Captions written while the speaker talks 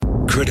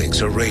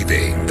Critics are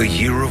raving. The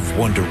year of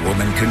Wonder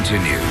Woman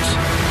continues.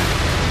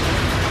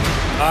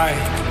 I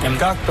am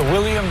Dr.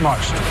 William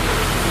Marston,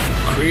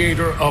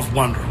 creator of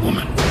Wonder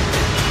Woman.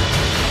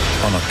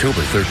 On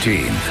October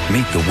 13th,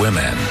 meet the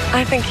women.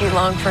 I think you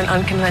long for an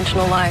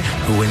unconventional life.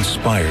 Who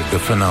inspired the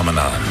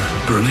phenomenon.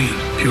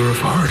 Brilliant, pure of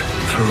heart,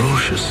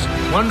 ferocious.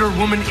 Wonder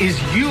Woman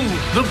is you,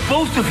 the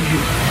both of you.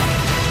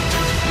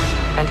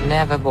 And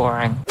never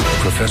boring.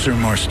 Professor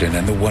Marston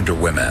and the Wonder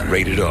Women.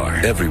 Rated R.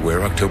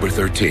 Everywhere October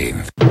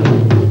 13th.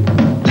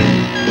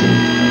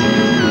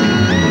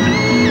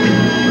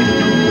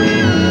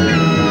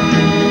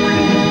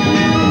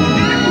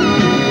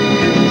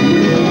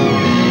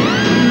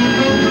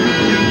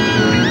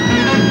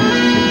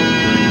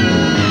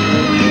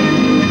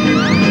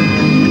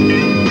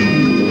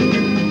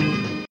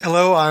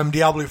 Hello, I'm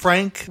Diablo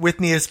Frank. With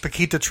me is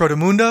Paquita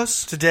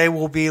Trotamundos. Today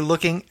we'll be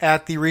looking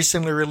at the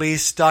recently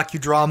released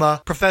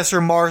docudrama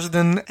Professor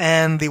Marston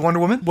and the Wonder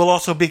Woman. We'll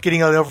also be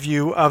getting an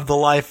overview of the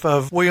life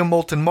of William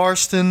Moulton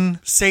Marston,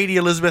 Sadie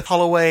Elizabeth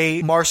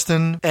Holloway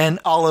Marston, and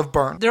Olive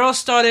Byrne. They all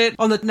started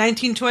on the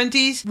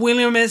 1920s.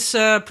 William is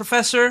a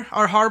professor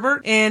at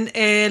Harvard, and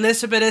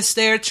Elizabeth is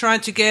there trying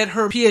to get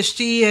her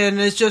PhD,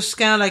 and it's just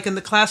kind of like in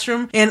the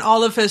classroom, and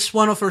Olive is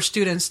one of her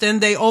students.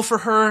 Then they offer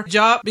her a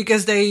job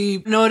because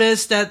they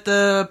noticed that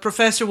the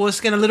professor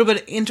was getting a little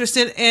bit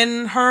interested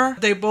in her.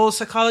 They both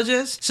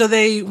psychologists, so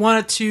they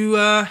wanted to,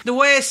 the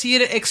way I see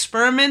it,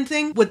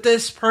 experimenting with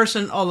this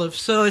person, Olive.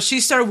 So she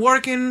started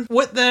working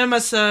with them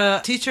as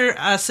a teacher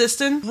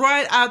assistant.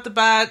 Right out the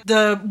bat,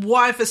 the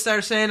wife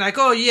started saying like,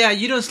 oh yeah,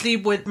 you don't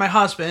sleep with my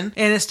husband.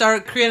 And it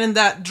started creating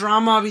that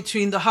drama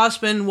between the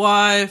husband,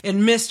 wife,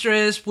 and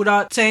mistress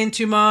without saying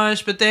too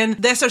much. But then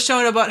they start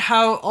showing about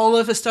how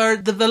Olive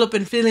started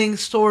developing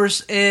feelings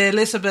towards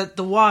Elizabeth,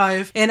 the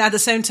wife, and at the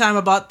same time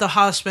about the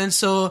husband.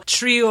 So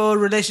trio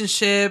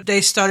relationship,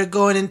 they started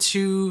going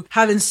into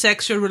having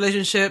sexual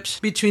relationships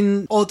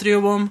between all three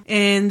of them,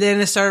 and then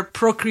they started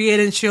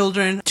procreating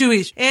children, two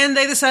each. And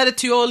they decided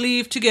to all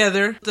leave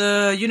together.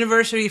 The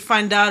university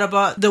find out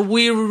about the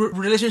weird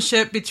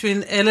relationship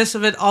between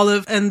Elizabeth,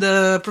 Olive, and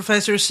the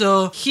professor,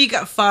 so he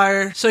got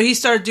fired. So he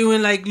started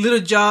doing like little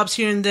jobs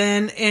here and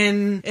then,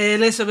 and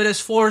Elizabeth is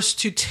forced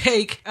to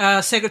take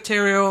a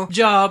secretarial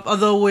job,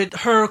 although with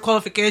her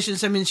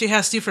qualifications, I mean, she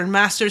has different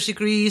master's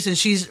degrees and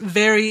she's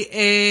very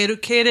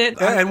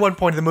educated. At one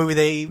point in the movie,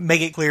 they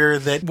make it clear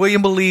that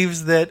William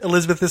believes that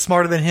Elizabeth is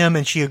smarter than him,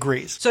 and she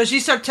agrees. So she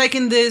started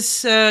taking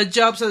this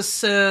jobs as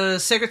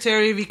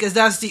secretary because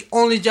that's the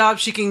only job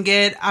she can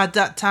get at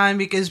that time,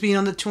 because being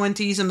on the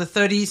 20s and the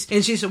 30s,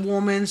 and she's a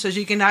woman, so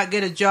she cannot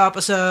get a job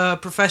as a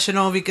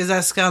professional because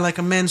that's kind of like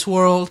a men's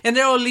world. And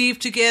they all leave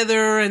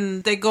together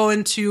and they go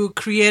into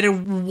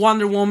creating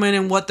Wonder Woman,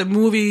 and what the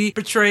movie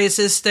portrays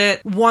is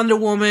that Wonder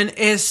Woman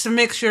is a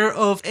mixture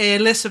of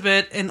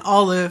Elizabeth and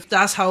Olive.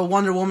 That's how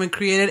Wonder Woman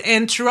created.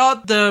 And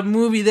throughout the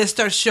movie, they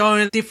start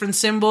showing different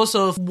symbols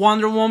of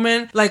Wonder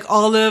Woman, like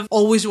Olive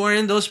always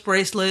wearing those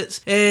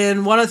bracelets.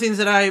 And one of the things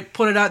that I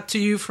pointed out to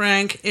you,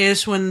 Frank,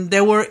 is when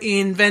they were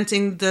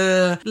inventing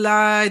the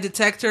lie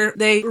detector,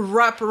 they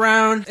wrap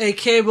around a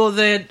cable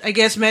that I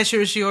guess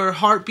measures your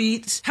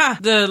heartbeats.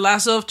 The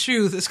lasso of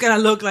truth. It's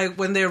gonna look like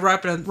when they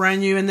wrap it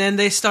around you, and then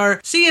they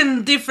start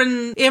seeing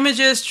different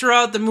images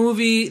throughout the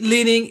movie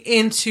leading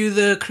into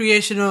the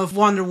creation of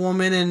Wonder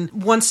Woman. And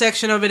one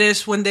section of it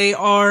is when they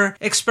are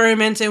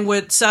experimenting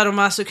with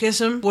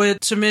sadomasochism,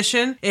 with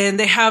submission, and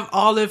they have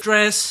Olive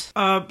dress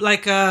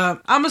like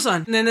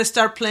Amazon, and then they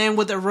start playing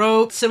with the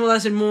robe,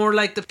 symbolizing more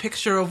like the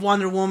picture of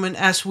Wonder Woman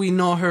as we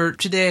know her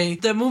today.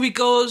 The movie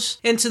goes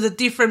into the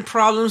different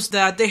problems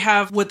that they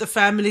have with the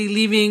family,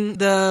 leaving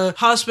the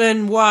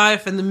husband,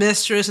 wife, and the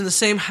mistress in the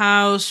same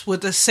house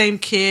with the same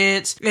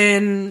kids.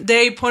 And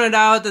they pointed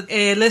out that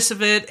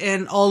Elizabeth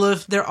and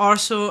Olive, they're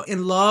also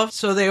in love,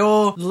 so they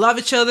all love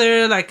each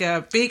other like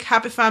a big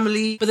happy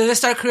family. But then they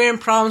start creating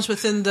problems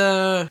within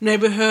the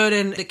neighborhood,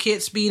 and the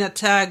kids being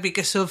attacked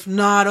because of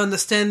not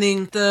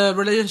understanding the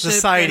relationship.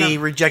 Society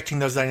rejecting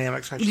those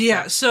dynamics.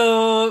 Yeah,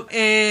 so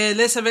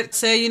Elizabeth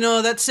said, you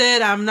know, that's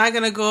it, I'm not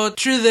gonna go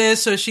through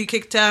this. So she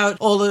kicked out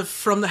Olive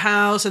from the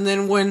house, and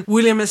then when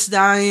William is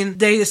dying,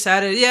 they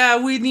decided,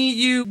 yeah, we need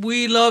you,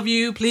 we love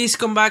you, please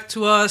come back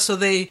to us. So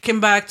they came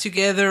back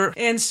together,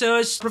 and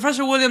so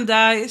Professor William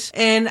dies,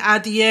 and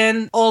at the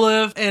end,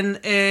 Olive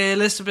and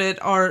Elizabeth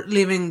are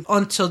living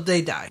until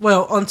they die.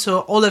 Well,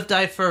 until Olive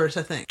died first,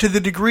 I think. To the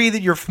degree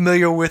that you're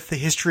familiar with the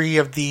history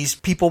of these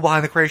people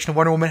behind the creation of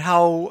Wonder Woman,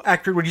 how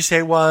accurate would you say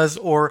it was,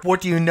 or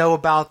what do you know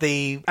about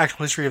the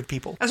actual history of the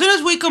people? As soon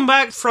as we come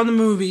back from the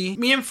movie,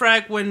 me and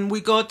Frank, when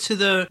we go to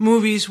the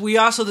movies, we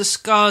also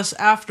discuss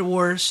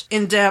afterwards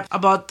in depth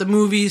about the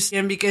movies,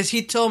 and because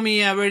he told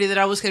me already that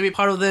I was going to be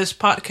part of this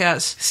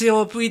podcast,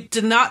 so we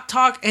did not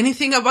talk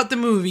anything about the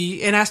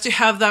movie, and as to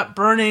have that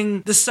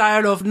burning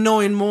desire of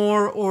knowing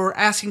more or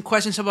asking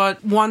questions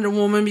about Wonder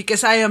Woman, because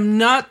because I am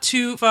not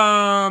too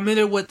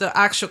familiar with the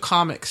actual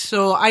comics.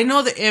 So I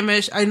know the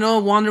image, I know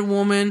Wonder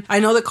Woman, I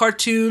know the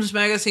cartoons,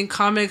 magazine,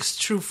 comics,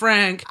 True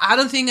Frank. I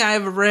don't think I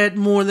ever read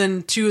more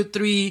than 2 or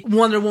 3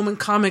 Wonder Woman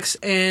comics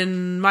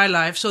in my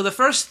life. So the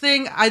first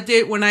thing I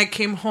did when I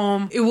came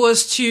home, it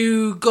was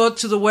to go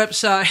to the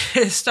website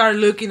and start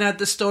looking at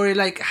the story,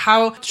 like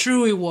how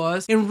true it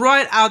was. And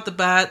right out the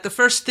bat, the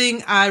first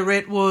thing I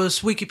read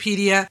was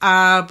Wikipedia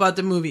about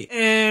the movie.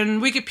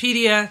 And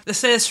Wikipedia, it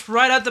says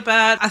right out the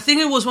bat, I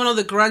think it was one of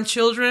the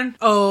grandchildren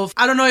of,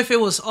 I don't know if it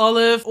was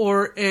Olive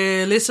or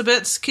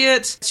Elizabeth's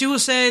kids. She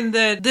was saying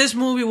that this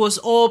movie was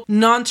all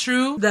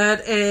non-true,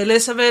 that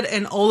Elizabeth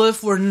and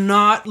Olive were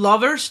not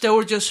lovers, they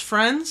were just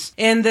friends,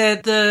 and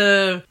that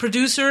the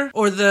producer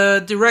or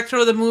the director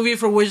of the movie,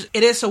 for which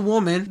it is a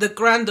woman, the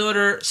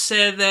granddaughter,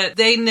 said that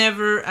they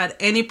never at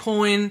any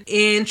point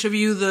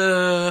interviewed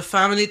the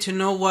family to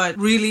know what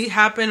really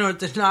happened or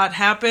did not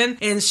happen,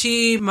 and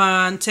she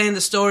maintained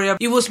the story of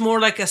it was more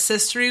like a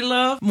sisterly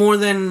love more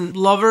than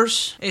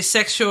lovers, a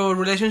sexual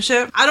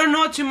relationship. I don't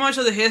know too much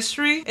of the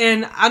history,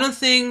 and I don't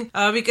think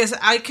because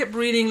I kept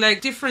reading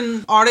like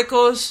different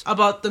articles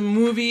about the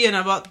movie and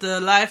about the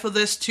life of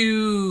these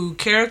 2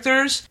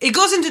 characters. It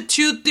goes into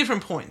 2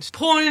 different points.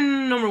 Point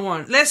number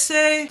 1, let's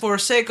say for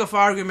sake of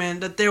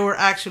argument that they were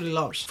actually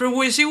lovers, for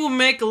which it will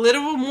make a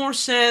little bit more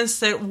sense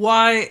that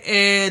why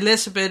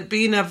Elizabeth,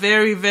 being a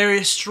very,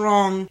 very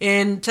strong,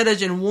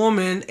 intelligent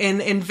woman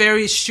and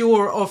very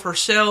sure of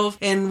herself,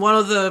 and one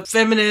of the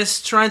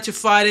feminists trying to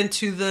fight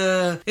into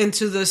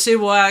the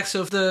civil acts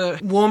of the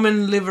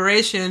woman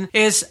liberation,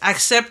 is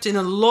accepting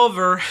a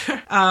lover,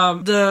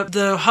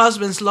 the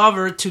husband's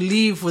lover, to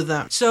leave with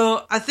them.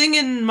 So I think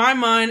in my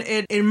mind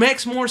it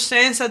makes more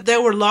sense that they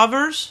were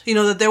lovers,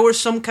 that there was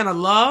some kind of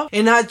love,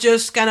 and not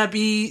just gonna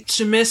be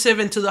submissive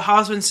into the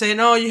husband saying,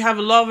 oh, you have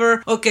a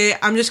lover, okay,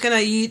 I'm just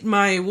gonna eat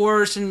my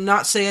words and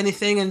not say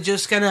anything and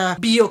just gonna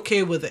be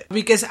okay with it.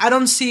 Because I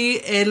don't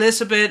see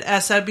Elizabeth,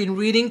 as I've been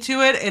reading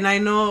to it, and I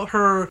know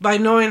her by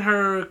knowing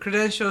her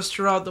credentials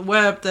throughout the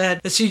web,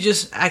 that she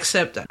just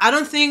accepted. I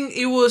don't think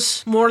it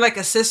was more like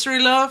a sisterly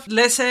love.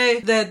 Let's say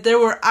that they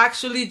were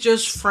actually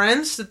just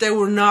friends, that they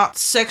were not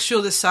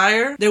sexual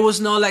desire, there was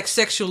no like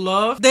sexual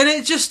love, then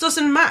it just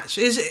doesn't match.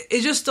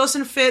 It just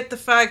doesn't fit the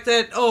fact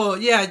that, oh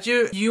yeah,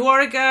 you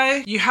are a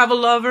guy, you have a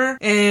lover,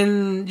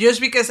 and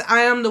just because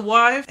I am the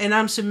wife and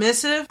I'm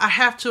submissive, I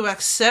have to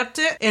accept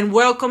it and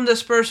welcome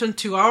this person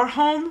to our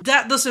home.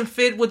 That doesn't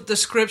fit with the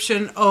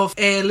description of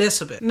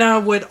Elizabeth. Now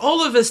with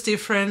Olive is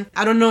different.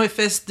 I don't know if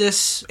it's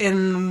this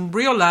in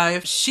real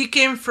life. She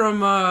came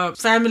from a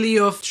family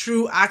of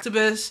true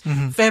activists,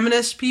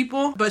 feminist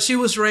people, but she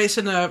was raised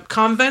in a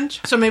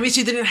convent, so maybe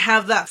she didn't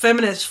have that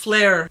feminist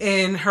flair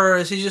in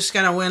her. She just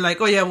kind of went like,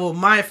 oh yeah, well,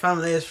 my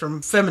family is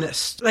from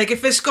feminists. Like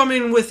if it's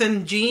coming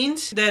within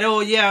genes that,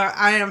 oh yeah,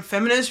 I am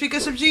feminist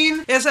because of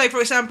gene. It's like,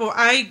 for example,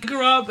 I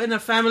grew up in a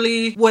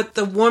family where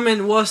the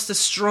woman was the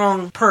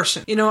strong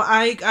person.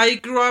 I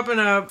grew up in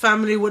a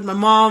family with my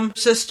mom,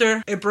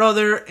 sister, a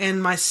brother,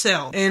 and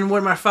myself, and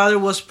where my father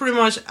was pretty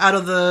much out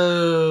of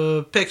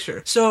the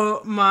picture.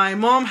 So my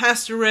mom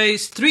has to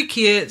raise 3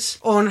 kids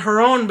on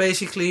her own,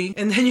 basically,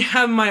 and then you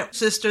have my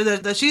sister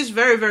that she's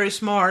very, very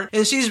smart,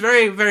 and she's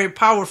very, very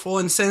powerful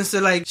in the sense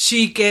that like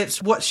she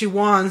gets what she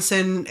wants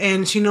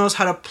and she knows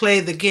how to play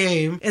the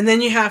game. And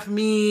then you have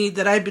me,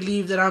 that I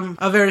believe that I'm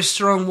a very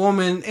strong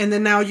woman, and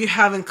then now you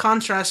have in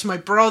contrast my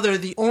brother,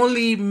 the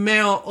only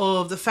male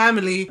of the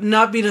family,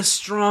 not being as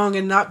strong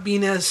and not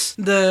being as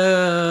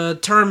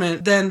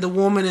determined than the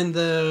woman in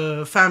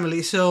the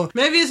family. So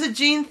maybe it's a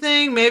gene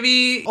thing,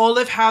 maybe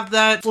Olive have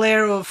that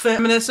flair of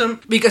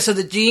feminism because of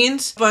the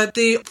genes, but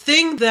the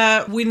thing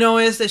that we know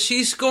is that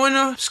she's going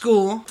to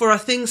school for, I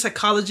think,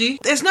 psychology.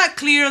 It's not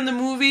clear in the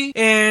movie,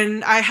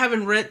 and I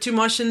haven't read too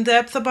much in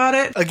depth about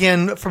it.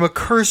 Again, from a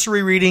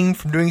cursory reading,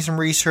 from doing some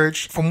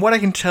research, from what I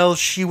can tell,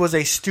 she was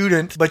a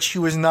student, but she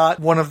was not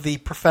one of the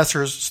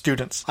professor's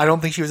students. I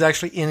don't think she was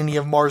actually in any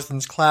of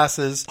Marston's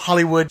classes.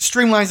 Hollywood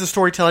streamlines the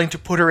storytelling to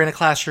put her in a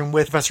classroom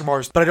with Professor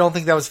Marston, but I don't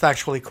think that was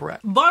factually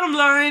correct. Bottom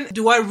line,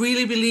 do I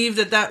really believe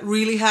that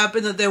really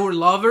happened, that they were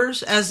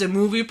lovers as the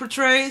movie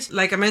portrays?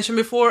 Like I mentioned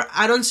before,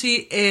 I don't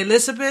see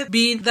Elizabeth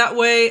being that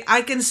way.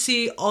 I can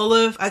see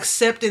Olive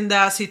accepting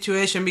that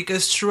situation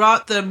because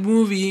throughout the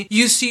movie,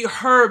 you see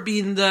her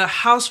being the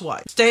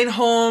housewife, staying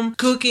home,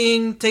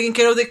 cooking, taking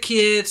care of the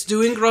kids,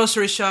 doing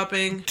grocery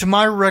shopping. To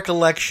my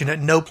recollection, at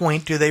no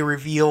point do they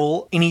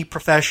reveal any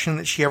profession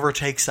that she ever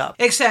takes up.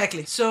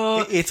 Exactly.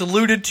 So it's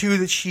alluded to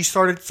that she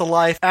started the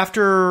life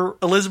after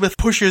Elizabeth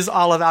pushes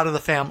Olive out of the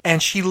family,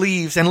 and she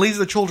leaves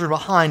the children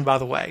behind, by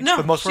the way. No,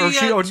 but most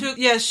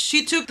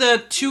she took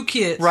the 2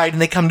 kids. Right,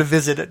 and they come to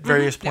visit at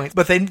various points.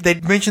 But they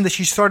mentioned that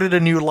she started a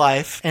new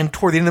life, and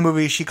toward the end of the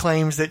movie, she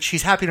claims that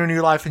she's happy in her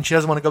new life and she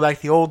doesn't want to go back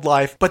to the old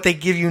life, but they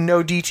give you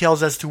no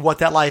details as to what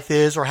that life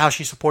is or how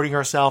she's supporting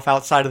herself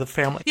outside of the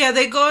family. Yeah,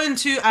 they go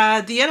into,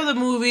 at the end of the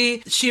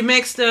movie, she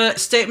makes the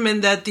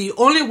statement that the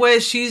only way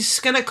she's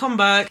gonna come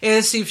back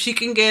is if she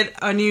can get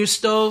a new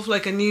stove,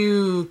 like a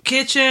new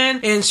kitchen,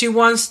 and she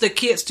wants the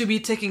kids to be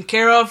taken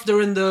care of off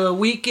during the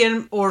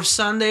weekend or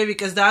Sunday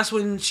because that's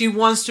when she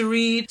wants to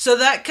read. So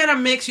that kind of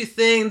makes you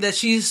think that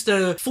she's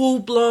the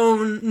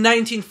full-blown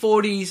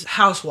 1940s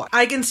housewife.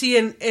 I can see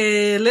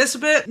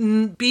Elizabeth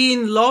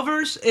being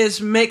lovers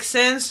makes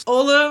sense.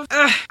 Olive,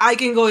 I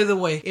can go either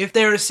way. If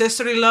they're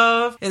sisterly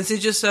love and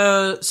she's just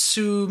a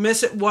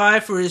submissive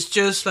wife, or it's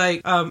just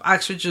like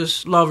actually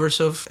just lovers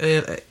of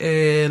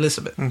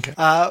Elizabeth. Okay.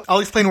 I'll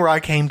explain where I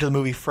came to the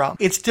movie from.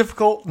 It's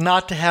difficult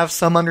not to have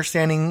some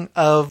understanding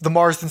of the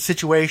Marston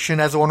situation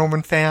as a Wonder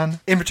Woman fan.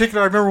 In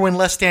particular, I remember when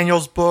Les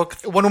Daniels' book,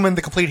 Wonder Woman,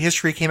 The Complete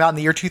History, came out in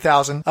the year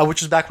 2000,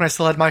 which was back when I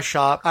still had my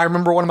shop. I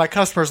remember one of my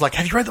customers like,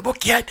 have you read the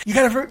book yet? You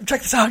gotta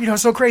check this out.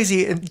 It's so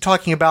crazy. And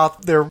talking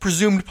about their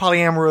presumed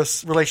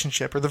polyamorous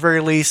relationship, or the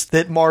very least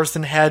that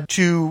Marston had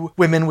two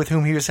women with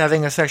whom he was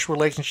having a sexual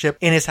relationship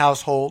in his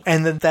household,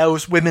 and that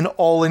those women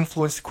all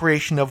influenced the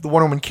creation of the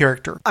Wonder Woman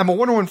character. I'm a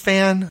Wonder Woman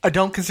fan. I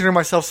don't consider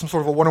myself some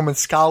sort of a Wonder Woman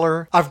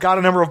scholar. I've got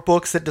a number of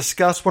books that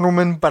discuss Wonder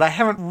Woman, but I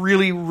haven't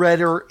really read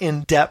her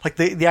in depth, like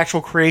the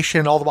actual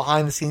creation, all the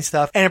behind the scenes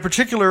stuff. And in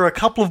particular, a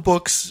couple of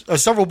books,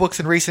 several books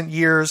in recent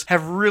years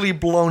have really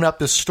blown up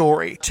this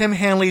story. Tim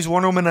Hanley's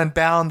Wonder Woman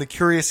Unbound, The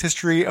Curious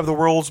History of the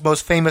World's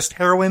Most Famous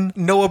Heroine.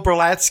 Noah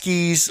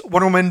Berlatsky's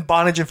Wonder Woman,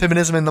 Bondage and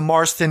Feminism in the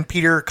Marston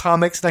Peter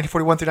Comics,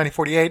 1941 through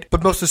 1948.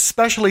 But most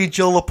especially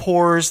Jill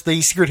Lepore's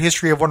The Secret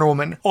History of Wonder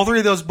Woman. All three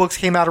of those books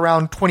came out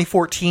around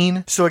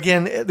 2014. So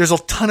again, there's a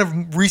ton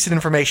of recent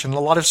information, a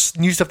lot of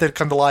new stuff that had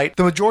come to light.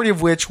 The majority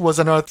of which was,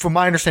 from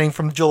my understanding,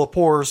 from Jill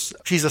Lepore's.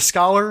 She's a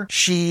scholar.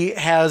 She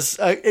has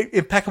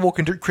impeccable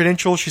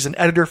credentials. She's an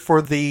editor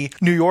for the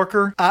New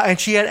Yorker. And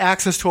she had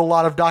access to a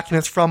lot of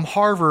documents from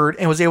Harvard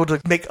and was able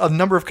to make a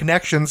number of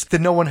connections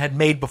that no one had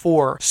made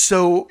before.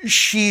 So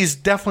she's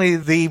definitely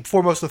the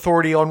foremost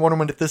authority on Wonder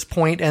Woman at this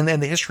point and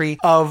the history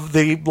of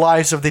the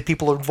lives of the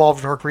people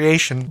involved in her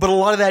creation. But a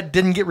lot of that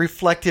didn't get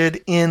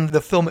reflected in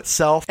the film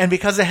itself. And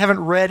because I haven't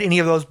read any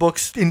of those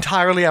books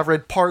entirely, I've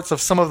read parts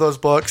of some of those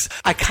books,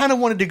 I kind of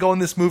wanted to go in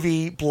this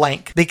movie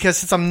blank. Because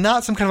since I'm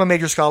not some kind of a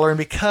major scholar, and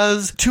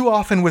because too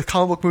often with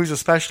comic book movies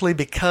especially,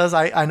 because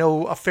I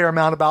know a fair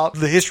amount about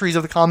the histories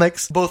of the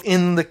comics, both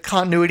in the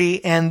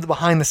continuity and the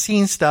behind the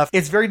scenes stuff,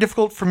 it's very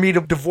difficult for me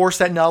to divorce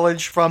that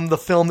knowledge from the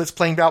film that's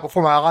playing out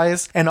before my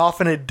eyes. And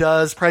often it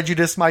does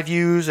prejudice my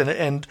views,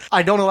 and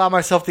I don't allow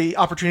myself the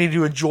opportunity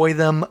to enjoy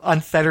them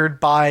unfettered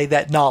by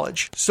that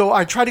knowledge. So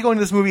I tried to go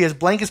into this movie as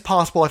blank as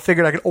possible. I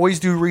figured I could always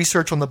do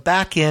research on the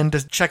back end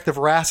to check the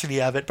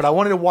veracity of it, but I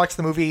wanted to watch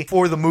the movie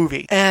for the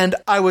movie. And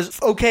I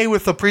was okay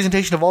with the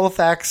presentation of all the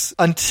facts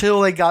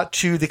until they got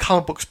to the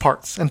comic books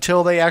parts,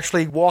 until they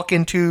actually walk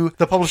into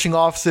the publishing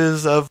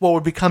offices of what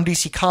would become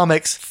DC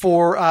Comics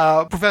for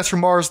Professor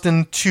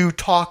Marston to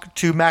talk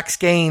to Max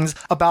Gaines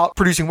about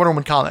producing Wonder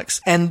Woman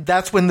comics. And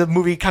that's when the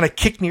movie kind of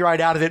kicked me right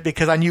out of it,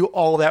 because I knew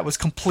all of that was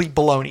complete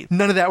baloney.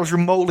 None of that was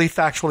remotely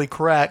factually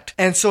correct.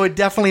 And so it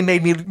definitely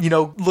made me,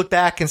 look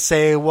back and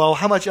say, well,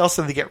 how much else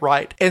did they get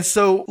right? And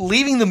so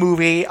leaving the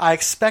movie, I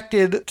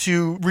expected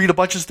to read a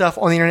bunch of stuff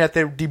on the internet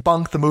that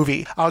debunked the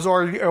movie. I was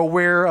already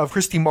aware of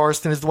Christy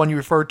Marston, is the one you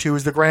referred to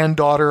as the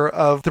granddaughter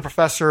of the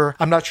professor.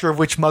 I'm not sure of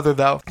which mother,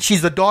 though.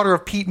 She's the daughter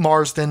of Pete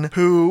Marston,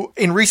 who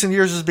in recent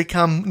years has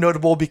become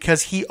notable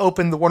because he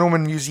opened the Wonder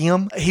Woman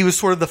Museum. He was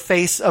sort of the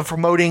face of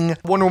promoting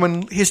Wonder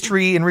Woman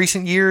history in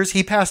recent years.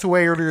 He passed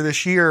away earlier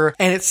this year,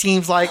 and it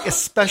seems like,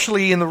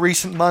 especially in the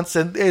recent months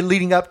and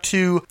leading up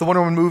to the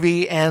Wonder Woman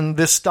movie and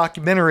this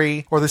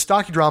documentary, or this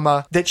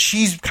docudrama, that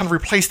she's kind of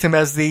replaced him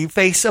as the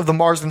face of the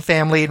Marston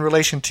family in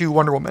relation to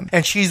Wonder Woman.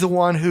 And she's the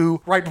one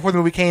who, right before the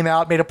movie came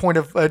out, made a point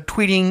of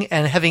tweeting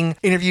and having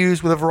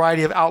interviews with a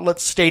variety of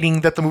outlets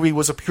stating that the movie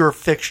was a pure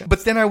fiction.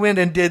 But then I went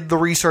and did the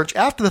research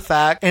after the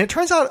fact, and it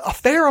turns out a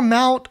fair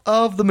amount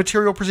of the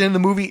material presented in the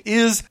movie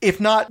is, if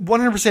not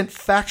 100%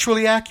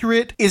 factually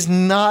accurate, is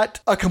not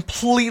a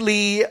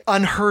completely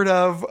unheard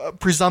of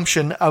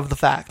presumption of the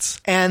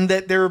facts. And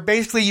that there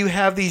basically, you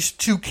have these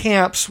two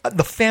camps.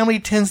 The family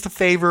tends to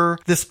favor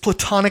this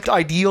platonic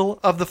ideal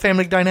of the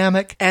family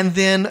dynamic, and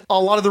then a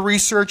lot of the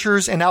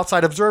researchers and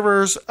outside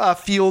observers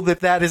feel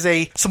that that is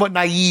a somewhat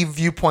naive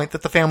viewpoint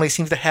that the family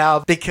seems to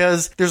have,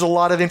 because there's a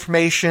lot of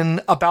information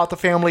about the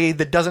family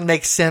that doesn't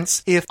make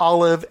sense if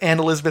Olive and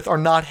Elizabeth are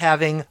not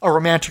having a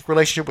romantic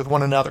relationship with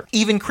one another.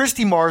 Even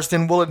Christy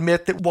Marsden will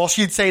admit that while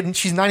she'd say that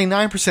she's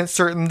 99%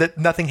 certain that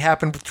nothing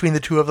happened between the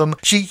two of them,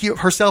 she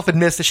herself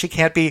admits that she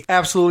can't be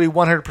absolutely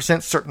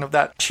 100% certain of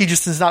that. She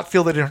just does not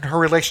feel that in her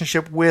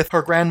relationship with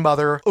her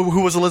grandmother,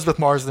 who was Elizabeth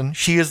Marsden,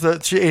 she is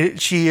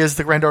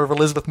the granddaughter of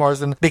Elizabeth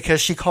Marsden,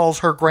 because she calls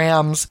her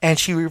Grams and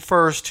she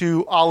refers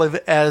to Olive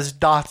as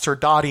Dots or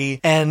Dottie,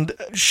 and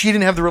she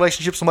didn't have the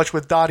relationship so much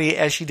with Dottie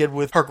as she did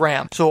with her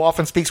Gram. So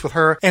often speaks with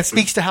her and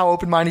speaks to how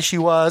open-minded she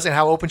was and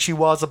how open she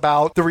was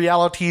about the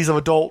realities of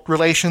adult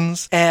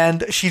relations,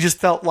 and she just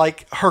felt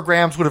like her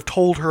Grams would have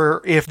told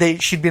her if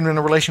she'd been in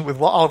a relationship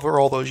with Oliver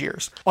all those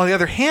years. On the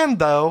other hand,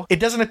 though, it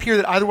doesn't appear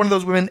that either one of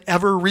those women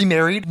ever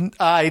remarried.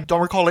 I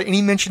don't recall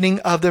any mentioning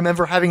of them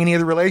ever having any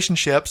other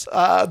relationships.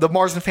 The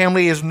Marsden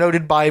family is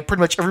noted by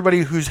pretty much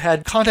everybody who's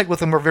had contact with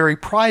them are very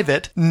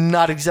private.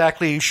 Not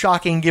exactly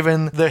shocking shocking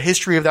given the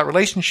history of that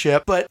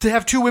relationship. But to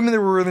have two women that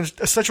were in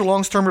such a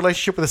long-term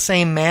relationship with the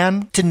same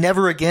man, to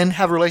never again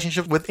have a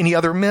relationship with any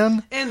other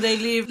men. And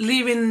they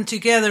living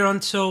together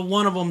until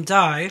one of them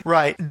died.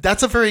 Right.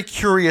 That's a very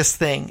curious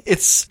thing.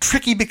 It's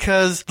tricky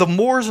because the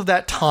mores of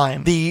that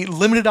time, the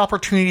limited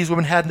opportunities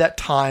women had in that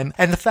time,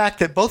 and the fact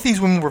that both these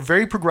women were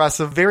very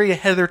progressive, very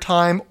ahead of their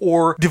time,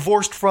 or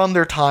divorced from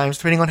their times,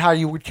 depending on how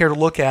you would care to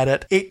look at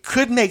it, it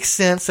could make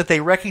sense that they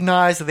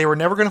recognized that they were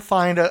never going to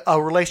find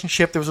a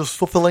relationship that was as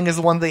fulfilling as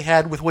the one they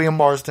had with William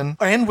Marsden,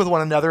 and with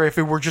one another if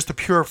it were just a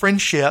pure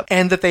friendship,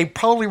 and that they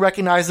probably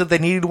recognized that they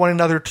needed one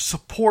another to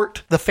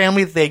support the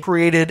family that they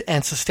created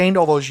and sustained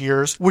all those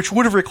years, which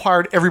would have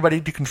required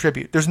everybody to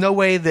contribute. There's no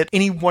way that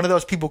any one of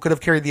those people could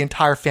have carried the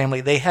entire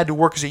family. They had to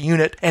work as a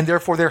unit, and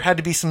therefore there had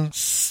to be some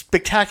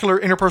spectacular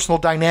interpersonal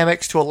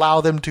dynamics to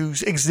allow them to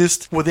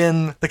exist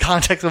within the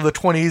context of the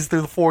 20s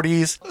through the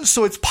 40s.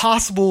 So it's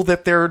possible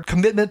that their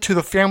commitment to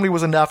the family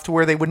was enough to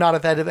where they would not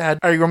have had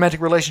a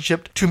romantic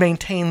relationship to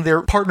maintain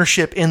their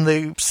partnership in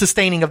the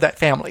sustaining of that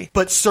family.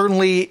 But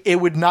certainly it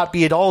would not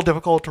be at all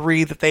difficult to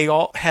read that they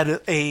all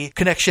had a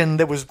connection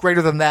that was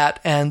greater than that,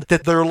 and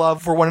that their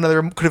love for one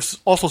another could have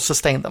also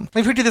sustained them.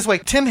 Let me put it this way.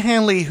 Tim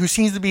Hanley, who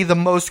seems to be the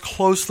most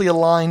closely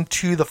aligned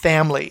to the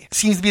family,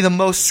 seems to be the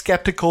most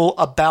skeptical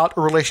about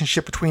a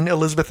relationship between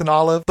Elizabeth and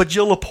Olive. But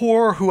Jill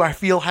Lepore, who I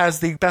feel has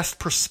the best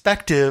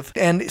perspective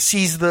and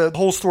sees the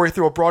whole story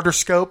through a broader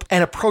scope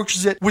and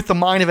approaches it with the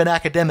mind of an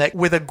academic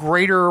with a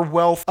greater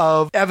wealth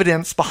of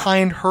evidence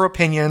behind her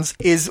opinions,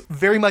 is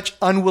very much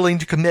unwilling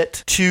to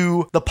commit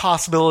to the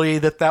possibility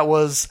that that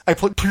was a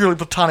purely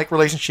platonic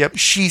relationship.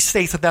 She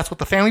states that that's what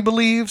the family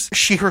believes.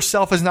 She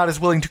herself is not as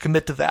willing to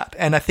commit to that.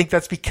 And I think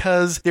that's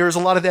because there is a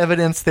lot of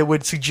evidence that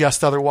would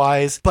suggest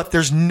otherwise, but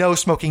there's no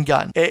smoking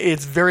gun.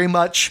 It's very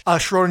much a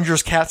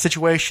Schrodinger's cat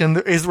situation.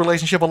 Is the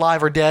relationship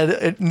alive or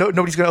dead?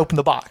 Nobody's going to open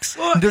the box.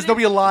 Well, there's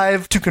nobody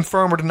alive to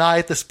confirm or deny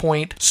at this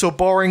point. So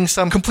barring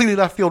some completely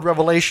left field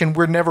revelation,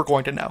 we're never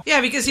going to know.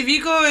 Yeah, because if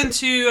you go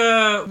into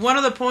one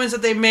of the points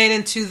that they made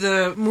into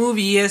the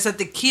movie is that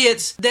the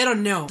kids, they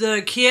don't know.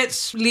 The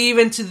kids live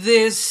into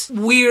this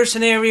weird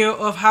scenario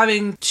of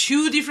having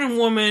two different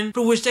women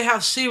for which they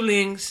have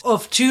siblings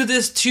of two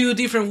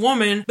different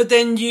women, but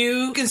then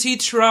you can see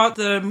throughout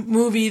the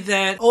movie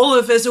that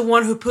Olive is the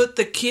one who put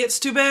the kids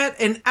to bed,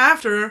 and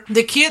after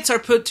the kids are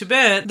put to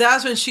bed,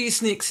 that's when she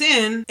sneaks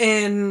in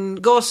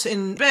and goes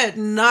in bed,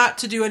 not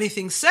to do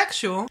anything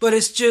sexual, but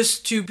it's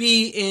just to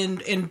be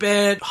in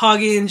bed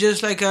hugging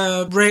just like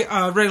a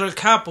regular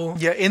couple.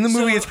 Yeah, in the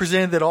movie it's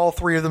presented that all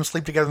three of them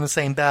sleep together in the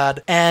same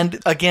bed, and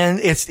again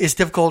it's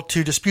difficult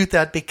to dispute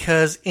that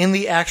because in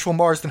the actual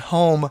Marsden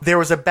home there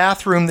was a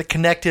bathroom that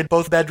connected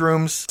both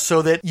bedrooms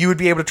so that you would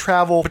be able to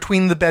travel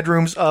between the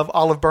bedrooms of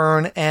Olive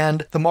Byrne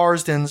and the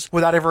Marsdens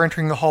without ever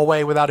entering the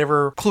hallway, without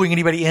ever cluing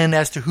anybody in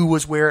as to who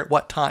was where at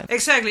what time.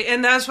 Exactly,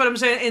 and that's what I'm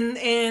saying,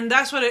 and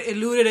that's what it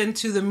alluded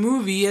into the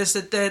movie, is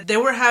that they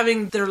were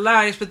having their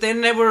lives, but they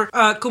never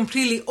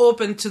completely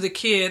open to the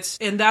kids,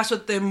 and that's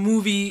what the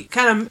movie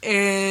kind of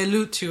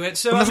allude to it.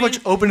 So not so much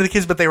open to the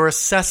kids, but they were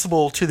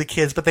accessible to the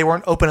kids, but they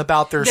weren't open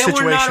about their situation.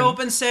 They were not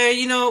open,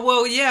 say,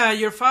 well, yeah,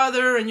 your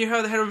father and you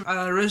have had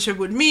a relationship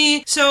with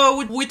me,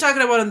 so we're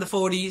talking about in the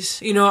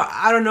 40s.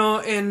 I don't know,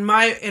 in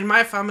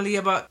my family,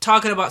 about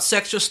talking about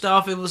sexual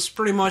stuff, it was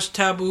pretty much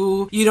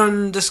taboo. You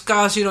don't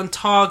discuss, you don't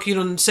talk, you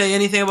don't say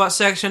anything about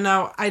sex.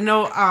 Now, I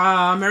know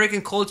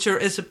American culture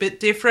is a bit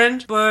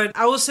different, but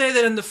I would say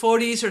that in the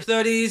 40s or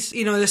 30s,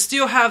 they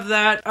still have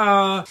that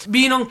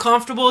being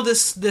uncomfortable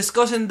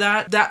discussing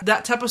that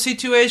type of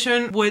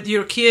situation with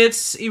your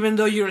kids, even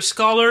though you're a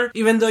scholar,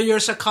 even though you're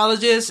a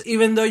psychologist,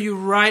 even though you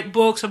write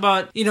books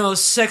about,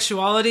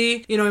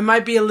 sexuality. It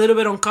might be a little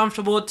bit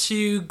uncomfortable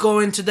to go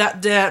into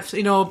that depth,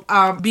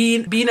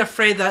 being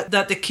afraid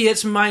that the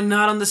kids might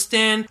not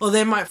understand, or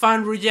they might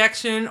find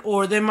rejection,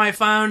 or they might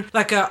find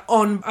like a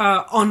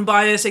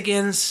unbiased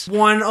against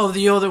one of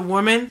the other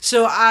women.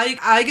 So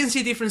I can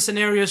see different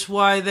scenarios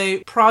why they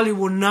probably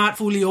were not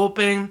fully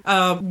open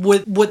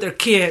with their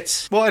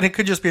kids. Well, and it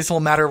could just be a simple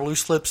matter of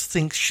loose lips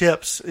sink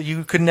ships.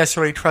 You couldn't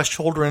necessarily trust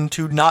children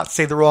to not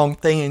say the wrong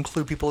thing and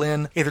include people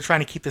in if they're trying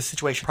to keep the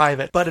situation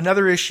private. But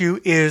another issue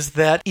is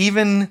that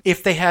even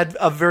if they had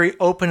a very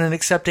open and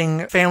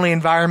accepting family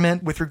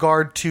environment with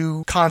regard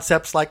to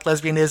concepts like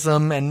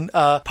lesbianism and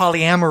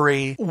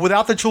polyamory,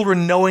 without the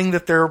children knowing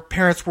that their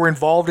parents were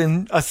involved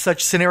in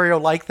such scenario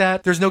like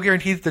that, there's no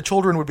guarantee that the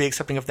children would be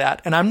accepting of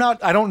that. And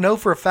I don't know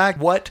for a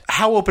fact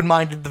how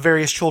open-minded the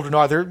various children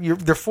are.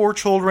 They're 4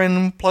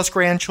 children plus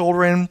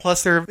grandchildren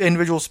plus their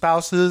individual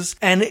spouses.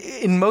 And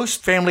in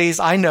most families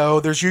I know,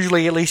 there's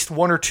usually at least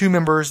 1 or 2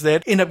 members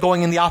that end up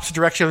going in the opposite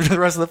direction of the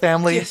rest of the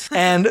family. Yes.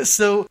 And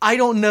so I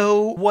don't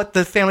know what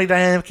the family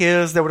dynamic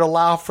is that would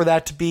allow for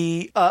that to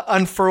be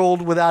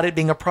unfurled without it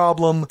being a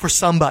problem for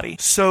somebody.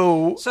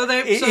 So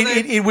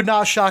it would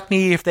not shock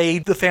me if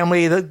the family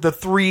apparently the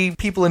three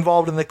people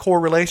involved in the core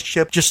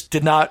relationship just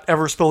did not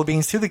ever spill the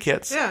beans to the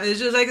kids. Yeah, it's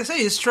just like I say,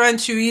 it's trying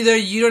to either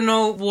you don't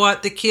know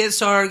what the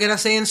kids are gonna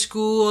say in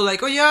school,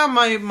 like, oh yeah,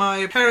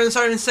 my parents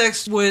are in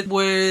sex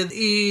with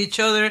each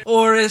other,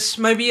 or it's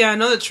maybe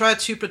another try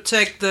to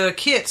protect the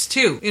kids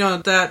too. You know,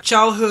 that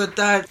childhood,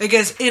 that I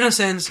guess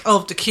innocence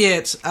of the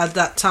kids at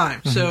that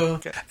time. So,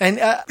 okay. And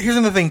here's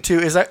another thing too: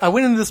 is I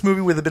went into this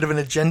movie with a bit of an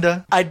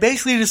agenda. I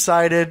basically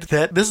decided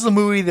that this is a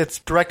movie that's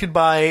directed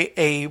by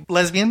a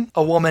lesbian,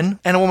 a woman,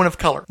 and a woman of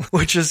color,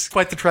 which is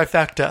quite the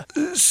trifecta.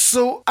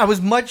 So I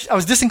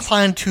was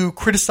disinclined to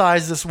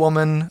criticize this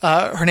woman.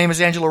 Her name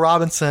is Angela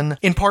Robinson,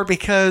 in part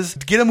because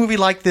to get a movie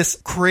like this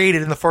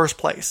created in the first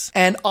place,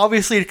 and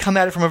obviously to come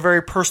at it from a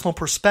very personal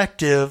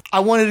perspective, I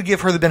wanted to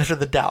give her the benefit of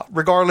the doubt,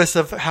 regardless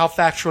of how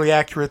factually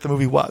accurate the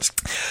movie was.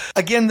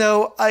 Again,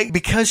 though,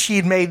 because she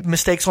had made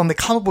mistakes on the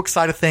comic book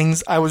side of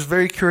things, I was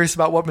very curious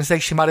about what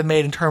mistakes she might have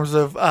made in terms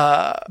of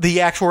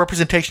the actual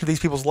representation of these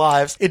people's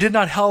lives. It did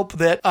not help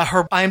that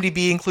her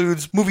IMDb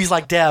includes movies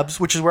like Debs,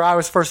 which is where I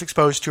was first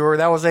exposed to her.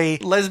 That was a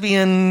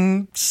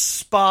lesbian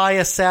spy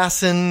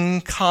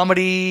assassin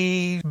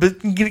comedy,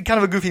 but kind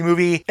of a goofy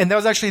movie, and that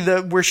was actually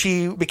where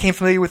she became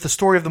familiar with the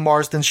story of the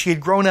Marstons. She had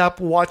grown up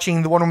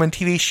watching the Wonder Woman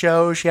TV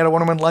show. She had a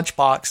Wonder Woman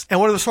lunchbox, and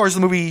one of the stars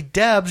of the movie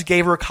Debs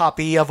gave her a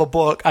copy of a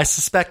book. I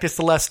suspect it's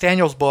the Les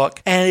Daniels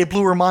book, and it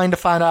blew her mind to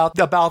find out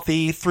about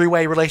the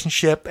three-way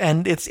relationship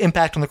and its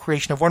impact on the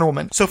creation of Wonder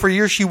Woman. So for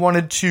years she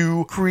wanted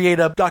to create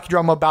a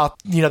docudrama about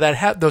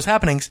those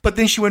happenings, but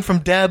then she went from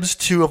Debs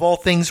to, of all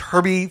things,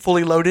 Herbie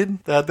Fully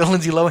Loaded, the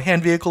Lindsay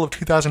Lohan vehicle of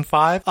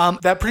 2005.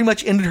 That pretty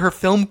much ended her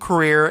film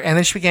career, and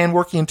then she began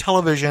working in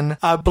television.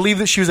 I believe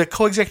that she was a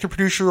co-executive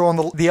producer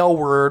on the L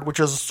Word, which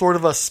was sort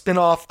of a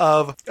spin-off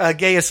of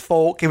Gay as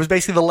Folk. It was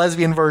basically the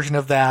lesbian version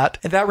of that,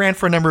 and that ran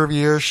for a number of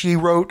years. She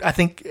wrote, I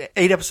think,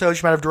 8 episodes.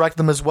 She might have directed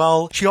them as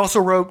well. She also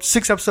wrote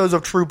 6 episodes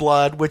of True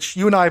Blood, which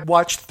you and I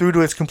watched through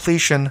to its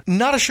completion.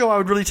 Not a show I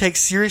would really take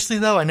seriously,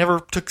 though. I never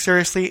took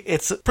seriously.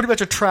 It's pretty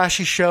much a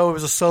trashy show. It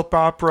was a soap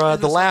opera.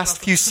 The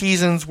last few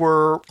seasons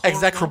were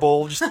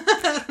execrable. Just,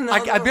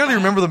 I barely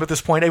remember them at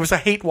this point. It was a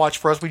hate watch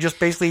for us. We just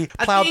basically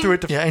plowed through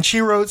it. And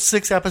she wrote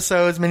 6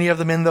 episodes, many of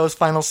them in those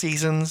final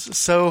seasons.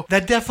 So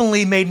that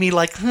definitely made me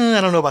like,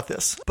 I don't know about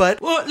this.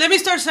 But well, let me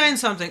start saying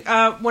something.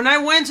 When I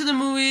went to the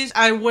movies,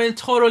 I went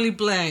totally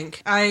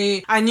blank.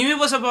 I knew it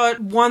was about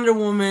Wonder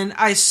Woman.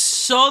 I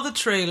saw the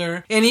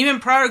trailer, and even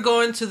prior to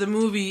going to the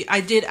movie,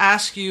 I did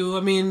ask you,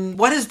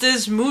 what is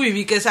this movie?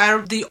 Because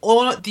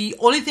the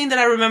only thing that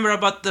I remember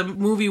about the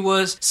movie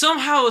was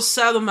somehow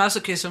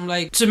sadomasochism,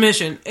 like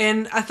submission,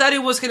 and I thought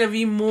it was going to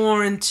be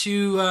more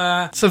into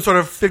some sort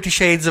of 50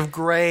 Shades of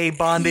Grey,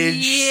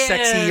 bondage,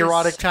 sexy,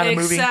 erotic kind of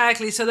movie.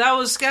 Exactly. So that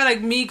was kind of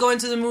like me going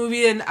to the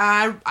movie, and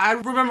I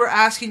remember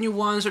asking you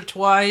once or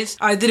twice.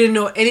 I didn't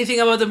know anything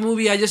about the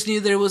movie. I just knew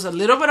there was a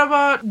little bit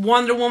about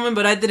Wonder Woman,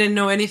 but I didn't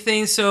know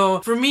anything. So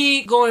for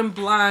me, going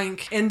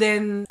blank and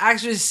then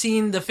actually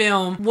seeing the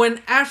film,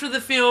 when after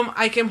the film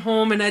I came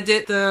home and I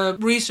did the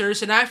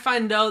research and I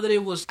found out that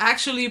it was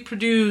actually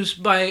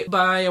produced by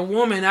a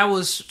woman, I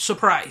was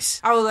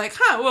surprised. I was like,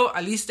 well,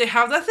 at least they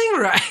have that thing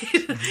right.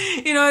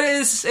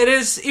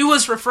 It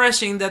was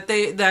refreshing that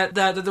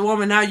the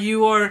woman, now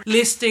you are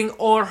listing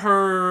all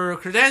her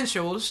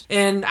credentials,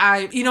 and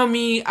I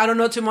don't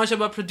know too much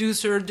about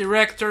producer,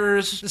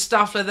 directors,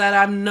 stuff like that.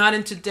 I'm not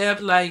into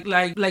depth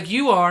like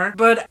you are,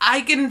 but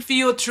I can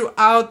feel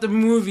throughout the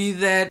movie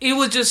that it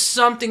was just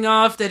something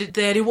off, that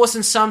it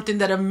wasn't something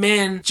that a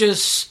man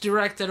just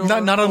directed or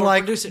not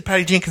unlike produced.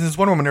 Patty Jenkins'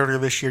 Wonder Woman earlier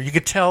this year. You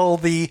could tell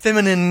the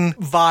feminine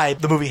vibe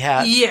the movie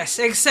had. Yes,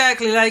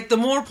 exactly. Like the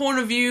more point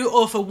of view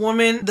of a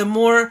woman, the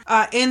more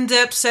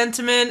in-depth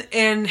sentiment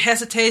and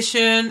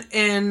hesitation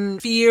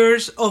and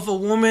fears of a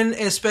woman,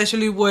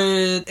 especially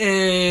with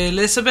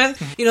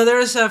Elizabeth.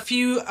 There's a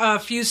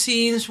few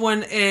scenes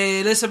when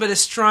Elizabeth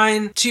is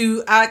trying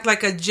to act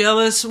like a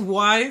jealous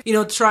wife.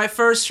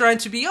 Trying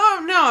to be,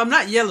 oh no, I'm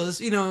not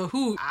jealous.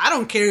 I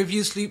don't care if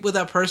you sleep with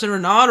that person or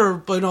not,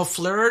 or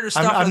flirt or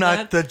stuff like that. I'm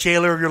not the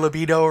jailer of your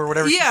libido or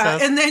whatever she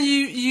says. And then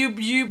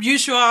you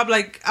show up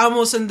like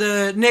almost in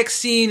the next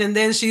scene, and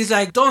then she's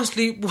like, don't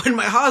sleep with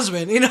my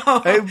husband,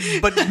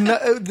 But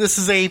this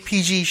is a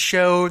PG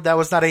show. That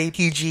was not a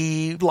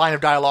PG line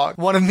of dialogue.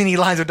 One of many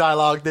lines of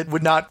dialogue that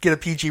would not get a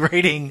PG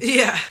rating.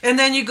 Yeah. And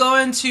then you go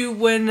into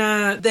when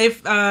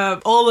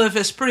Olive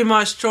is pretty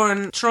much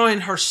throwing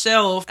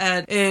herself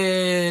at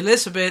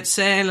Elizabeth,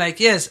 saying like,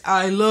 yes,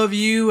 I love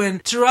you.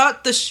 And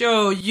throughout the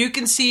show, you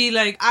can see,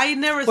 like, I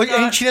never thought...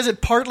 And she does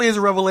it partly as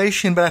a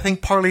revelation, but I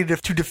think partly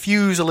to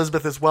diffuse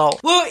Elizabeth as well.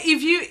 Well,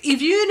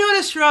 if you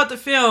notice throughout the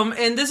film,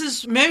 and this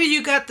this is maybe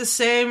you got the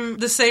same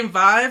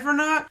vibe or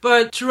not,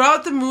 but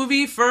throughout the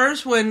movie,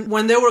 first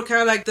when they were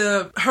kind of like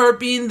her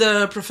being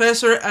the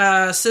professor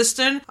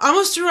assistant,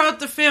 almost throughout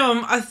the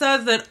film, I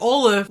thought that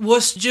Olive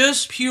was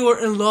just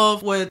pure in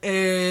love with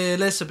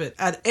Elizabeth.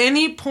 At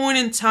any point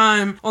in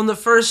time on the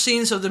first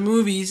scenes of the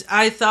movies,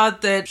 I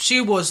thought that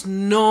she was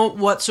not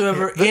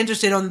whatsoever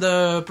interested on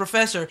the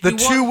professor. The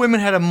two women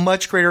had a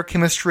much greater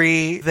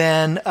chemistry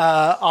than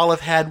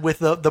Olive had with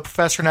the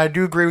professor, and I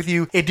do agree with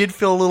you. It did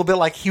feel a little bit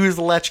like he was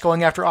the lech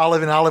going after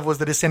Olive, and Olive was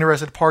the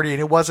disinterested party, and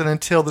it wasn't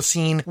until the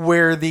scene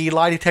where the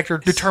lie detector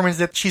determines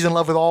that she's in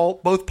love with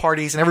both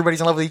parties, and everybody's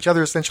in love with each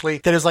other, essentially,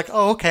 that it's like,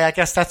 oh, okay, I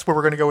guess that's where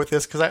we're going to go with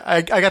this, because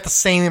I got the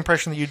same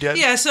impression that you did.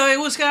 Yeah, so it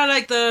was kind of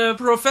like the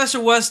professor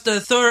was the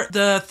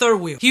third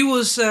wheel. He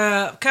was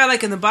kind of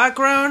like in the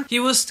background. He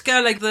was kind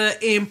of like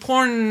the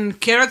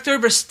important character,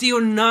 but still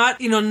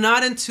not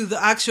into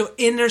the actual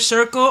inner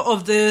circle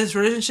of this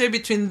relationship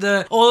between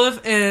the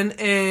Olive and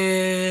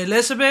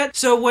Elizabeth.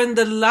 So when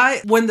the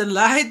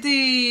lie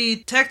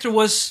detector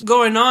was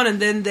going on,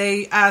 and then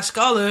they asked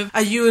Olive,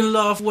 "Are you in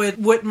love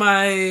with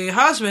my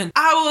husband?"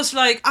 I was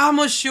like,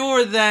 almost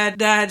sure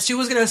that she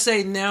was gonna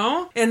say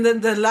no, and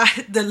then the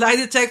lie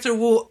detector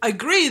will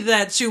agree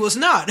that she was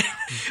not.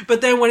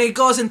 But then when it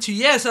goes into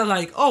yes, I'm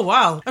like, oh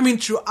wow. I mean,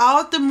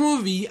 throughout the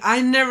movie,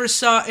 I never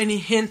saw any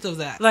hint of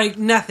that. Like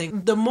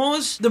nothing. The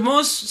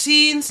most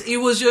scenes, it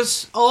was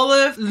just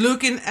Olive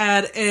looking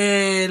at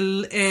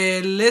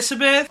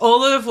Elizabeth.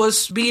 Olive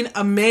was being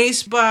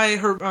amazed by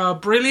her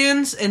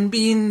brilliance and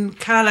being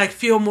kind of like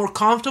feel more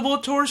comfortable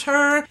towards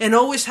her, and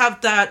always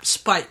have that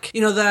spike,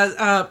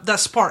 that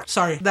spark.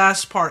 Sorry, that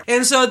spark.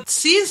 And so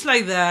scenes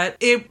like that,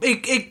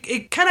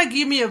 it kind of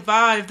gave me a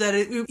vibe that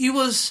it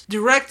was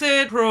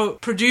directed,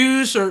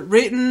 produced, or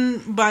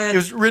written by it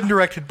was written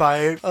directed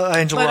by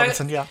Angela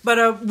Robinson, yeah. But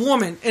a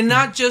woman, and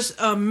not just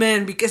a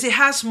man, because it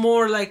has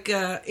more like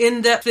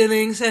in-depth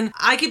feelings. And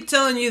I keep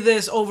telling you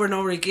this over and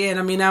over again.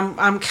 I mean, I'm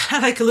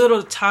kind of like a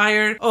little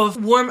tired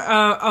of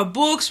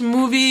books,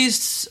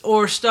 movies,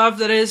 or stuff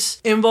that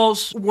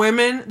involves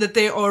women, that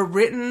they are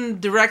written,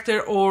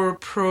 directed, or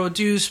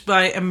produced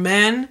by a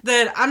man.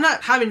 That I'm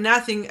not having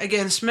nothing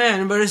against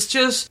men, but it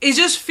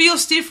just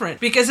feels different,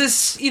 because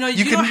it's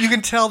you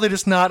can tell that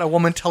it's not a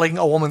woman telling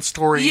a woman's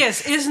story.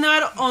 Yes, it's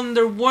not on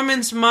the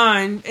woman's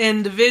mind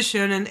and the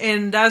vision,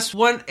 and that's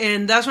one of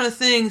the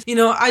things.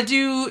 I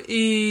do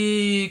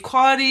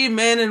equality,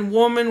 man and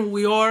woman.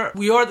 We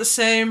are the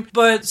same,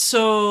 but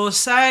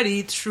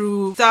society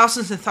through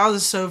thousands and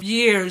thousands of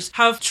years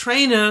have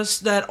trained us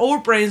that our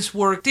brains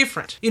work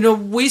different.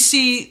 We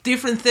see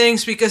different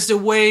things because the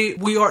way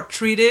we are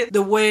treated,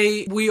 the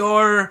way we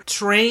are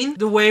trained,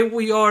 the way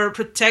we are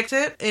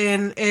protected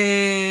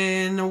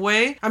in a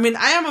way. I mean,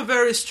 I am a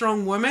very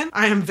strong woman.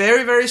 I am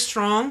very, very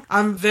strong.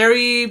 I'm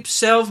very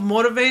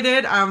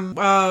self-motivated. I'm,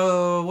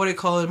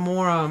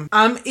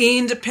 I'm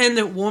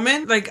independent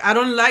woman. Like, I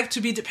don't like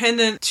to be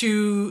dependent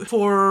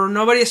for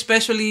nobody,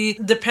 especially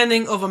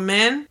depending of a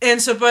man.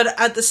 And so, but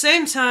at the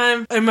same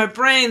time, in my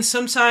brain,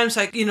 sometimes,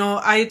 like,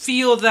 I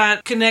feel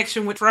that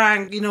connection with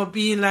Frank,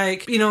 being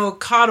like,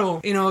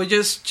 cuddle,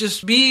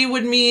 just be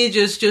with me,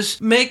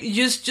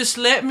 just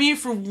let me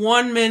for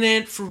 1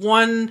 minute, for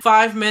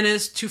 5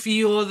 minutes to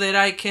feel that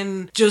I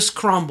can just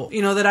crumble,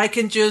 that I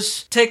can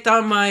just take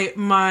down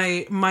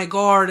my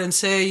guard and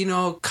say,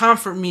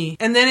 comfort me.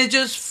 And then it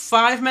just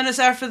 5 minutes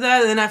after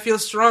that, then I feel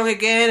strong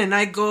again, and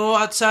I go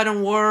outside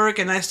and work,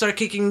 and I start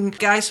kicking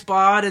guys'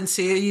 butt and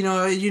say,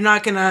 you're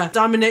not gonna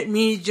dominate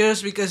me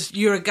just because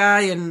you're a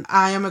guy and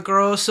I am a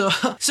girl. So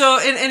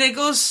it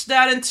goes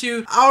that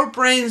into our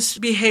brains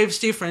behaves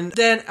different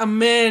than a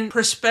man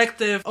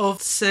perspective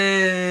of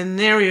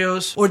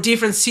scenarios or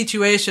different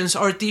situations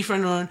are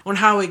different on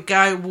how a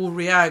guy will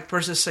react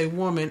versus a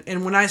woman.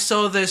 And when I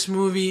saw this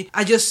movie,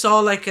 I just saw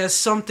like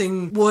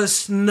something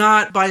was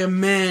not by a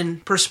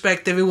man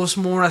perspective, it was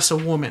more as a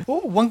woman.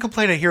 Well, one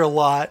complaint I hear a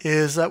lot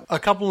is a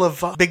couple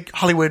of big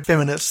Hollywood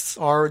feminists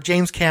are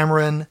James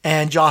Cameron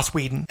and Joss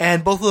Whedon.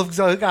 And both of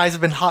those guys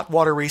have been hot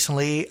water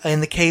recently. In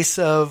the case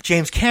of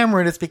James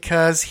Cameron, it's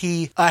because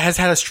he has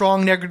had a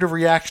strong negative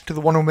reaction to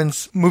the Wonder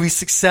Woman's movie's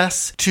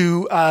success,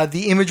 to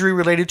the imagery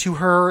related to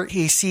her.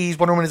 He sees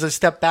Wonder Woman as a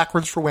step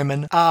backwards for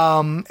women.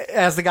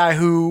 As the guy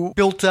who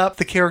built up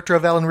the character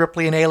of Ellen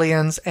Ripley in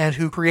Aliens, and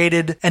who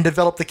created and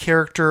developed the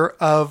character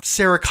of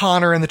Sarah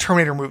Connor in the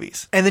Terminator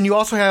movies. And then you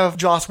also have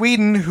Joss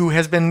Whedon, who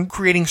has been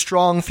creating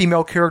strong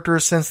female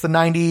characters since the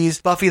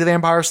 90s. Buffy the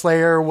Vampire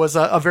Slayer was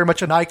a very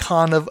much an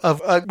icon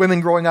of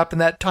women growing up in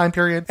that time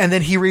period. And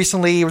then he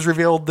recently was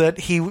revealed that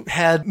he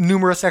had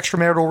numerous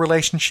extramarital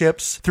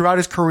relationships throughout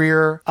his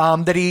career,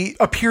 that he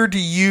appeared to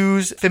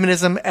use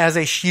feminism as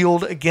a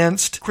shield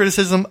against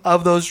criticism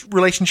of those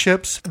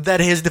relationships, that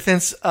his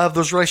defense of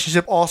those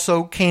relationships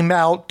also came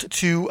out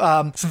to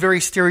some very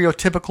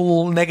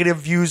stereotypical negative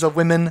views of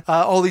women.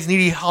 All these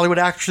needy Hollywood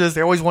actresses,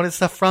 they always wanted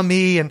stuff from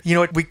me, and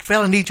we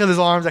fell into each other's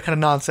arms, that kind of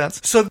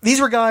nonsense. So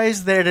these were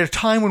guys that at a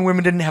time when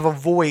women didn't have a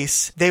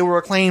voice, they were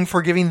acclaimed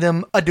for giving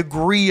them a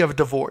degree of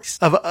a voice.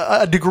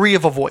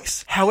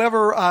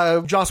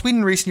 However, Joss Whedon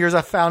in recent years,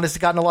 I've found, has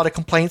gotten a lot of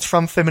complaints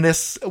from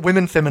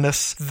women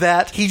feminists,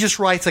 that he just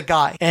writes a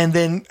guy and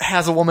then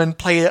has a woman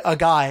play a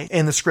guy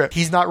in the script.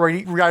 He's not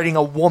writing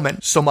a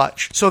woman so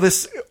much. So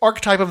this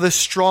archetype of this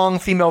strong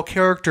female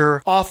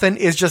character often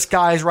is just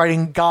guys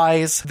writing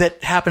guys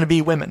that happen to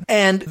be women.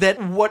 And that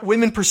what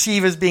women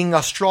perceive as being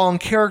a strong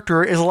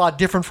character is a lot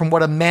different from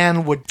what a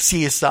man would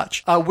see as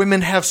such. Women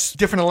have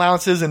different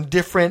allowances and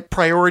different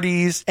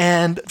priorities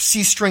and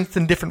see strength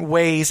in different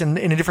ways and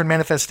in different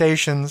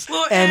manifestations.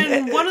 Well,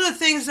 and one of the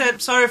things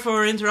that, sorry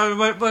for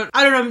interrupting, but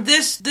I don't know,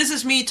 this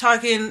is me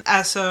talking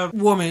as a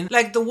woman.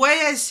 Like, the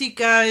way I see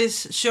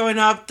guys showing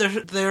up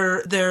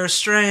their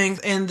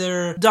strength and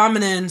their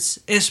dominance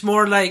is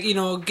more like, you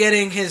know,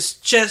 getting his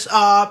chest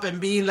up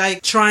and being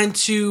like trying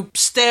to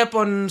step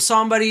on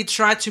somebody,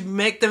 try to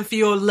make them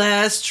feel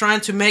less,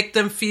 trying to make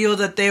them feel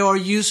that they are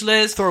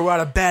useless. Throw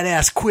out a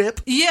badass quip.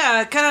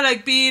 Yeah, kind of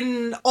like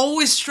being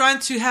always trying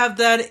to have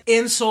that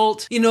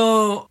insult, you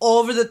know,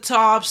 over the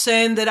top,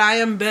 saying that I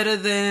am better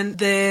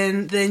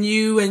than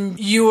you and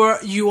you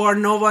are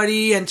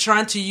nobody, and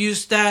trying to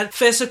use that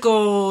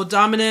physical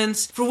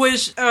dominance, for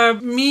which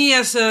me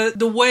as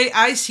the way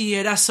I see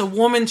it as a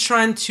woman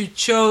trying to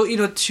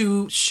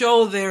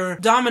show their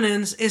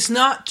dominance is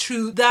not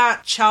through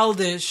that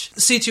childish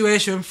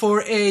situation.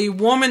 For a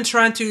woman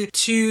trying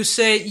to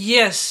say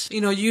yes,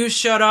 you know, you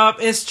shut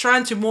up, is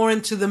trying to more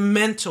into the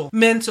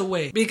mental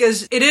way,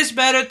 because it is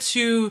better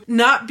to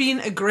not being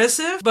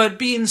aggressive but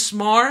being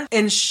smart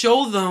and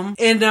show them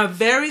in a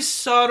very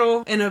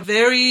subtle, in a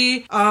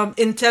very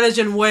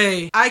intelligent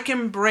way. I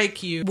can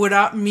break you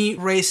without me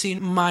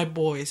raising my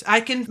voice.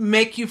 I can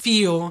make you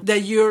feel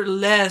that you're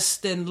less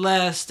than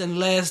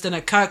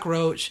a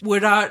cockroach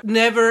without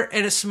never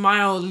a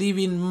smile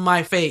leaving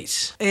my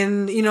face.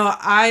 And you know,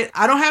 I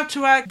don't have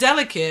to act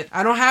delicate.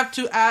 I don't have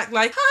to act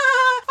like,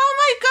 oh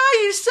my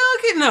god, you're so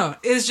cute. No,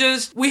 it's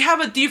just we have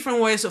a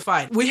different ways of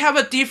fighting. We have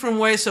a different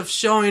ways of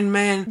showing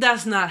men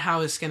that's not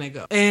how it's gonna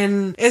go.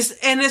 And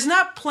it's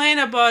not playing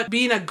about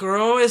being a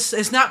girl.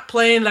 It's not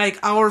playing like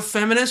our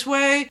feminist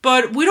way.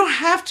 But we don't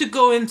have to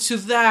go into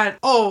that.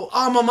 Oh,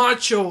 I'm a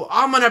macho.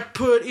 I'm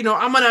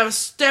gonna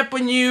step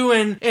on you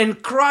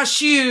and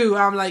crush you.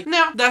 I'm like,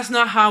 no, that's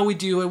not how we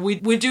do it.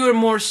 We do it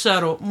more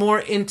subtle, more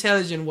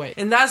intelligent way.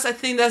 And I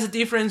think that's the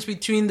difference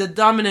between the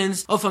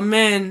dominance of a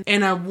man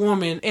and a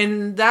woman.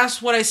 And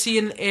that's what I see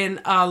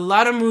in a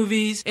lot of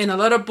movies, in a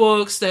lot of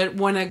books, that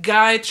when a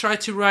guy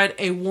tried to write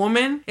a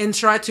woman and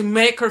try to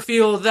make her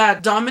feel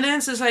that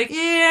dominance, is like,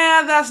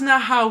 yeah, that's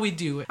not how we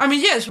do it. I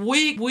mean, yes,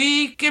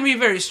 we can be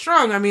very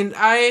strong. I mean,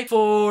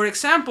 for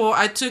example,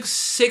 I took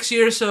 6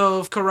 years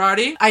of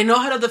karate. I know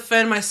how to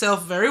defend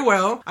myself very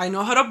well. I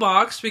know how to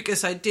box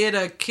because I did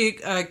a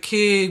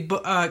kickboxing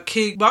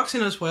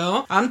as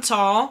well. I'm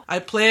tall. I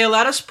play a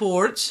lot of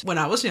sports when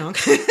I was young.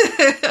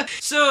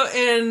 So,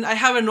 and I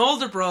have an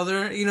older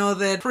brother, you know,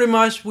 that pretty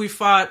much we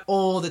fought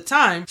all the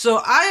time. So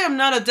I am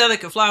not a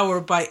delicate flower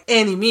by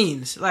any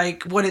means.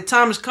 Like, when the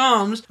time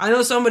comes, I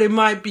know somebody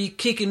might be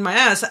kicking my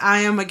ass.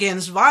 I am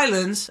against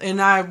violence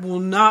and I will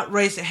not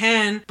raise a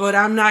hand, but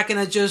I'm not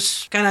gonna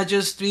just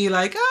be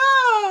like,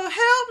 oh,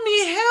 help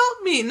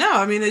me. No,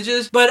 I mean, it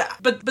just, but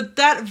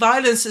that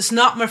violence is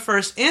not my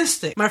first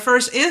instinct. My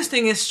first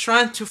instinct is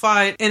trying to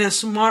fight in a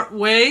smart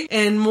way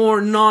and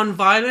more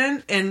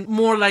non-violent and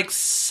more like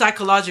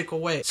psychological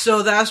way.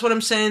 So that's what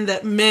I'm saying,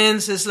 that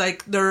men's is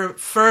like their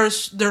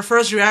first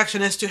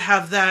reaction is to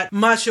have that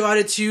macho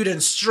attitude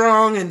and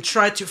strong and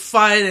try to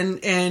fight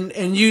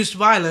and use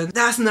violence.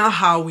 That's not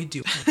how we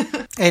do.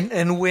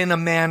 And when a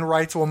man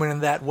writes a woman in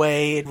that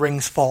way, it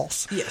rings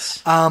false.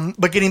 Yes.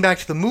 But getting back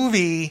to the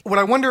movie, what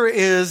I wonder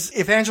is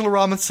if Angela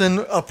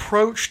Robinson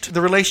approached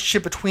the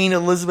relationship between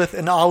Elizabeth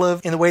and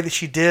Olive in the way that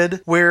she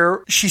did,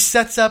 where she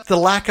sets up the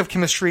lack of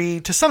chemistry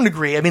to some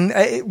degree. I mean,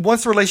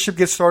 once the relationship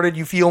gets started,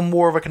 you feel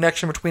more of a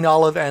connection between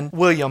Olive and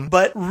William.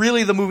 But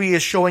really, the movie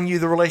is showing you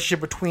the relationship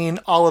between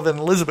Olive and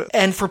Elizabeth.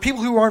 And for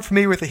people who aren't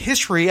familiar with the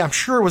history, I'm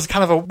sure it was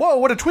kind of a, whoa,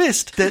 what a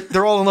twist, that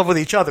they're all in love with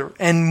each other.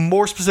 And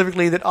more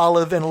specifically, that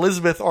Olive and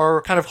Elizabeth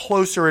are kind of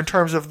closer in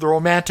terms of the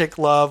romantic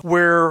love,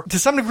 where to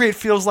some degree it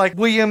feels like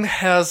William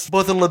has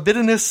both a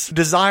libidinous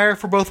desire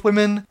for both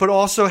women, but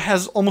also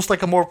has almost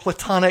like a more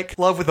platonic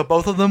love with the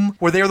both of them,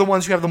 where they're the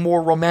ones who have the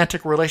more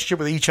romantic relationship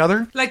with each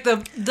other. Like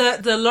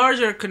the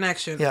larger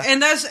connection. Yeah.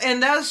 And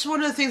that's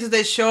one of the things that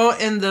they show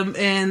in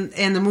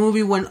the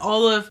movie when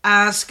Olive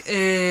asks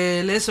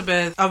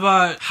Elizabeth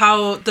about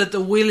how that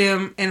the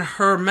William and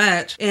her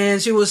met,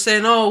 and she was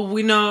saying, oh,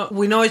 we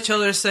know each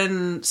other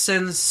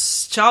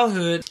since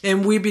childhood,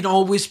 and we've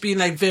always been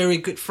like very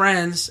good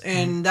friends,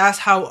 and that's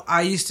how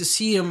I used to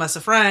see him as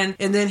a friend.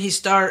 And then he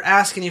started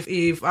asking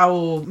if I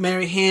will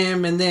marry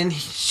him, and then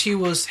she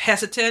was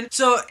hesitant.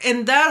 So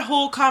in that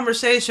whole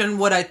conversation,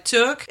 what I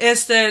took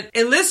is that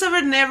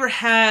Elizabeth never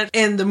had,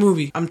 in the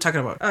movie I'm talking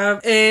about,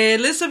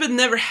 Elizabeth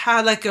never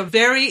had like a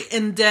very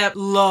in-depth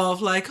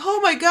love, like, oh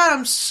my god,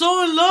 I'm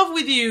so in love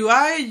with you,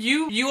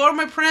 you are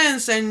my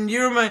prince and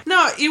you're my...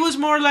 No, it was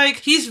more like,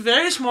 he's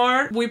very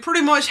smart, we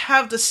pretty much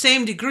have the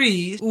same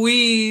degrees,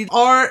 we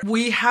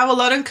we have a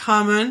lot in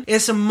common.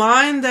 It's a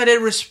mind that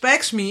it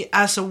respects me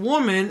as a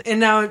woman. And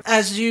now,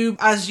 as you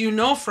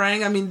know,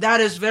 Frank, I mean,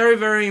 that is very,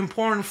 very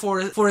important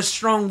for a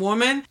strong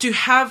woman to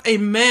have a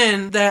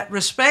man that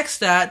respects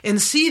that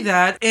and see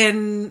that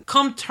and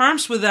come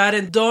terms with that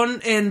and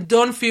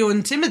don't feel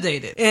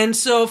intimidated. And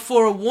so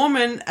for a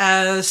woman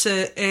as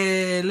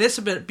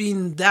Elizabeth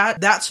being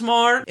that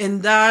smart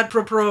and that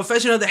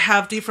professional that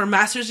have different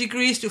master's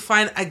degrees, to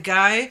find a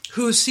guy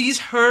who sees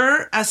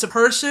her as a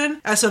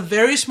person, as a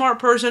very smart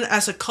person,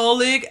 as a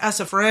colleague, as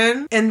a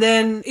friend. And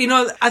then,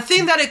 I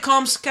think that it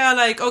comes kind of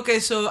like, okay,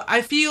 so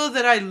I feel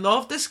that I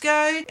love this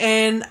guy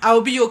and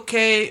I'll be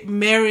okay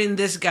marrying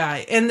this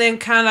guy. And then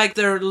kind of like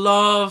their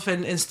love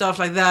and stuff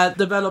like that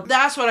develop.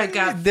 That's what I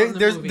got from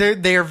the movie.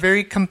 They are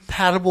very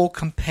compatible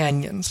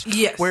companions.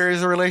 Yes.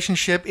 Whereas the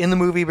relationship in the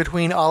movie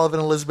between Olive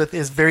and Elizabeth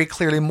is very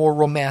clearly more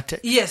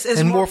romantic. Yes, it's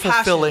and more passion.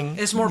 fulfilling.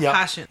 It's more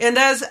passion. And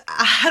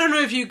I don't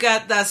know if you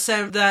got that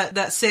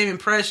same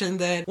impression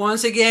that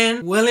once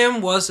again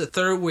William was the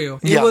third wheel.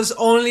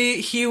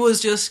 He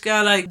was just kind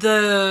of like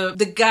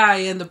the guy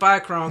in the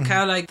background,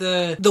 kind of like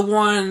the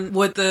one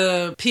with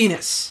the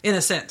penis in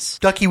a sense.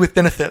 Ducky with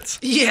benefits.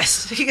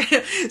 Yes.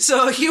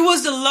 So he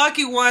was the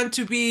lucky one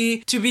to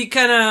be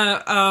kind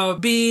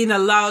of being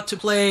allowed to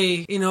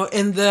play, in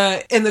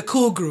the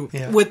cool group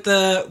with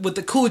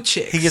the cool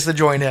chicks. He gets to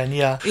join in,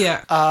 yeah.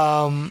 Yeah.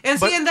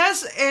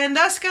 And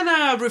that's kind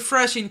of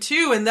refreshing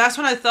too. And that's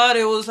when I thought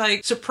it was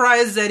like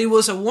surprised that it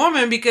was a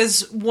woman,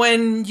 because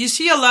when you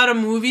see a lot of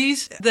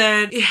movies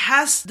that it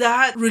has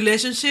that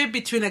relationship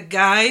between a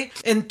guy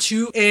and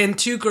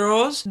two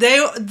girls,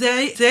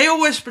 they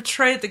always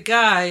portray the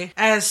guy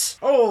as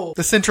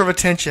the center of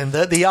attention,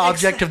 the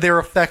object of their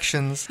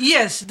affections.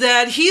 Yes,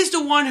 that he's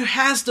the one who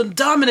has the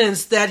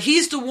dominance, that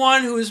he's the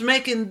one who is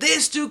making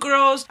these two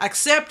girls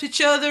accept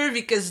each other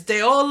because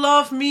they all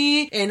love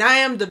me and I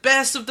am the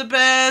best of the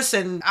best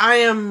and I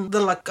am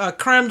the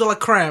creme de la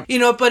creme.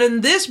 But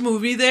in this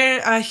movie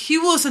he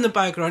was in the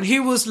background. He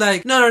was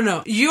like,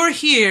 no, you're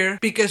here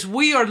because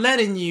we are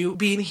letting you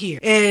be in here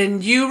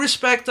and you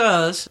respect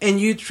us and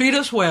you treat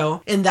us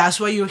well and that's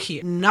why you're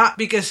here, not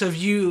because of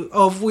you.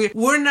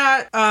 We're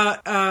not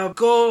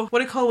what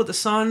do you call it with the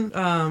sun?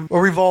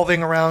 We're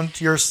revolving around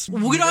your.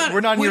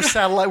 We're not in your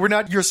satellite. We're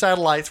not your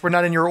satellites. We're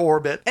not in your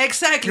orbit.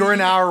 Exactly. You're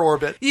in our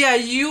orbit. Yeah,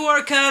 you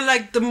are kind of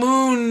like the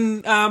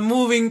moon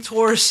moving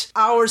towards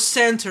our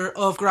center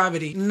of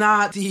gravity,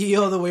 not the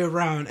other way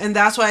around. And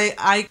that's why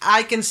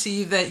I can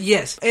see that,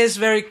 yes, it's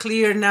very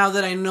clear now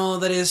that I know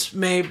that it's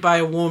made by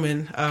a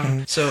woman.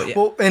 So, yeah.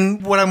 Well,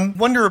 and what I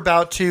wonder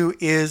about, too,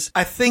 is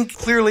I think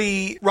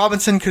clearly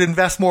Robinson could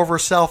invest more of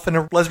herself in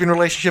a lesbian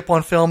relationship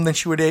on film than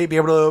she would be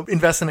able to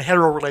invest in a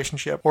hetero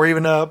relationship or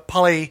even a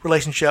poly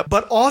relationship.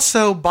 But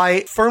also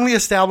by firmly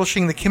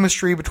establishing the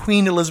chemistry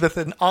between Elizabeth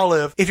and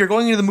Olive, if you're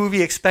going into the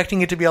movie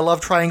expecting it to be a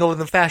love triangle in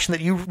the fashion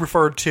that you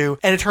referred to,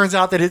 and it turns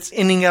out that it's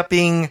ending up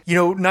being,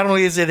 not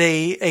only is it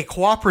a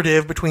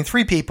cooperative between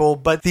three people,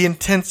 but the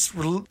intense,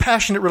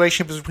 passionate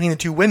relationship is between the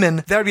two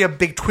women, that would be a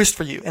big twist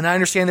for you. And I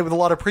understand that with a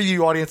lot of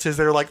preview audiences,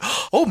 they're like,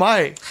 oh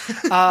my,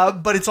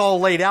 but it's all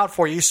laid out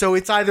for you. So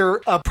it's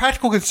either a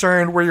practical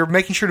concern where you're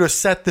making sure to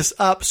set this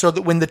up so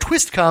that when the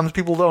twist comes,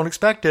 people don't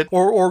expect it,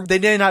 or they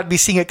may not be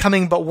seeing it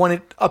coming, but when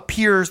it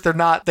appears,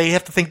 they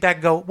have to think back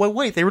and go, well,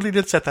 wait, they really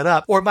did set that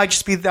up. Or it might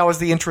just be that was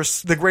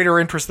the greater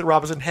interest that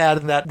Robinson had,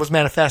 and that was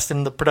manifest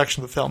in the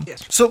production of the film.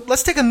 Yes. So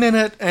let's take a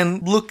minute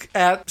and look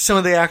at some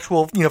of the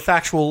actual,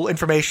 factual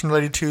information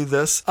related to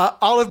this.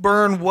 Olive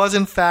Byrne was,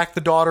 in fact,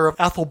 the daughter of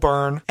Ethel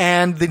Byrne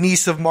and the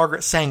niece of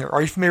Margaret Sanger.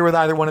 Are you familiar with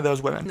either one of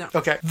those women? No.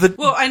 Okay.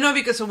 Well, I know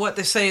because of what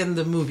they say in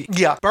the movie.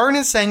 Yeah. Byrne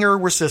and Sanger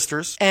were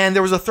sisters, and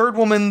there was a third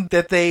woman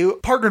that they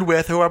partnered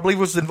with who I believe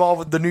was involved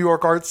with the New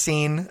York art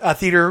scene,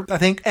 theater, I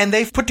think, and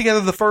they've put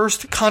together the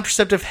first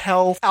contraceptive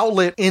health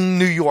outlet in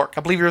New York.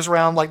 I believe it was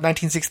around like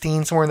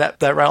 1916, somewhere in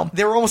that realm.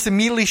 They were almost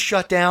immediately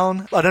shut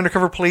down. An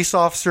undercover police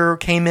officer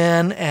came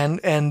in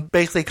and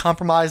basically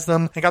compromised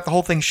them and got the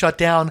whole thing shut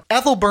down.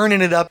 Ethel Byrne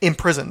ended up in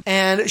prison,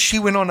 and she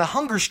went on a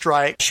hunger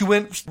strike. She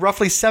went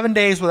roughly 7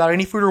 days without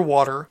any food or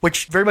water,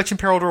 which very much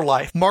imperiled her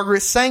life.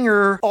 Margaret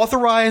Sanger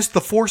authorized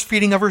the force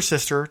feeding of her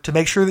sister to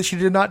make sure that she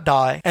did not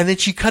die, and then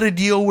she cut a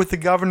deal with the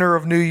governor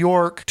of New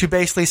York to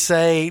basically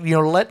say,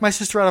 let my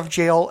sister out of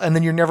jail, and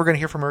then you're never going to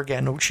hear from her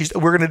again.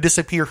 We're going to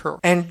disappear her.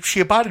 And she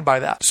abided by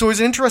that. So it was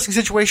an interesting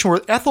situation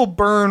where Ethel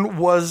Byrne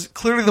was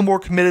clearly the more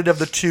committed of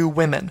the two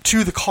women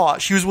to the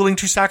cause. She was willing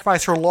to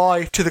sacrifice her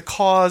life to the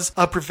cause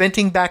of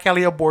preventing back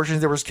alley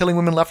abortions that was killing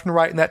women left and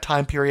right in that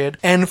time period,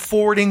 and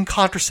forwarding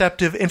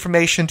contraceptive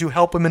information to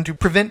help women to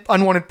prevent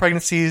unwanted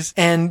pregnancies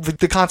and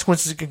the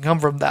consequences that can come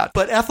from that.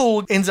 But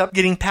Ethel ends up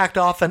getting packed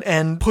off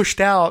and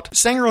pushed out.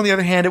 Sanger, on the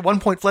other hand, at one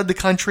point fled the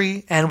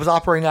country and was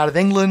operating out of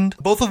England.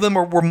 Both of them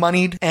were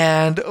moneyed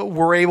and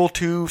were able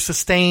to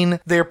sustain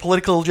their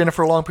political agenda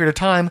for a long period of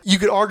time. You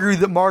could argue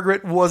that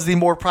Margaret was the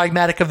more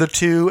pragmatic of the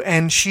two,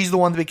 and she's the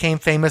one that became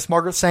famous.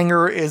 Margaret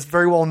Sanger is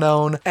very well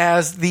known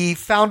as the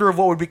founder of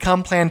what would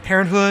become Planned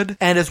Parenthood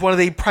and as one of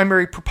the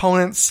primary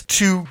proponents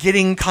to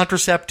getting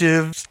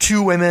contraceptives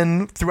to women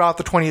women throughout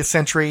the 20th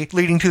century,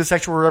 leading to the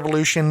sexual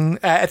revolution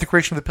at the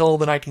creation of the pill in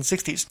the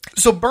 1960s.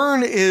 So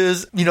Byrne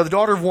is, the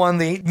daughter of one,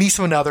 the niece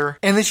of another,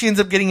 and then she ends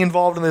up getting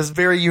involved in this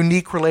very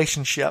unique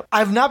relationship.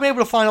 I've not been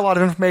able to find a lot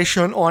of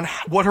information on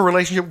what her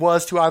relationship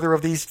was to either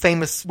of these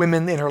famous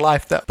women in her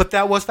life, though. But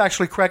that was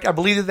factually correct. I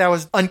believe that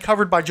was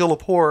uncovered by Jill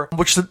Lepore,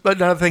 which is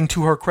another thing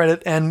to her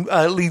credit, and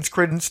leads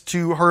credence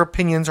to her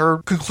opinions, her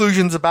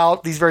conclusions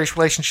about these various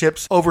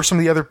relationships over some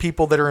of the other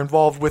people that are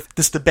involved with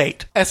this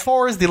debate. As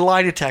far as the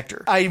lie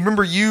detector, I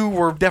remember you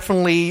were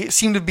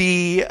seemed to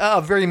be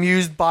very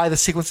amused by the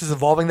sequences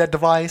involving that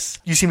device.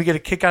 You seem to get a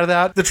kick out of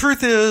that. The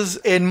truth is,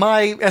 in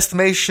my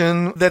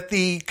estimation, that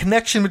the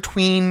connection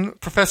between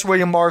Professor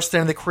William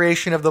Marston and the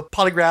creation of the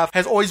polygraph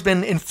has always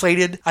been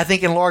inflated, I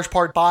think in large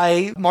part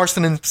by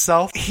Marston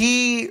himself.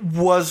 He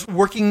was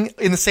working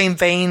in the same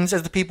veins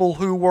as the people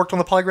who worked on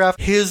the polygraph.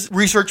 His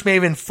research may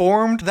have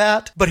informed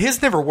that, but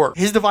his never worked.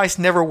 His device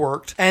never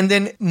worked. And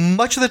then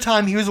much of the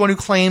time, he was the one who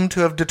claimed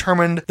to have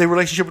determined the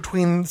relationship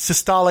between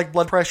systolic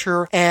blood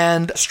pressure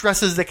and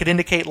stresses that could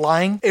indicate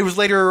lying. It was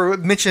later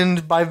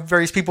mentioned by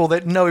various people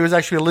that no, it was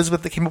actually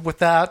Elizabeth that came up with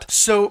that.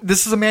 So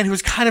this is a man who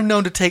was kind of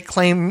known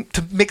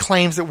to make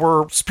claims that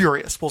were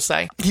spurious, we'll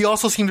say. He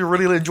also seemed to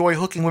really enjoy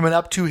hooking women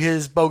up to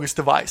his bogus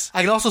device.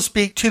 I can also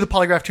speak to the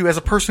polygraph too as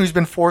a person who's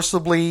been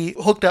forcibly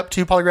hooked up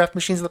to polygraph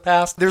machines in the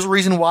past. There's a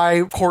reason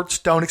why courts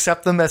don't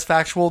accept them as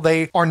factual.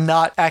 They are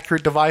not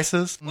accurate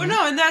devices. Well,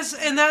 no, and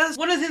that's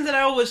one of the things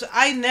that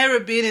I never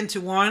been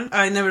into one.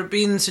 I never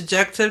been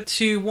subjected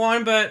to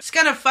one, but it's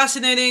kind of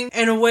fascinating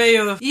in a way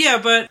of,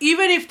 but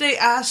even if they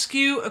ask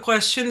you a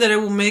question that it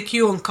will make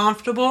you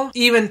uncomfortable,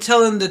 even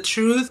telling the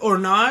truth or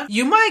not,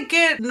 you might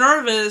get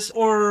nervous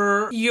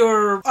or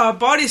your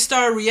body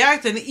start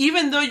reacting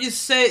even though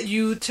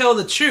you tell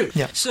the truth.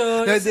 Yeah.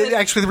 So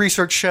actually the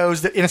research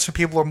shows that innocent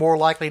people are more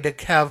likely to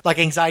have like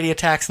anxiety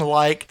attacks and the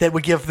like that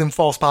would give them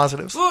false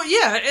positives. Well,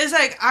 yeah, it's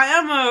like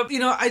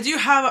I do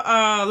have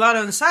a lot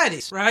of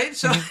anxieties, right?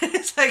 So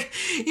it's like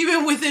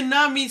even within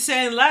not me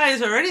saying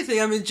lies or anything,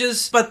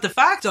 but the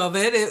fact of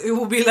it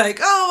will be like,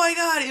 oh my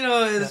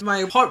God,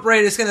 my heart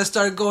rate is going to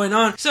start going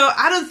on. So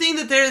I don't think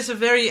that there is a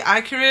very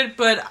accurate,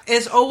 but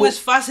it's always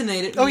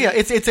fascinated me. Oh yeah,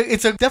 it's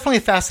definitely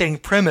a fascinating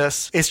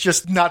premise. It's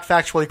just not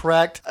factually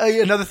correct.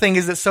 Another thing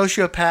is that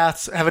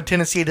sociopaths have a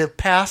tendency to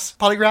pass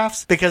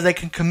polygraphs because they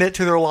can commit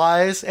to their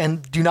lies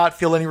and do not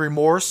feel any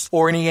remorse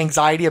or any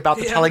anxiety about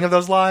the telling of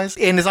those lies.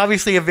 And it's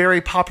obviously a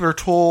very popular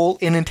tool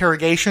in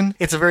interrogation.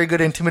 It's a very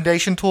good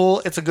intimidation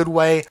tool. It's a good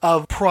way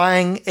of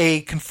prying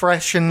a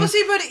confession. Well,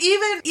 see, but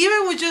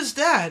even with just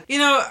that,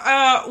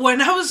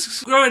 when I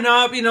was growing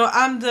up,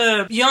 I'm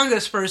the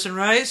youngest person,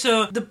 right?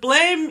 So the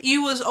blame,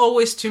 it was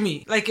always to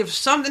me. Like if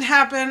something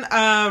happened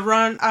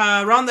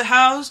around the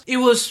house, it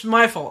was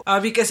my fault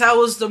because I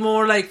was the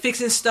more like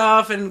fixing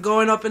stuff and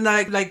going up and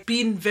like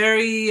being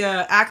very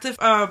active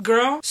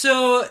girl.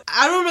 So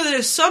I remember that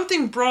if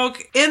something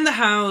broke in the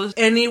house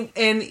and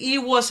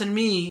it wasn't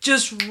me,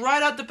 just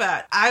right out the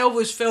bat, I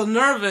always felt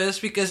nervous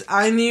because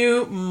I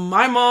knew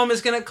my mom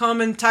is gonna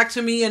come and talk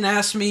to me and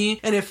ask me,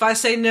 and if I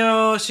say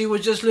no, she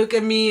would just look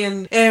at me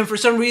and for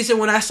some reason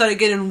when I started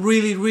getting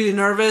really, really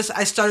nervous,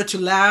 I started to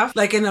laugh,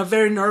 like in a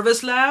very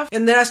nervous laugh,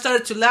 and then I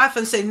started to laugh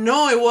and say,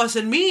 no, it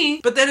wasn't me,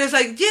 but then it's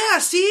like, yeah,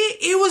 see,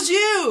 it was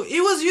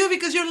you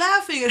because you're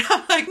laughing, and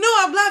I'm like, no,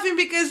 I'm laughing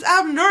because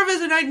I'm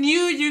nervous and I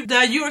knew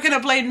that you were gonna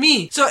blame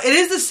me. So it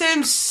is the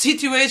same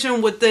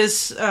situation with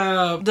this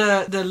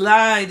the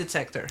lie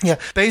detector. Yeah,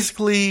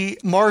 basically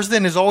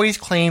Marsden has always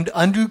claimed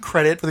undue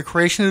credit for the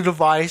creation of a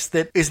device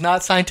that is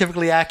not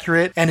scientifically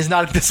accurate and is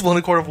not admissible in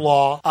a court of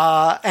law,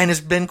 and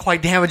has been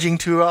quite damaging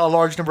to a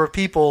large number of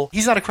people.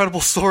 He's not a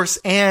credible source,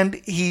 and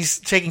he's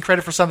taking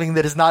credit for something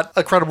that is not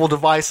a credible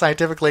device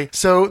scientifically.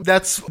 So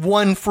that's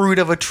one fruit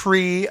of a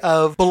tree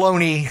of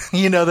baloney,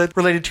 that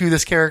related to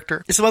this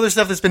character. Some other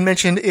stuff that's been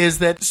mentioned is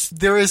that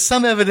there is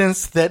some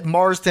evidence that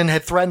Marsden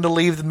had threatened to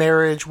leave the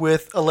marriage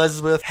with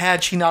Elizabeth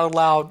had she not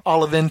allowed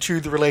Olive into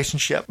the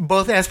relationship.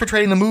 Both as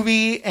portrayed in the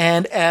movie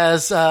and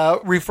as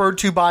referred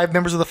to by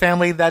members of the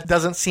family, that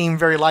doesn't seem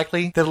very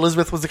likely that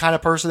Elizabeth was the kind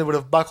of person that would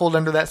have buckled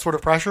under that sort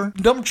of pressure.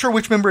 I'm not sure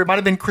which member, it might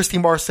have been Christy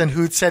Marston,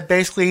 who said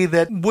basically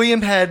that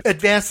William had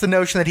advanced the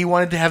notion that he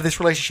wanted to have this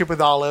relationship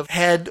with Olive,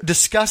 had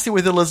discussed it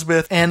with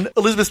Elizabeth, and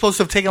Elizabeth's supposed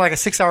to have taken like a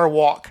 6-hour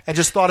walk and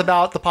just thought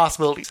about the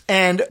possibilities.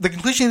 And the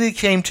conclusion that he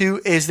came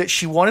to is that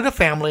she wanted a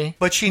family,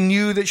 but she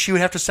knew that she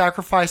would have to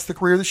sacrifice the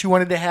career that she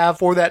wanted to have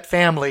for that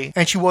family,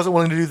 and she wasn't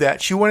willing to do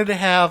that. She wanted to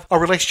have a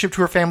relationship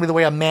to her family the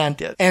way a man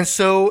did. And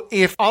so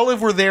if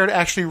Olive were there to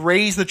actually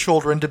raise the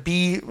children, to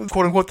be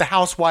quote-unquote the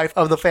housewife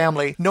of the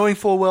family, knowing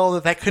full well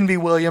that couldn't be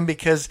William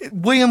because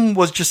William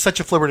was just such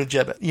a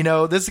flibbertigibbet.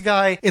 This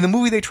guy, in the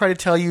movie they try to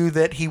tell you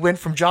that he went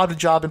from job to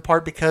job in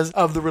part because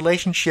of the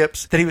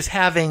relationships that he was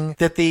having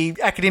that the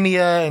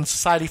academia and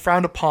society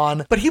frowned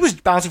upon, but he was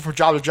bouncing from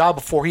job to job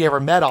before he ever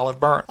met Olive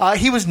Byrne.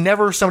 He was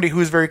never somebody who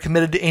was very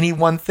committed to any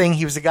one thing.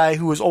 He was a guy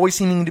who was always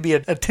seeming to be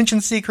an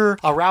attention seeker,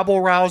 a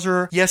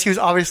rabble-rouser. Yes, he was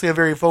obviously a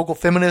very vocal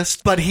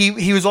feminist, but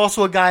he was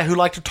also a guy who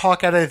liked to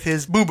talk out of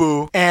his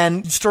boo-boo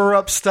and stir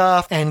up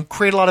stuff and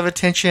create a lot of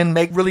attention,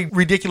 make really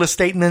ridiculous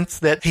statements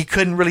that he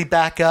couldn't really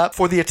back up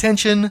for the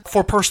attention,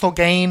 for personal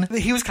gain.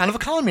 He was kind of a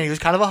con man. He was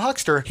kind of a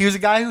huckster. He was a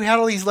guy who had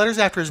all these letters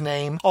after his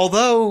name.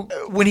 Although,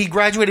 when he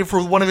graduated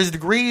for one of his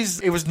degrees,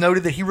 it was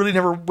noted that he really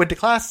never went to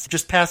class,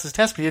 just passed his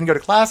test, but he didn't go to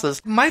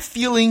classes. My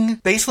feeling,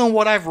 based on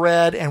what I've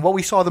read and what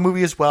we saw in the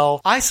movie as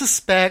well, I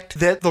suspect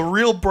that the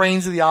real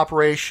brains of the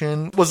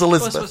operation was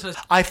Elizabeth.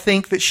 I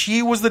think that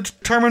she was the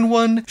determined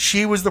one.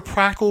 She was the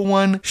practical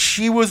one.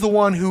 She was the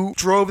one who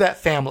drove that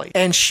family.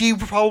 And she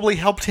probably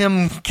helped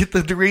him get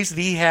the degrees that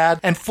he had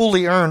and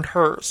fully earned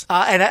hers.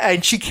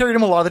 And she carried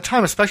him a lot of the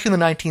time, especially in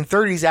the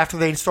 1930s after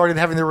they started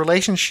having their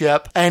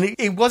relationship. And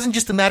it wasn't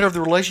just a matter of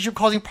the relationship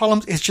causing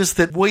problems. It's just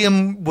that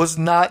William was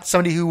not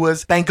somebody who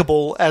was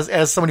bankable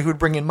as somebody who would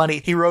bring in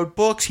money. He wrote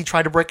books. He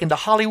tried to break into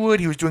Hollywood.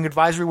 He was doing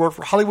advisory work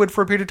for Hollywood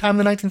for a period of time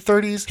in the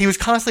 1930s. He was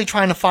constantly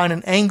trying to find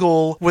an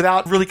angle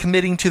without really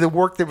committing to the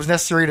work that was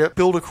necessary to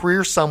build a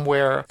career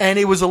somewhere. And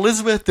it was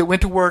Elizabeth that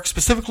went to work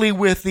specifically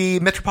with the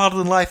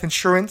Metropolitan Life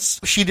Insurance.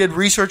 She did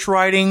research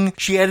writing.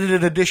 She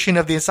edited an edition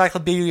of the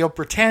Encyclopedia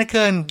Britannica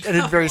and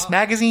edited various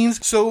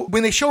magazines. So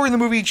when they show her in the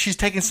movie, she's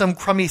taking some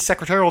crummy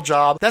secretarial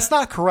job. That's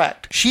not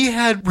correct. She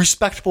had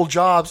respectable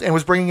jobs and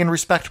was bringing in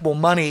respectable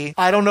money.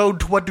 I don't know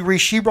to what degree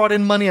she brought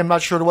in money. I'm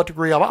not sure to what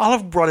degree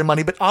Olive brought in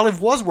money, but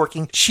Olive was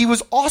working. She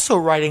was also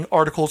writing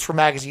articles for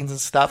magazines and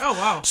stuff. Oh,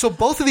 wow. So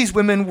both of these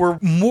women were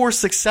more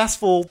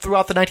successful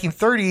throughout the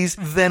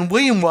 1930s than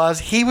William was.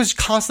 He was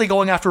constantly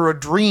going after a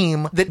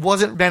dream that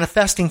wasn't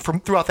manifesting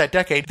throughout that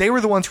decade. They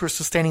were the ones who were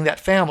sustaining that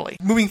family.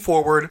 Moving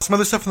forward, some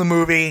other stuff in the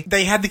movie,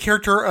 they had the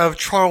character of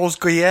Charles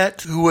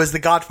Goyette, who was the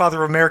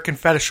godfather of American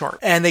fetish art.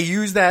 And they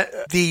used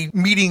the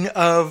meeting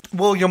of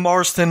William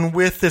Marston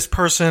with this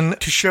person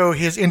to show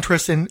his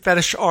interest in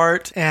fetish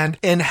art and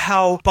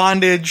how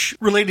bondage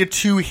related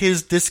to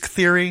his disc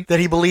theory, that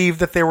he believed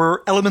that there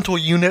were elemental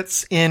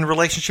units in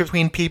relationships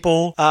between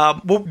people.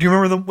 Do you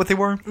remember what they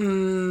were?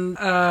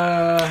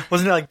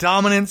 Wasn't it like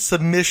dominance,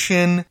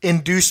 submission,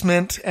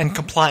 inducement, and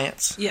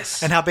compliance?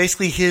 Yes. And how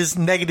basically his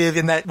negative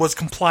in that was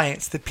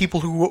compliance, that people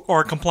who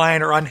are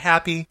compliant are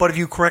unhappy, but if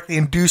you correctly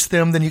induce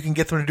them, then you can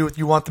get them to do what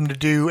you want them to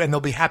do, and they'll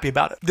be happy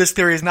about it. This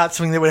theory is not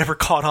something that would ever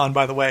caught on,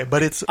 by the way,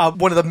 but it's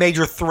one of the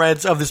major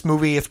threads of this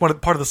movie. It's part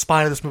of the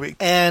spine of this movie.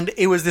 And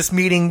it was this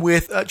meeting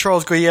with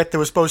Charles Goyette that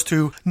was supposed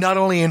to not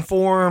only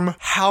inform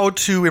how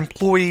to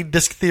employ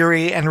disc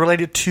theory and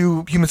relate it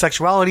to human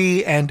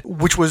sexuality, and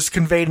which was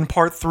conveyed in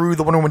part through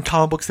the Wonder Woman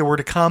comic books that were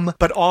to come,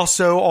 but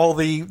also all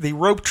the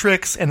rope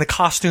tricks and the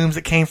costumes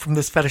that came from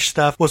this fetish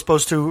stuff was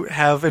supposed to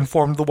have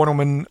informed the Wonder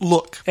Woman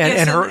look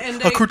and her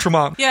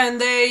accoutrement. Yeah, and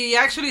they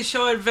actually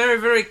show it very,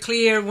 very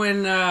clear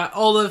when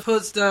Olive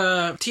puts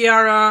the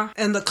tiara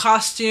and the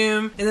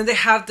costume, and then they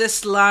have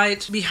this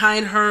light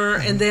behind her,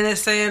 and then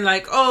it's saying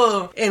like,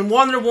 oh, and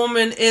Wonder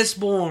Woman is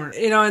born,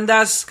 and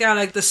that's kind of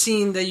like the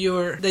scene that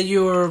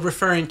you're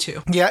referring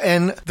to. Yeah,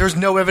 and there's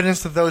no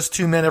evidence that those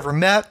two men ever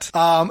met.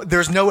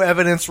 There's no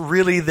evidence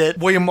really that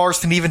William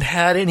Marston even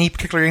had any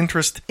particular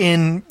interest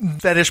in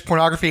fetish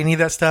pornography, any of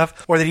that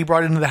stuff, or that he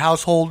brought it into the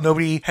household.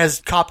 Nobody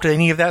has copped to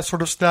any of that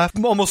sort of stuff.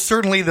 Almost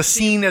certainly the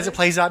scene as it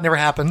plays out never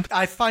happened.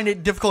 I find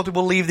it difficult to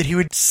believe that he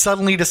would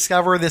suddenly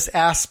discover this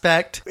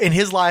aspect in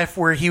his life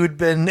where he would have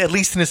been at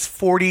least in his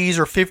 40s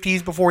or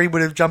 50s before he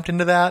would have jumped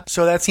into that.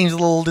 So that seems a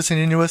little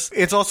disingenuous.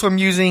 It's also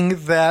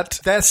amusing that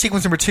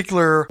sequence in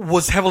particular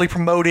was heavily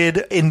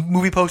promoted in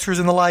movie posters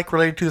and the like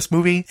related to this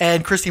movie.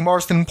 And Christy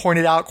Marston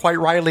pointed out quite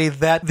rightly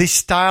that the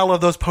style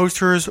of those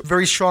posters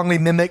very strongly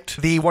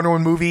mimicked the Wonder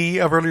Woman movie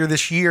of earlier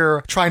this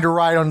year, trying to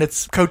ride on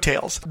its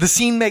coattails. The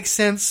scene makes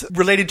sense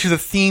related to the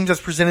themes as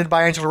presented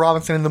by Angela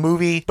Robinson in the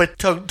movie, but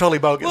totally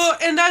bogus. Well,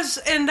 and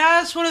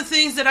that's one of the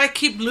things that I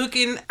keep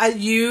looking at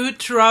you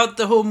throughout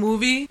the whole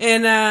movie.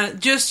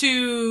 And just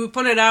to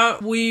point it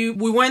out, we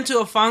went to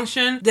a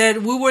function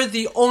that we were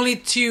the only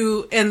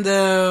two in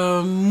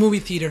the movie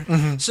theater.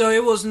 Mm-hmm. So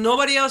it was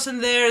nobody else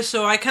in there,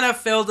 so I kind of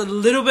felt a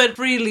little bit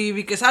freely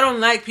because I don't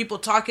like people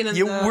talking in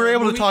the we're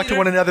able to talk to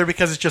one another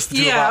because it's just the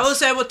two of us. Yeah, I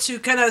was able to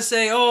kind of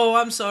say, oh,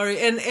 I'm sorry.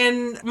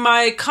 And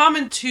my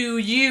comment to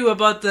you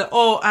about the,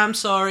 oh, I'm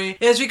sorry,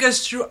 is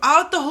because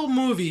throughout the whole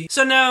movie,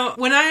 so now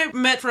when I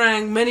met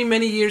Frank many,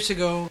 many years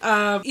ago,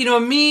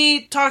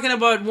 me talking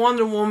about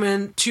Wonder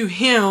Woman to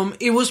him,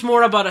 it was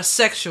more about a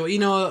sexual.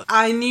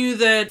 I knew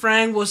that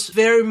Frank was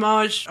very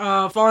much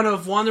fond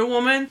of Wonder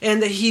Woman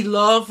and that he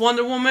loved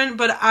Wonder Woman,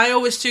 but I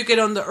always took it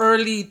on the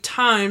early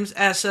times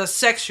as a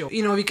sexual,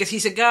 because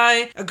he's a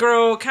guy, a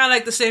girl, kind of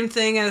like the same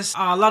thing as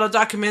a lot of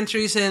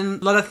documentaries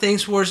and a lot of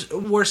things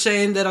were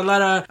saying that a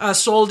lot of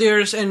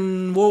soldiers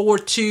in World War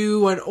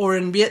II or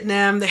in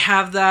Vietnam, they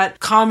have that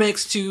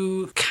comics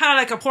to kind of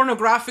like a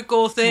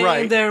pornographical thing.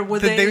 Right. There where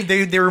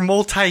they were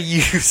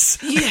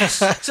multi-use. Yes.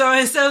 So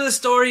instead of the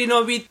story,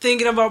 be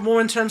thinking about more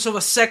in terms of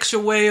a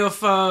sexual way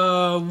of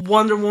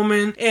Wonder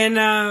Woman. And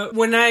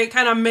when I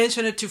kind of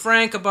mentioned it to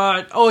Frank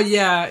about, oh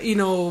yeah,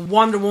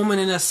 Wonder Woman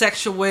in a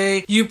sexual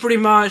way, you pretty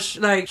much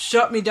like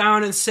shut me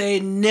down and say,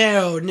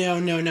 no.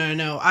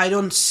 I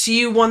don't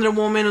see Wonder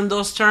Woman in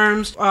those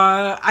terms.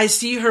 I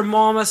see her more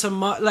mom as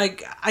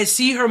I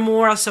see her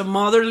more as a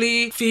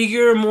motherly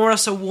figure, more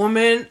as a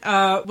woman,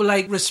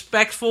 like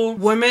respectful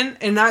woman,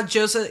 and not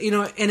just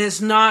and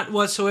it's not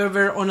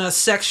whatsoever on a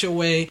sexual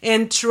way.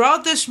 And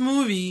throughout this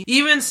movie,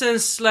 even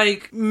since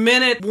like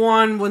minute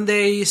one when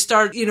they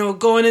start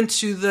going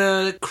into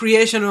the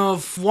creation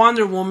of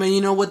Wonder Woman,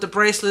 with the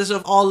bracelets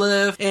of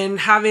Olive and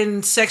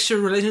having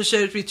sexual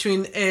relationships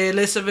between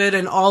Elizabeth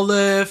and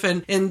Olive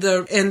and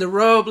the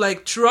robe,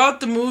 like throughout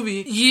the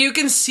movie you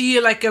can see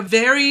like a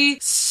very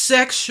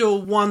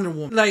sexual Wonder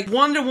Woman. Like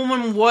Wonder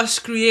Woman was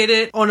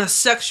created on a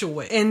sexual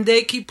way, and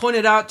they keep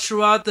pointing out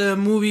throughout the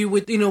movie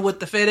with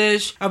the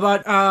fetish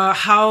about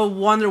how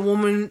Wonder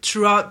Woman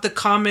throughout the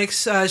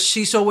comics,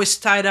 she's always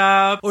tied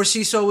up, or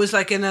she's always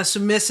like in a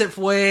submissive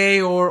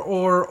way,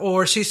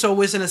 or she's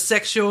always in a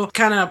sexual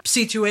kind of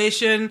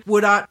situation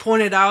without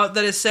pointing out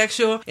that it's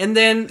sexual. And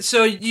then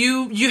so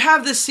you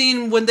have this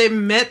scene when they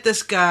met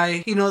this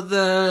guy,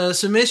 the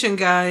submission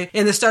guy,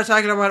 and they start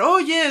talking about, oh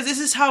yes, this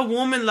is how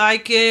women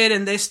like it,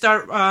 and they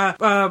start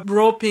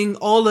roping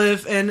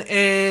Olive and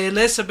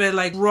Elizabeth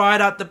like right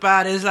out the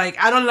bat. It's like,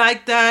 I don't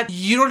like that.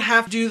 You don't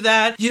have to do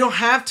that. You don't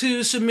have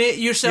to submit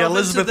yourself. Yeah,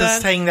 Elizabeth into that.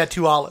 is saying that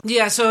to Olive.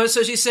 Yeah, so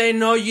she's saying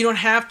no, you don't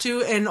have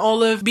to, and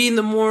Olive being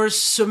the more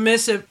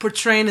submissive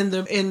portrayed in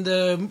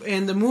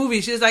the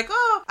movie, she's like,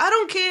 oh, I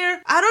don't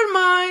care, I don't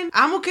mind,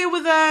 I'm okay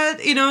with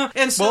that,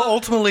 And so, well,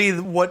 ultimately,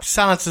 what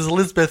silences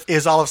Elizabeth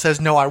is Olive says,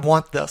 no, I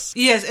want this.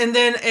 Yes, and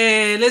then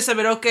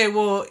Elizabeth, okay,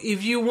 well,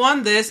 if you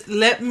want this,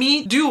 let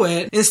me do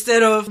it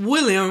instead of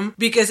William,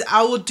 because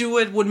I will do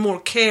it with more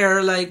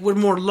care, like with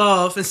more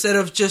love, instead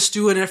of just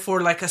doing it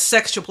for like a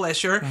sexual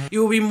pleasure. Mm-hmm. It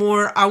will be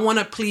more, I want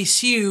to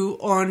please you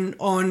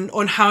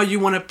on how you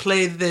want to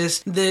play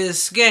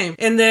this game.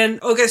 And then,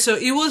 okay, so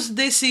it was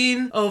this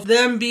scene of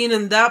them being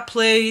in that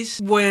place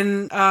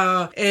when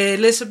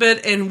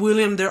Elizabeth and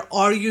William, they're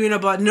arguing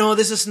about, no,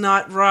 this is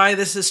not right,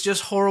 this is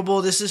just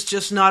horrible, this is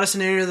just not a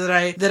scenario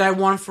that I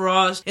want for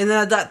us. And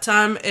then at that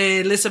time,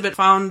 Elizabeth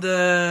found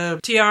the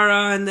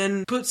tiara and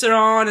then puts it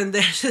on, and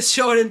then just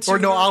showed it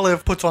to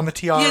Olive puts on the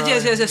tiara.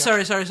 Yes.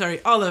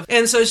 Sorry, Olive.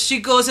 And so she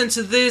goes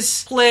into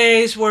this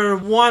place where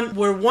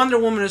Wonder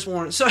Woman is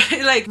born. So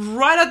like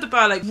right at the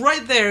bat, like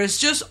right there, it's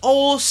just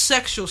all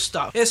sexual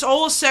stuff. It's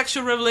all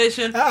sexual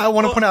revelation. I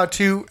want to point out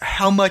too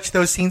how much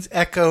those scenes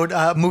echoed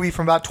a movie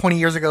from about 20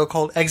 years ago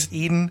called Exit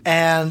Eden,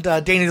 and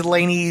Dana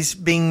Delaney's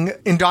being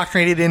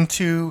indoctrinated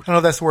into, I don't know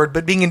if that's the word,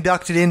 but being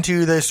inducted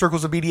into the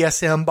circles of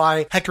BDSM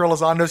by Hector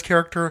Elizondo's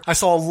character. I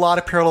saw a lot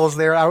of parallels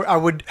there. I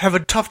would have a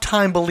tough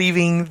time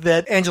believing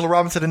that Angela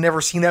Robinson had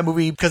never seen that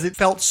movie because it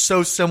felt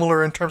so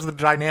similar in terms of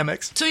the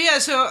dynamics. So yeah,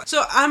 so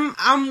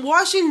I'm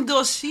watching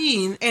those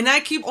scenes and I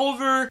keep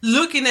over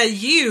looking at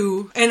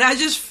you, and I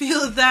just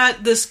feel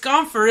that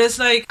discomfort. It's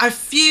like I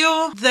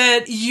feel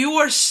that you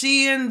are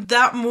seeing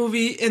that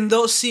movie in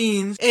those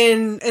scenes,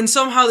 and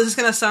somehow this is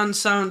gonna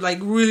sound like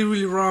really,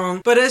 really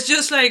wrong, but it's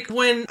just like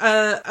when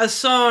a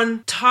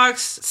son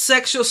talks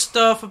sexual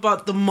stuff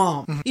about the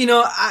mom.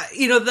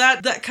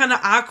 Mm-hmm. That kind of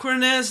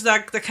awkwardness,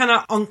 that kind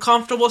of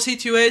uncomfortable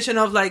situation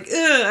of like,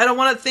 I don't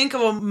want to think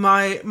of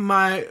my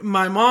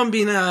mom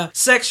being a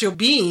sexual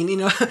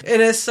being,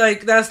 and it's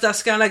like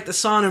that's kind of like the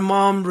son and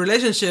mom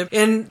relationship.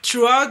 And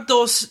throughout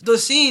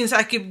those scenes,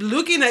 I keep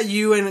looking at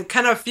you and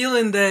kind of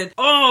feeling that,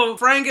 oh,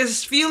 Frank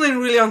is feeling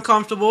really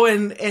uncomfortable,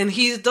 and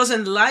he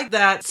doesn't like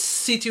that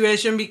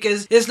situation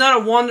because it's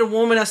not a Wonder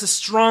Woman as a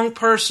strong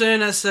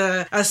person, as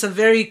a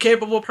very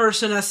capable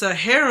person, as a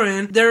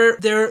heroine.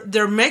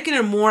 They're making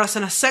it more as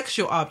a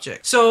sexual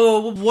object.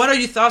 So what are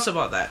your thoughts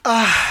about that?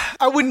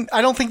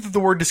 I don't think that the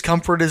word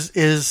discomfort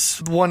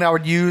is one I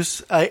would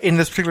use in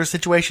this particular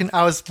situation.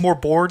 I was more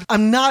bored.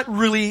 I'm not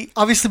really,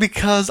 obviously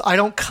because I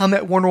don't come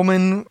at Wonder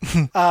Woman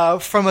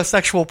from a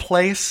sexual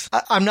place.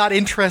 I'm not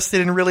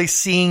interested in really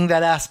seeing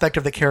that aspect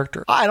of the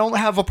character. I don't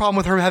have a problem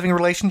with her having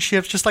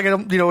relationships, just like I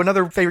don't,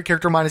 another favorite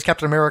character of mine is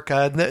Captain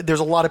America. There's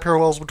a lot of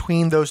parallels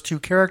between those two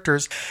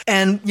characters.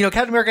 And,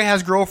 Captain America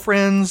has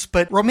girlfriends,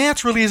 but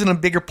romance really isn't a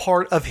bigger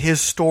part of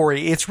his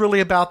story. It's really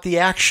about the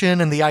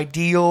action and the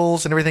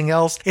ideals and everything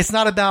else. It's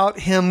not about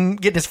him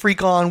getting his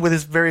freak on with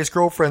his various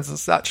girlfriends and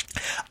such.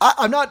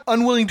 I'm not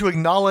unwilling to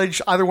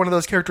acknowledge either one of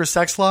those characters'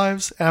 sex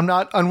lives, and I'm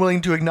not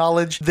unwilling to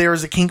acknowledge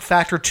there's a kink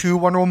factor to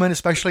Wonder Woman,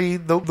 especially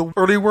the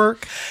early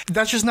work.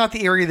 That's just not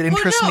the area that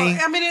interests me.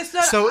 I mean, it's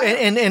not. So,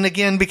 and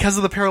again, because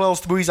of the parallels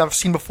to movies I've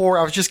seen before,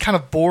 I was just kind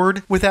of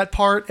bored with that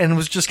part and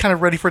was just kind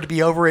of ready for it to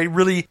be over. It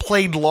really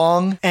played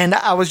long, and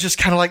I was just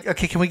kind of like,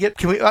 okay, can we?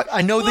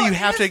 I know that you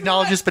have to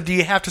acknowledge this, but do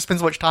you have to spend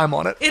so much time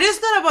on it? It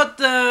is not about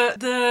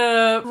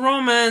the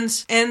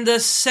romance and the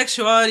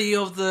sexuality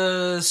of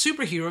the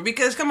superhero,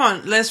 because come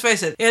on, let's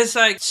face it, it's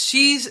like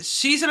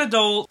she's an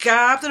adult,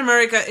 Captain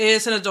America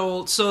is an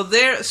adult, so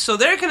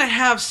they're gonna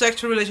have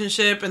sexual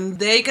relationship, and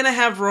they're gonna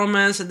have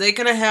romance, and they're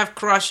gonna have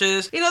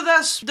crushes.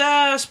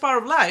 That's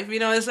part of life.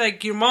 It's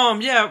like your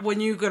mom. Yeah, when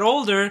you get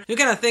older, you're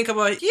gonna think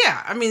about,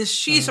 yeah, I mean,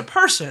 she's a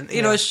person.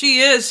 She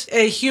is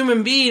a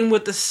human being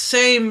with the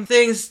same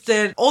things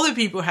that other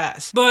people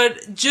has.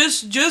 But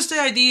just the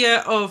idea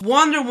of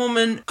Wonder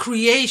Woman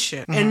creation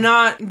creation and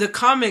not the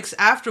comics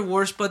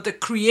afterwards, but the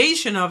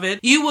creation of it.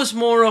 It was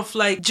more of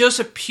like just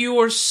a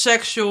pure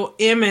sexual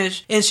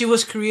image, and she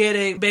was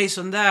created based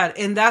on that,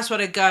 and that's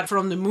what I got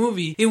from the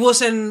movie. It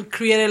wasn't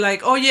created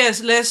like, oh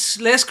yes,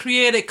 let's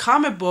create a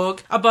comic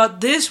book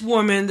about this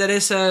woman that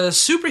is a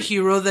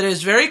superhero that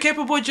is very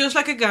capable just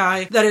like a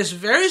guy, that is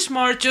very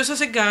smart just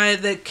as a guy,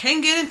 that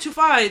can get into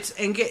fights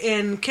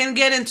and can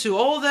get into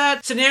all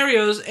that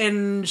scenarios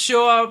and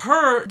show up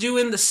her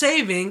doing the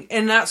saving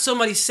and not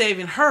somebody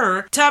saving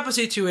her type of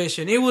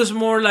situation. It was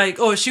more like,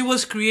 oh, she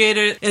was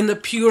created in the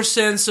pure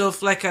sense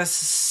of like a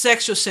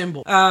sexual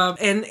symbol,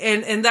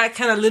 and that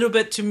kind of little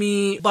bit to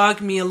me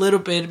bugged me a little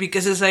bit,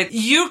 because it's like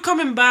you're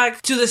coming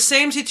back to the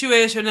same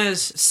situation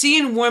as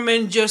seeing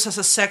women just as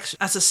a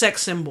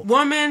sex symbol.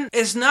 Woman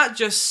is not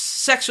just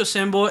sexual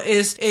symbol.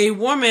 Is a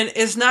woman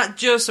is not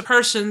just a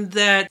person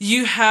that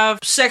you have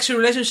sexual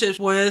relationships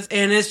with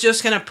and it's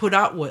just kind of put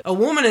out with. A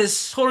woman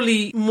is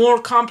totally more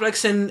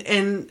complex and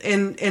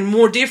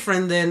more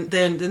different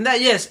than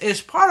that. Yes,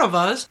 it's part of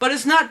us, but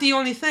it's not the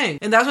only thing.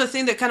 And that's the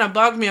thing that kind of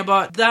bugged me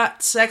about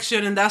that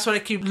section, and that's what I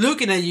keep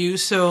looking at you.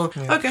 So,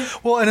 yeah. Okay.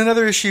 Well, and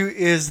another issue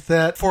is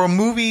that for a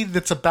movie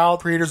that's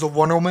about creators of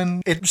Wonder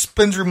Woman, it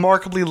spends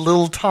remarkably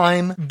little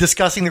time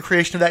discussing the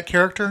creation of that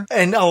character,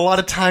 and a lot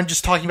of time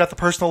just talking about the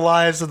personal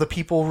lives of the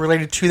people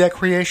related to that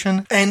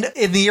creation. And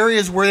in the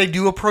areas where they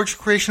do approach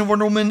the creation of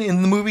Wonder Woman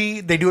in the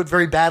movie, they do it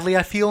very badly,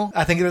 I feel.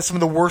 I think that some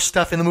of the worst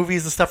stuff in the movie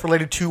is the stuff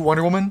related to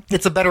Wonder Woman.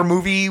 It's a better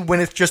movie when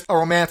it's just a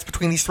romance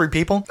between these three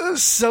people.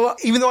 So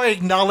even though I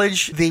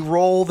acknowledge the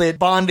role that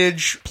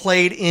bondage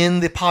played in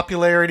the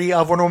popularity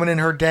of Wonder Woman in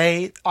her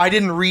day, I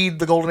didn't read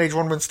the Golden Age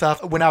Wonder Woman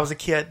stuff when I was a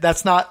kid.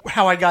 That's not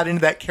how I got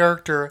into that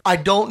character. I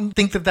don't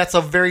think that that's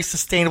a very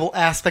sustainable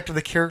aspect of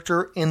the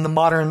character in the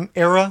modern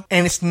era,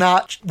 and it's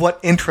not what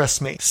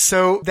interests me.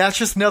 So that's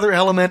just another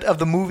element of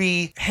the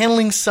movie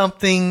handling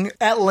something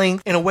at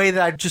length in a way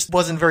that I just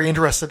wasn't very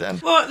interested in.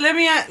 Well, let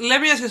me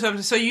ask you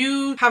something. So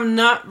you have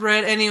not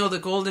read any of the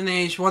Golden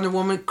Age Wonder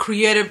Woman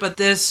created by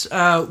this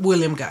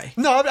William guy?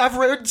 No, I've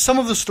read some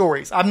of the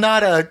stories.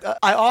 I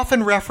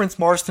often reference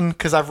Marston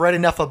because I've read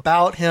enough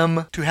about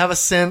him to have a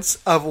sense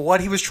of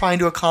what he was trying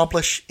to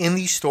accomplish in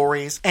these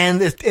stories,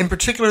 and in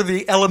particular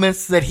the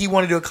elements that he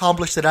wanted to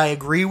accomplish that I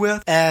agree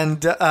with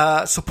and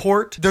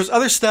support. There's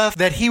other stuff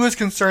that he was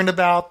concerned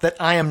about that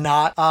I am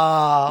not.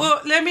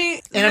 Well,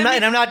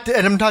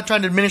 I'm not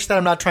trying to diminish that.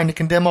 I'm not trying to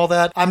condemn all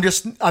that.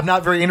 I'm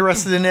not very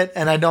interested in it,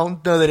 and I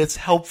don't know that it's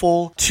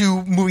helpful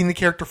to moving the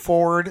character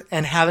forward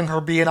and having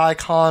her be an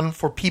icon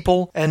for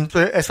people, and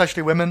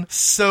especially women.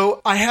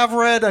 So I have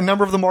read a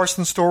number of the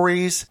Marston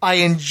stories. I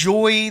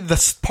enjoy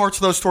the parts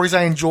of those stories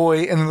I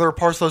enjoy, and there are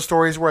parts of those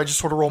stories where I just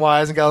sort of roll my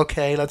eyes and go,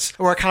 okay,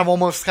 or I kind of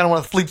want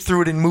to flip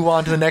through it and move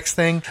on to the next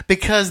thing,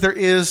 because there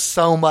is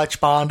so much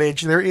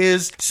bondage. There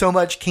is so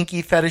much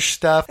kinky fetish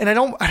stuff, and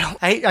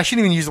I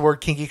shouldn't even use the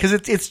word kinky because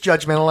it's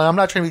judgmental, and I'm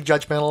not trying to be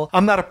judgmental.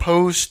 I'm not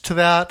opposed to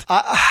that.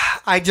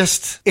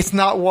 It's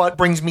not what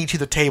brings me to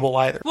the table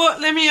either. Well,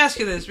 let me ask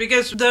you this,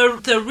 because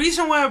the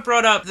reason why I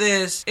brought up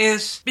this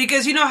is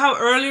because you know how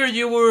earlier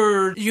you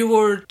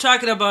were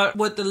talking about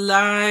what the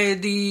lie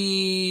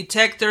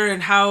detector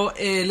and how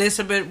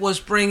Elizabeth was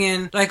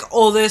bringing like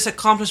all this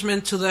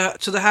accomplishment to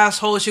the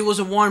household. She was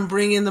the one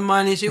bringing the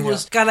money. She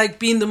was kind of like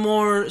being the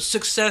more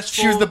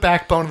successful. She was the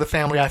backbone of the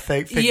family, I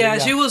think. Yeah,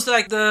 she was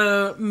like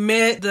the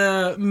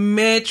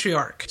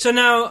matriarch. So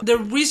now the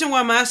reason why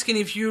I'm asking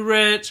if you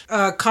read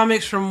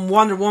comics from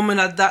Wonder Woman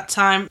at that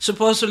time,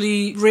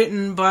 supposedly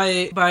written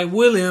by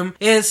William,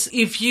 is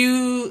if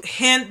you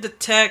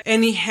detect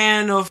any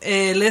hand of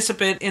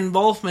Elizabeth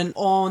involvement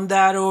on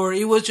that, or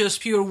it was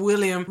just pure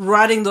William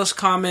writing those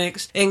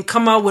comics and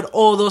come up with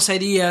all those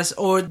ideas,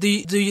 or do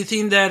you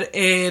think that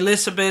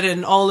Elizabeth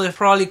and Olive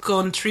probably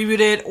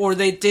contributed, or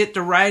they did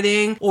the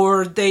writing,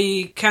 or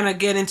they kind of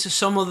get into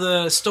some of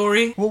the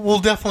story? We'll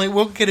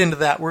get into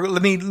that.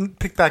 Let me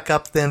pick back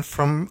up then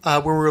from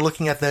where we were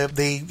looking at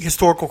the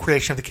historical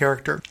creation of the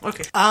character.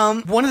 Okay.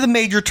 One of the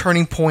major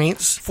turning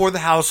points for the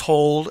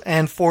household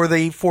and for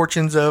the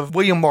fortunes of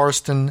William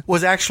Marston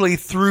was actually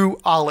through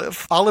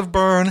Olive. Olive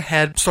Byrne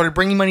had started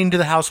bringing money into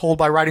the household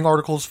by writing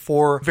articles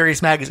for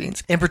various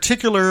magazines. In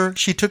particular,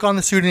 she took on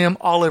the pseudonym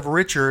Olive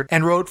Richard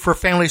and wrote for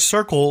Family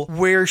Circle,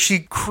 where she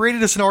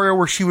created a scenario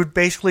where she would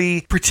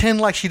basically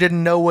pretend like she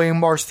didn't know William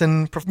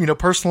Marston,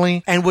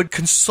 personally, and would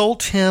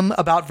consult him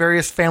about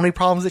various family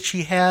problems that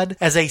she had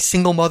as a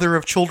single mother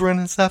of children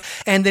and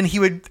stuff. And then he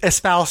would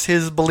espouse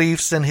his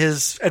beliefs and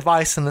his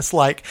advice and this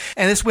like.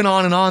 And this went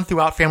on and on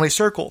throughout Family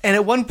Circle. And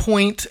at one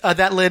point,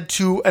 that led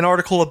to an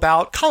article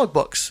about comic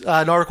books,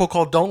 an article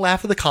called Don't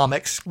Laugh at the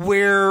Comics,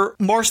 where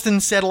Marston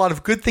said a lot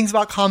of good things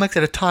about comics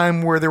at a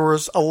time where there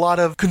was a lot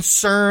of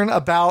concern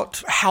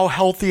about how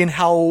healthy and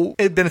how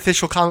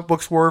beneficial comic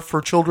books were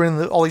for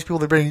children, all these people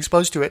that had been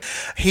exposed to it.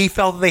 He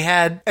felt that they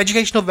had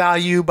educational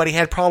value, but he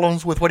had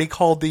problems with what he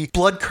called the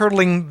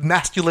blood-curdling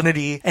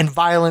masculinity and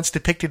violence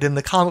depicted in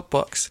the comic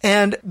books.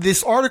 And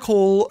this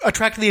article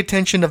attracted the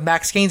attention of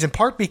Max Gaines in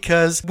part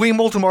because William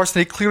Moulton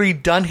Marston had clearly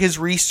done his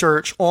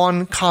research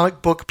on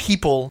comic book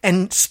people people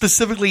and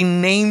specifically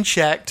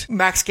name-checked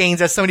Max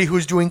Gaines as somebody who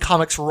was doing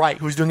comics right,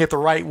 who was doing it the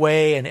right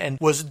way and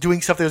was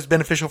doing stuff that was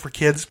beneficial for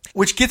kids,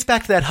 which gets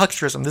back to that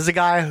hucksterism. This is a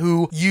guy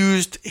who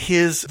used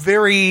his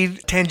very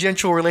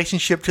tangential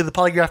relationship to the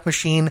polygraph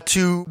machine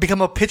to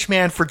become a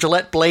pitchman for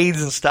Gillette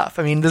blades and stuff.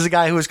 I mean, this is a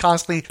guy who is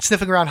constantly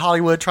sniffing around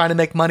Hollywood trying to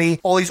make money.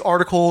 All these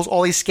articles,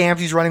 all these scams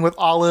he's running with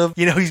Olive.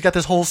 You know, he's got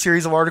this whole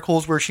series of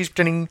articles where she's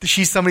pretending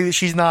she's somebody that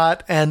she's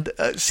not and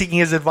seeking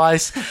his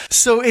advice.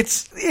 So it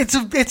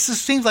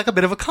seems like a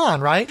bit of a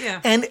con, right?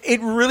 Yeah. And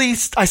it really,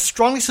 I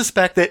strongly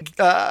suspect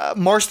that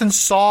Marston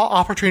saw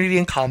opportunity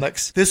in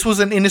comics. This was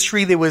an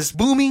industry that was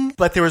booming,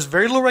 but there was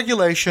very little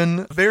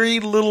regulation, very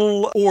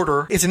little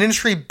order. It's an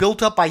industry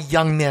built up by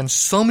young men.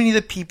 So many of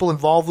the people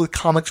involved with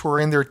comics were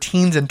in their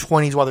teens and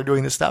 20s while they're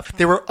doing this stuff.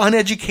 They were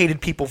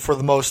uneducated people for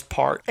the most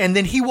part. And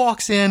then he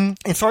walks in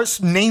and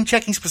starts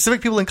name-checking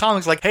specific people in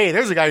comics like, hey,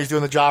 there's a guy who's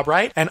doing the job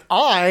right, and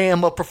I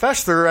am a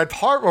professor at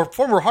or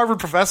former Harvard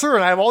professor,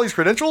 and I have all these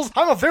credentials.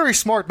 I'm a very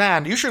smart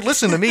man. You should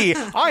listen to me.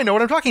 I know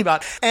what I'm talking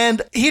about.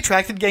 And he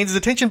attracted Gaines'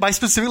 attention by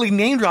specifically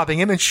name-dropping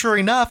him, and sure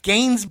enough,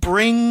 Gaines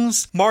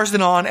brings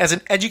Marsden on as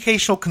an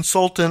educational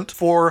consultant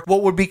for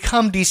what would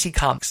become DC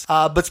Comics.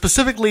 But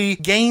specifically,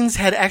 Gaines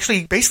had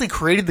actually basically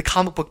created the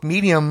comic book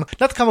medium,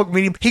 not the comic book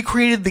medium, he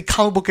created the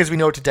comic book as we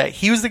know it today.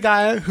 He was the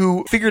guy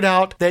who figured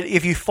out that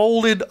if you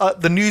folded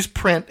the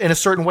newsprint in a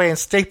certain way and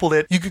stapled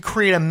it, you could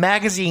create a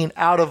magazine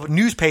out of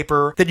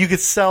newspaper that you could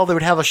sell that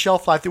would have a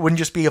shelf life that wouldn't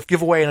just be a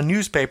giveaway in a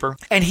newspaper.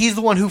 And he's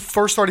the one who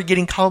first started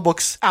getting comic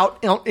books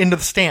out into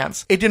the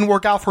stands. It didn't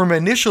work out for him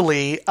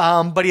initially,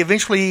 but he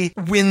eventually,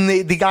 when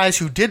the guys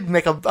who did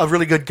make a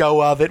really good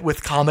go of it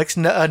with comics,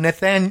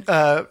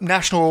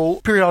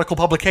 National Periodical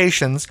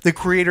Publications, the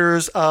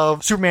creators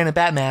of Superman and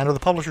Batman, or the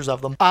publishers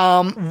of them,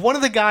 one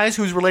of the guys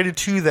who was related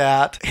to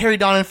that, Harry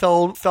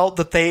Donenfeld, felt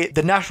that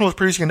the National was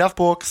producing enough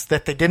books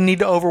that they didn't need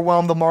to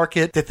overwhelm the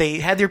market, that they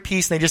had their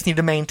piece and they just need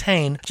to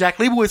maintain. Jack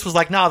Leibowitz was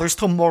like, nah, there's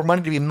still more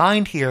money to be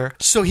mined here.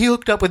 So he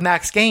hooked up with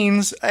Max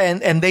Gaines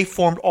and they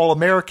formed All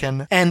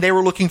American, and they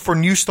were looking for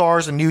new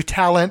stars and new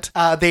talent.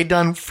 They'd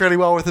done fairly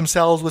well with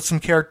themselves with some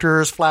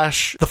characters,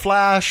 The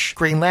Flash,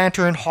 Green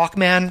Lantern,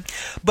 Hawkman.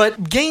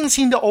 But Gaines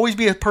seemed to always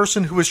be a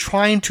person who was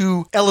trying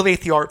to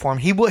elevate the art form.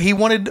 He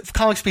wanted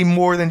comics to be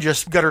more than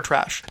just gutter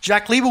trash.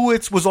 Jack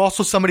Leibowitz was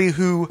also somebody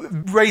who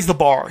raised the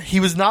bar. He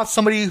was not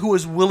somebody who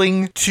was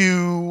willing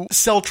to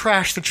sell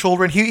trash to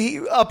children. He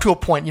up to a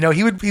point, you know,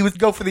 he would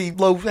go for the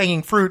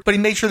low-hanging fruit, but he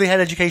made sure they had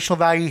educational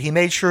value. He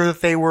made sure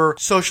that they were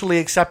socially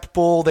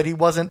acceptable, that he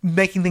wasn't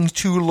making things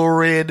too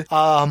lurid.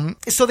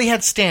 So they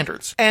had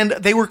standards, and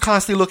they were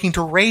constantly looking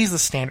to raise the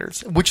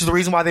standards, which is the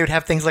reason why they would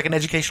have things like an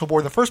educational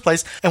board in the first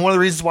place, and one of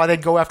the reasons why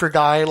they'd go after a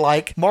guy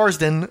like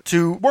Marsden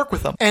to work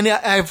with them. And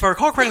if I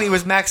recall correctly, it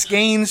was Max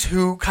Gaines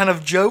who kind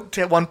of joked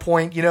at one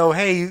point, you know,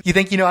 hey, you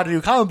think you know how to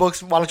do comic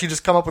books, why don't you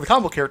just come up with a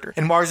comic book character?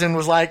 And Marsden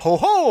was like, ho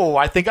ho,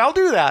 I think I'll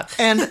do that.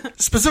 And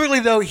specifically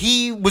though,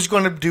 he was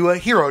going to do a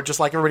hero just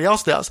like everybody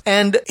else does.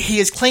 And he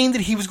has claimed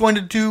that he was going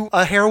to do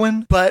a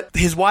heroine, but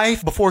his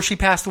wife, before she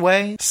passed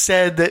away,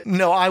 said that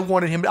no,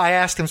 I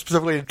asked him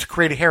specifically to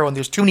create a heroine.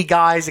 There's too many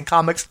guys in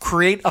comics,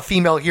 create a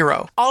female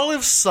hero.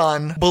 Olive's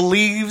son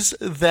believes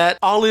that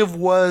Olive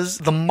was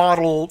the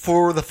model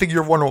for the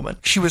figure of Wonder Woman.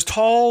 She was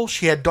tall,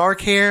 she had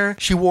dark hair,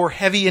 she wore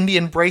heavy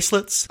Indian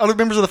bracelets. Other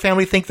members of the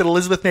family think that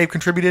Elizabeth may have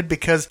contributed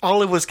because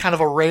Olive was kind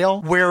of a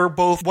rail, where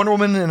both Wonder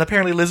Woman and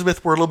apparently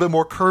Elizabeth were a little bit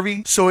more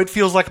curvy, so it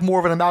feels like more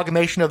of an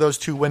amalgamation of those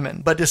two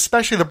women. But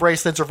especially the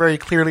bracelets are very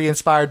clearly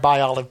inspired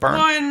by Olive Byrne.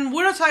 No, and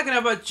we're not talking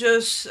about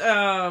just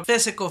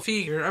physical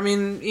figure. I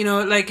mean, you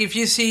know, like if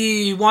you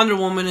see Wonder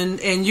Woman,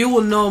 and you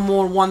will know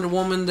more Wonder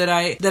Woman that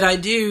I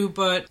do,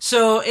 but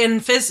so in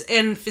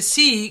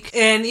physique,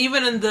 and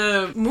even in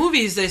the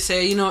movies they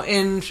say, you know,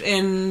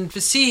 in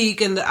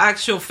physique and the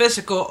actual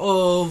physical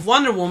of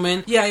Wonder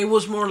Woman, yeah, it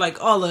was more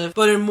like Olive,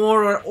 but in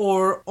more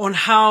or on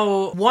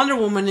how Wonder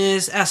Woman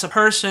is as a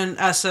person,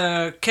 as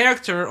a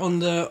character on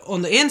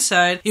the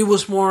inside, it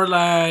was more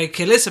like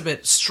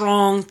Elizabeth,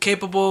 strong,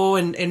 capable,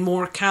 and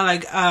more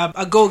kind of like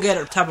a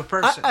go-getter type of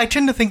person. I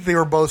tend to think they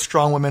were both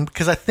strong women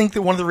because I think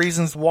that one of the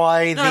reasons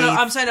why No,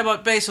 I'm saying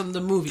about based on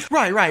the movie.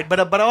 Right. But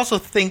I also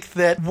think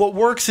that what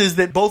works is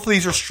that both of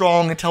these are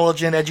strong,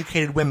 intelligent,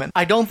 educated women.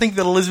 I don't think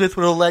that Elizabeth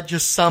would have let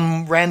just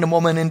some random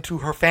woman into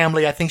her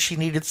family. I think she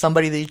needed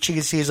somebody that she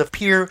could see as a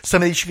peer,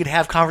 somebody she could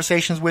have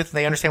conversations with, and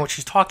they understand what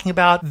she's talking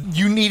about.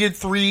 You needed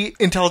three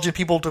intelligent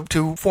people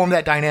to form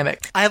that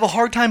dynamic. I have a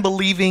hard time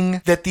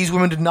believing that these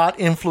women did not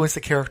influence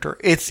the character.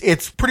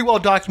 It's pretty well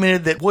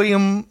documented that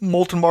William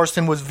Moulton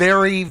Marston was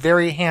very,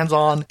 very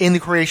hands-on in the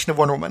creation of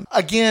Wonder Woman.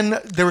 Again,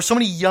 there were so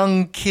many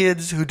young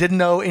kids who didn't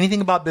know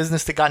anything about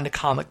business that got into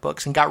comic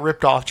books and got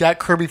ripped off. Jack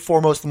Kirby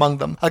foremost among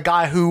them. A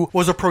guy who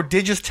was a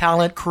prodigious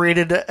talent,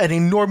 created an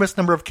enormous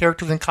number of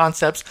characters and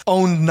concepts,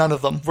 owned none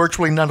of them,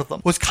 virtually none of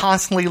them. Was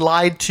constantly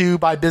lied to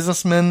by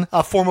businessmen,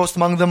 foremost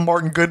among them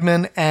Martin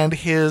Goodman and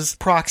his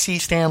proxy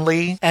Stan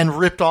Lee, and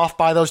ripped off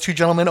by those two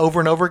gentlemen over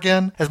and over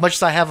again. As much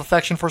as I have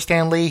affection for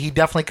Stan Lee, he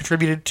definitely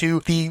contributed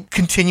to the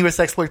continuous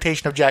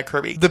exploitation of Jack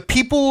Kirby. The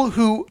people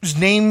who whose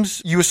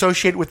names you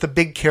associate with the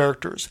big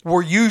characters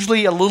were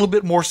usually a little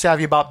bit more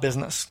savvy about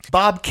business.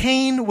 Bob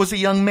Kane was a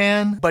young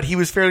man, but he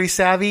was fairly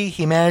savvy.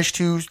 He managed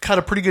to cut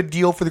a pretty good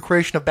deal for the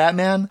creation of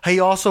Batman. He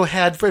also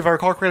had, if I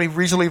recall correctly,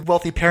 reasonably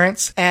wealthy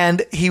parents,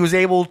 and he was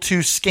able to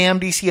scam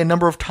DC a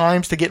number of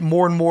times to get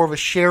more and more of a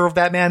share of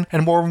Batman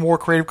and more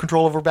creative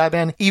control over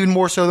Batman, even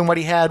more so than what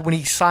he had when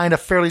he signed a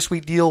fairly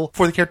sweet deal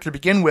for the character to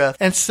begin with.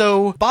 And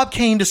so Bob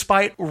Kane,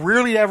 despite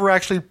rarely ever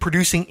actually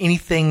producing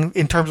anything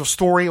in terms of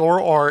story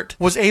or art,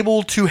 was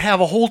able to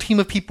have a whole team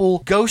of people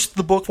ghost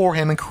the book for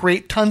him and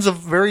create tons of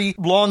very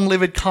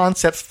long-lived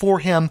concepts for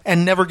him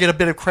and never get a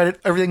bit of credit.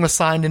 Everything was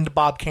signed into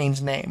Bob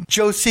Kane's name.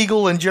 Joe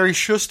Siegel and Jerry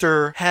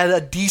Schuster had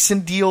a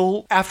decent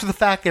deal after the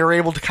fact. They were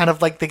able to kind of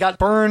they got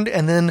burned,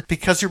 and then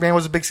because Superman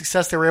was a big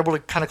success, they were able to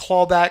kind of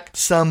claw back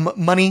some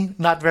money,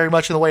 not very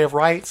much in the way of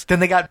rights. Then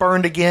they got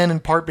burned again, in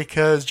part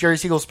because Jerry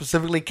Siegel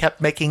specifically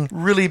kept making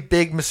really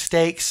big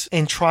mistakes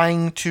in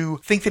trying to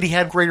think that he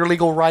had greater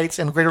legal rights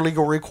and greater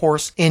legal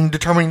recourse in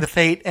determining the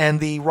fate and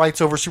the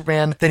rights over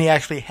Superman than he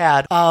actually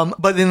had.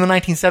 But in the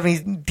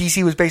 1970s,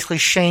 DC was basically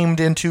shamed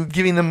into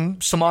giving them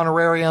some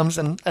honorariums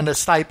and a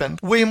stipend.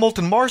 William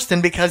Moulton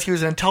Marston, because he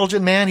was an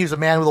intelligent man, he was a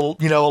man with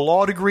a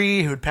law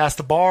degree who had passed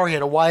the bar, he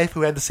had a wife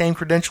who had the same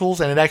credentials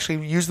and had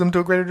actually used them to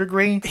a greater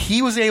degree.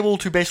 He was able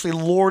to basically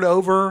lord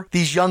over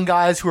these young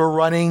guys who are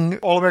running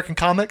All American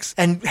Comics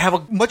and have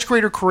a much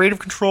greater creative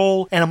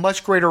control and a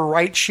much greater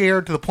right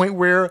share, to the point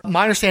where,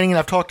 my understanding, and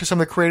I've talked to some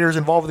of the creators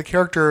involved with the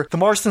character, the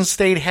Marston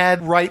estate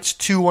had rights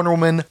to Wonder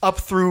Woman up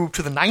through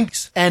to the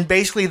 90s. And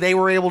basically they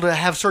were able to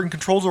have certain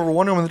controls over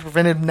Wonder Woman that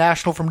prevented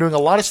National from doing a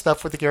lot of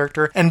stuff with the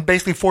character and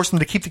basically forced them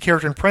to keep the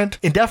character in print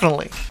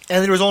indefinitely.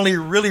 And it was only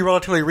really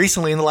relatively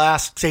recently, in the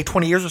last, say,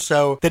 20 years or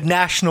so, that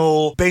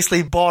National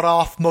basically bought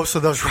off most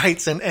of those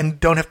rights and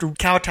don't have to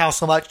kowtow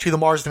so much to the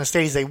Marsden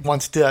estate as they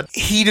once did.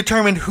 He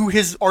determined who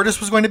his artist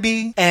was going to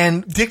be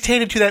and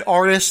dictated to that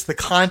artist the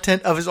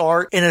content of his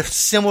art in a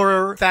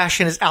similar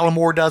fashion as Alan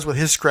Moore does with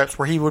his scripts,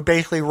 where he would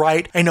basically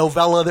write a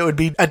novella that would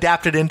be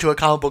adapted into a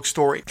comic book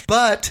story.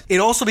 But it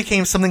also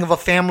became something of a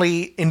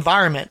family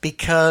environment,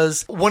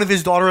 because one of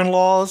his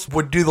daughter-in-laws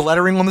would do the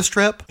lettering on the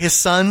strip. His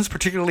sons,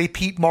 particularly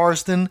Pete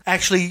Marsden,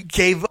 actually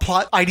gave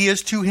plot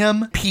ideas to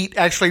him. Pete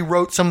actually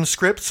wrote some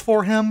scripts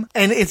for him.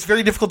 And it's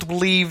very difficult to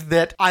believe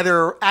that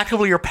either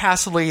actively or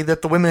passively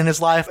that the women in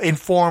his life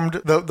informed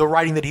the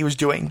writing that he was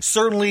doing.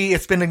 Certainly,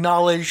 it's been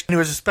acknowledged, and it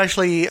was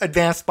especially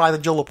advanced by the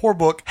Jill Lepore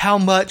book, how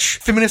much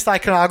feminist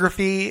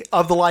iconography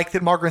of the like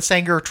that Margaret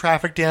Sanger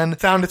trafficked in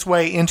found its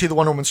way into the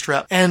Wonder Woman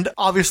strip. And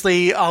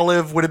obviously,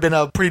 Olive would have been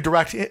a pretty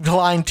direct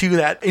line to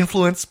that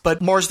influence,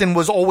 but Marsden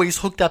was always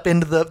hooked up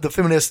into the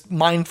feminist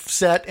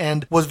mindset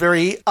and was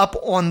very up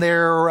on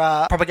their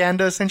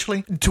propaganda,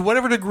 essentially. To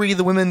whatever degree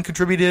the women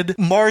contributed,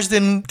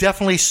 Marsden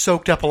definitely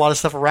soaked up a lot of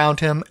stuff around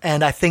him,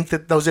 and I think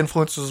that those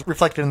influences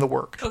reflected in the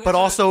work. Okay, but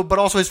also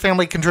his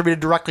family contributed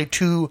directly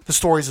to the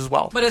stories as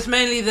well. But it's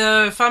mainly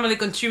the family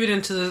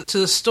contributing to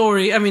the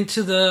story. I mean,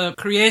 to the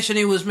creation.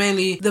 It was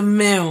mainly the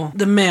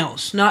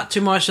males, not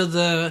too much of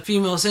the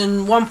females.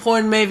 And one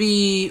point,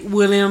 maybe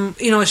William,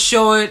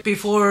 show it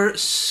before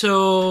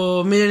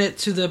submitting it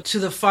to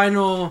the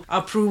final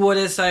approval.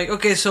 It's like,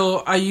 okay,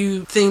 so are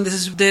you think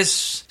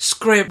this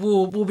script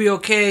will be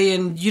okay,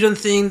 and you don't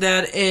think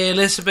that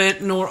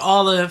Elizabeth nor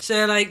Olive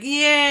say like,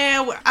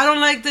 yeah, I don't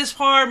like this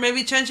part,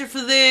 maybe change it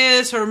for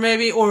this,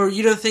 or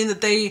you don't think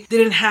that they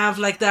didn't have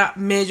like that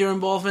major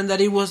involvement,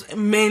 that it was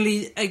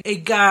mainly a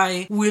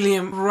guy,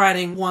 William,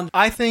 writing one?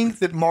 I think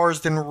that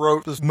Marsden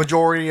wrote the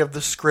majority of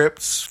the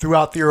scripts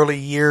throughout the early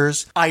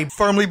years. I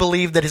firmly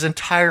believe that his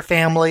entire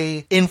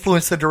family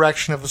influenced the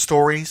direction of the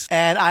stories,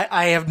 and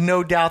I have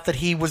no doubt that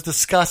he was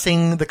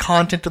discussing the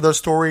content of those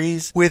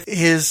stories with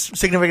his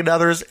significant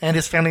others and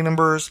his family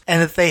members,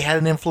 and that they had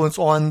an influence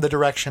on the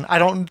direction. I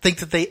don't think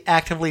that they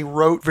actively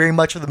wrote very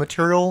much of the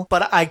material,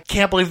 but I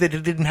can't believe that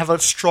it didn't have a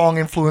strong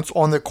influence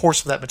on the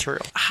course of that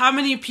material. How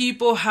many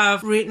people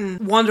have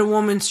written Wonder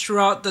Woman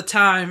throughout the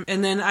time?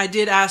 And then I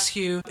did ask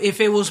you if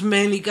it was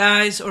mainly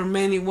guys or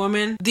mainly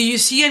women. Do you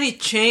see any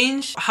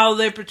change how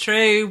they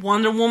portray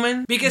Wonder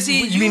Woman? Because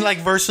you mean like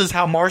versus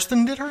how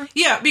Marston did her?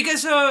 Yeah,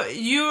 because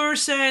you're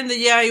saying that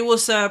it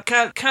was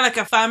kind of like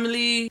a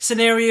family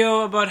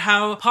scenario about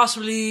how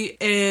possibly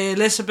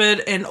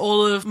Elizabeth and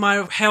Olive might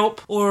have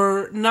helped,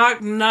 or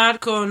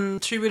not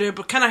contributed,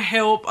 but kind of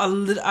help a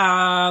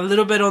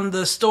little bit on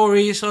the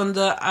stories, on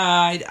the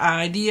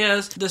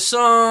ideas, the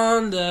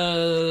son,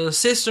 the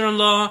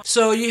sister-in-law.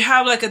 So you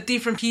have like a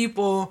different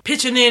people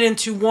pitching in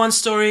into one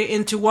story,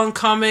 into one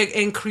comic,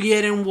 and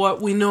creating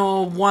what we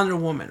know Wonder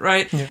Woman,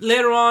 right? Yeah.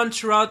 Later on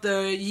throughout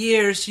the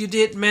years, you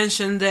did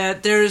mention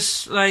that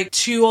there's like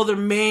two other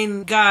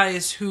main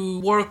guys who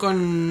work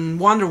on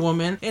Wonder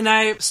Woman, and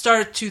I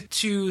start to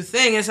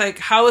think, it's like,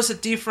 how is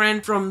it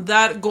different from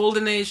that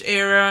Golden Age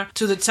era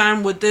to the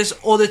time with this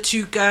other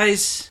two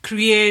guys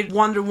create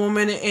Wonder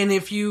Woman, and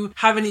if you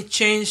have any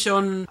change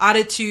on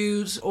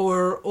attitudes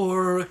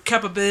or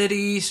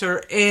capabilities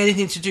or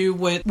anything to do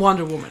with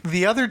Wonder Woman?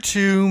 The other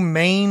two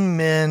main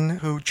men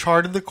who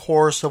charted the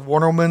course of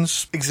Wonder Woman's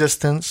character's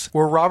existence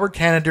were Robert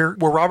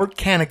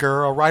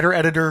Kanigher, a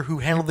writer-editor who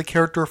handled the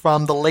character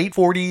from the late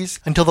 40s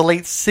until the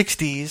late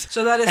 60s.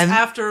 So that is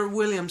after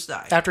Williams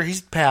died. After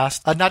he's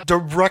passed. Not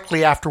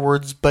directly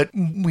afterwards, but,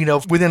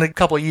 within a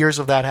couple of years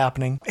of that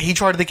happening. He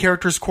charted the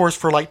character's course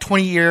for like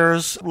 20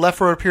 years, left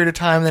for a period of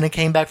time, then it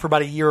came back for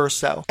about a year or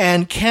so.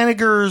 And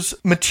Kanigher's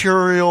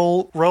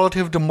material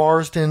relative to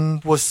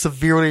Marston was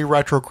severely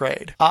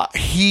retrograde.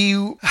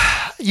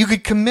 You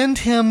could commend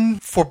him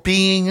for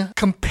being,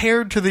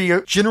 compared to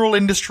the general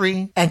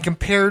industry and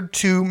compared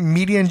to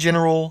media in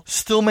general,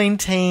 still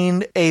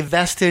maintained a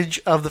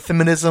vestige of the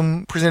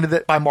feminism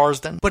presented by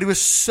Marston. But it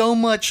was so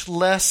much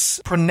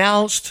less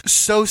pronounced,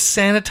 so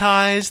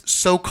sanitized,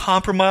 so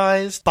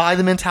compromised by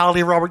the mentality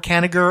of Robert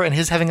Kanigher and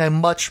his having a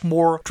much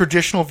more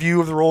traditional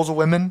view of the roles of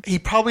women. He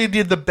probably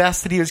did the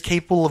best that he was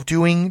capable of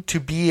doing to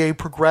be a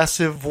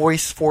progressive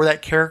voice for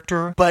that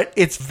character, but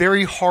it's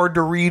very hard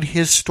to read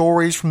his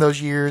stories from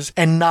those years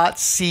and not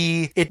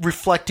see it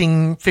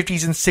reflecting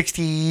 50s and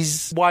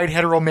 60s white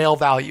hetero male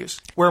values,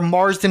 where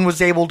Marsden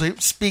was able to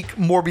speak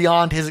more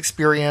beyond his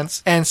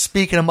experience and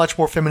speak in a much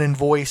more feminine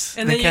voice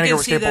and than then Kanigher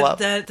was capable of.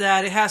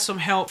 That it has some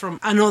help from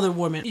another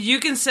woman. You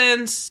can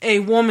sense a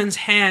woman's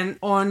hand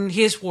on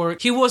his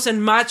work. He wasn't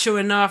macho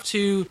enough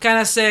to kind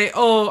of say,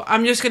 oh,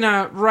 I'm just going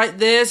to write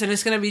this and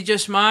it's going to be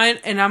just mine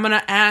and I'm going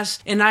to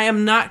ask, and I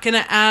am not going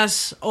to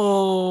ask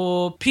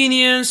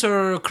opinions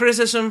or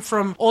criticism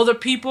from other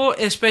people,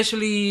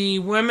 especially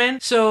women.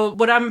 So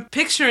what I'm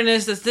picturing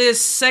is that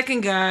this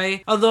second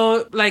guy,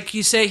 although like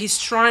you say, he's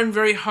trying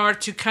very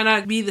hard to kind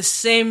of be the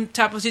same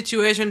type of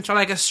situation to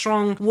like a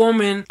strong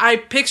woman, I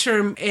picture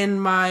him in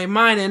my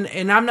mind,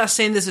 and I'm not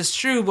saying this is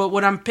true, but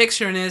what I'm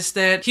picturing is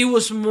that he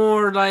was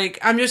more like,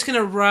 I'm just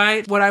gonna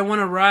write what I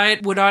want to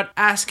write without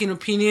asking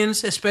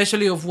opinions,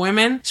 especially of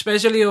women,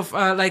 especially of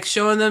like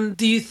showing them,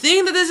 do you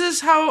think that this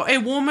is how a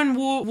woman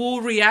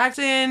will react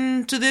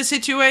into this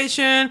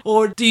situation,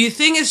 or do you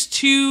think it's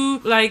too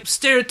like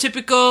stereotypical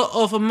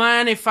of a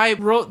man if I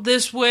wrote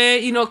this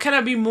way, kind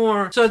of be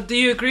more. So do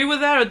you agree with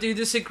that, or do you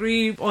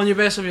disagree on your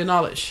best of your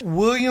knowledge?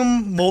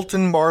 William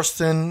Moulton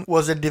Marston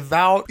was a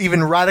devout,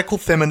 even radical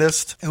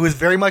feminist who was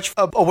very much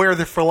aware of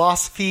their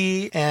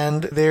philosophy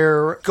and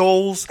their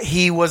goals.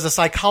 He was a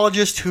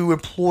psychologist who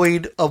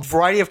employed a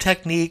variety of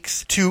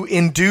techniques to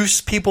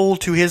induce people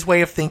to his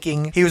way of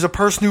thinking. He was a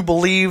person who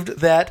believed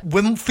that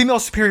female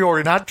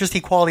superiority, not just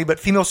equality, but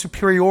female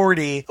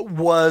superiority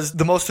was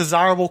the most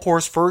desirable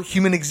course for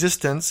human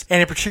existence.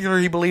 And in particular,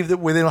 he believed that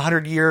within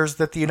 100 years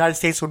that the United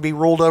States would be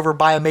ruled over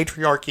by a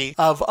matriarchy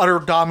of utter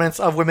dominance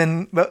of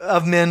women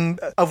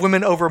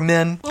over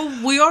men.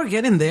 Well, we are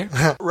getting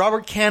there.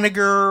 Robert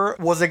Kanigher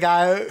was a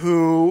guy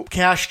who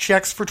cashed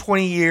checks for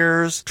 20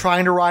 years,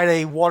 trying to write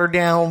a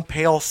watered-down,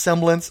 pale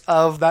semblance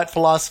of that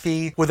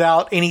philosophy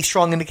without any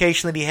strong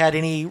indication that he had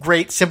any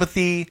great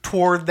sympathy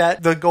toward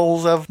the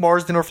goals of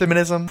Marsden or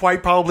feminism.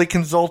 Quite probably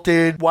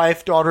consulted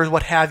wife, daughters,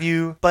 what have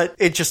you, but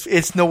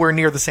it's nowhere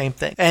near the same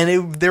thing.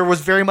 And there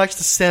was very much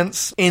the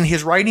sense in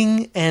his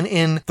writing and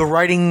in the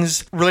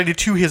writings related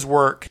to his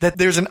work that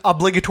there's an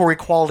obligatory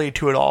quality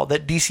to it all,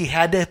 that DC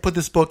had to put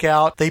this book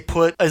out. They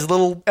put as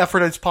little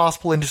effort as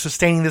possible into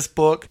sustaining this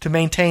book to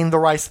maintain the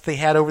rights that they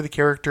had over the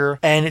character,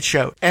 and it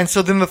showed. And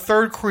so then the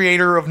third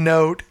creator of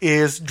note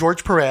is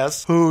George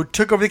Perez, who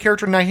took over the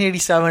character in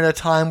 1987 at a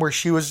time where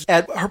she was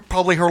at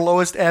probably her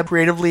lowest ebb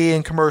creatively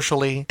and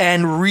commercially,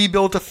 and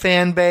rebuilt a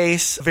fan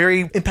base,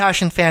 very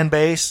impassioned fan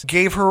base,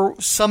 gave her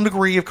some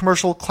degree of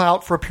commercial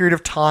clout for a period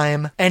of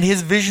time, and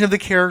his vision of the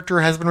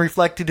character has been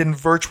reflected in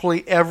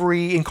virtually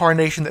every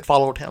incarnation that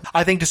followed him.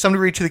 I think to some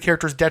degree to the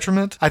character's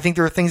detriment. I think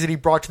there are things that he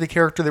brought to the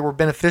character that were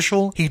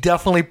beneficial. He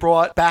definitely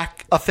brought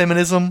back a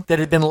feminism that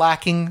had been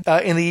lacking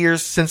in the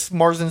years since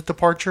Marsden's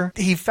departure.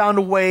 He found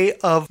a way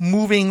of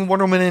moving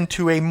Wonder Woman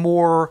into a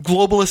more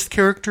globalist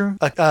character,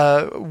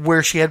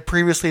 where she had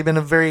previously been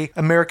a very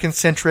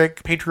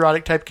American-centric,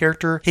 patriotic type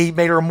character. He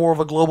made her more of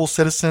a global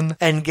citizen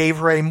and gave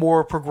her a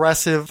more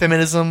progressive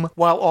feminism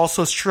while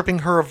also stripping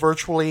her of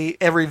virtually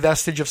every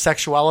vestige of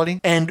sexuality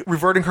and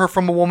reverting her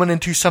from a woman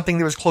into something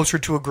that was closer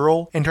to a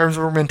girl in terms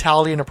of her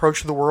mentality and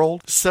approach to the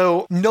world.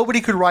 So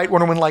nobody could write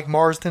Wonder Woman like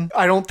Marsden.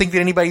 I don't think that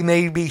anybody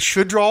maybe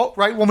should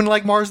write Woman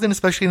like Marsden,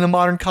 especially in the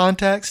modern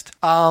context.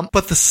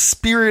 But the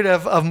spirit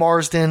of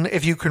Marsden,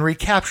 if you can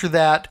recapture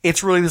that,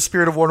 it's really the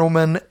spirit of Wonder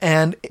Woman,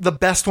 and the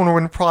best Wonder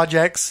Woman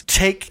projects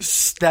take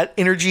that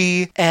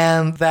energy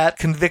and that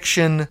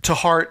conviction to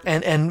heart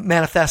and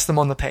manifest them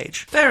on the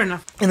page. Fair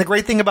enough. And the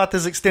great thing about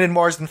this extended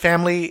Marsden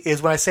family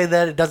is when I say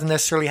that, it doesn't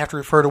necessarily have to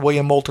refer to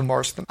William Moulton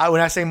Marsden.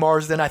 When I say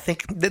Marsden, I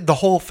think the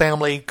whole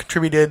family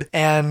contributed,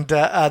 and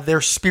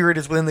their spirit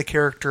is within the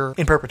character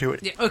in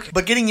perpetuity. Yeah, okay.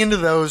 But getting into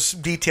those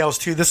details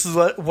too, this is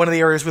one of the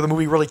areas where the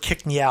movie really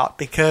kicked me out,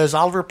 because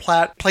Oliver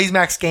Platt plays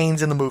Max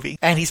Gaines in the movie,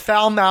 and he's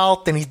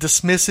foul-mouthed and he's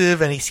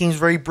dismissive and he seems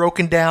very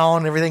broken down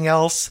and everything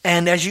else.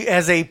 And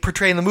as they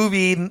portray in the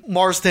movie,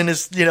 Marsden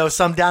is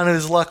some down in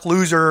his luck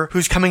loser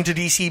who's coming to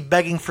DC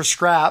begging for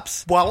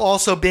scraps, while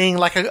also being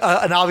like an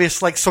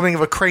obvious, like something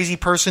of a crazy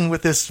person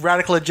with this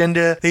radical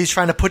agenda that he's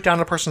trying to put down on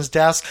a person's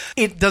desk.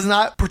 It does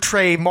not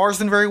portray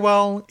Marsden very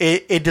well.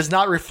 It does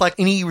not reflect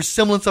any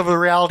semblance of a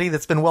reality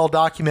that's been well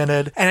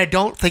documented, and I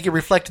don't think it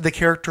reflected the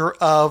character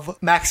of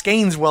Max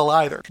Gaines well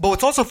either. But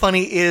what's also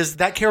funny is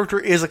that character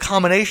is a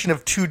combination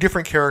of two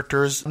different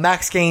characters,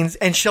 Max Gaines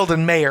and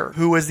Sheldon Mayer,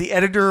 who was the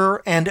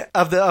editor and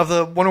of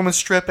the Wonder Woman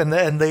strip and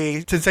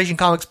the Sensation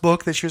Comics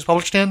book that she was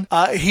published in.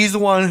 He's the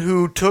one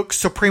who took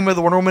Suprema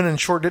the Wonder Woman and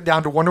shortened it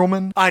down to Wonder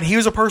Woman. And he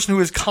was a person who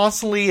was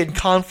constantly in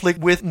conflict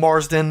with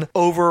Marsden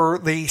over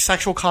the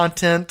sexual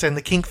content and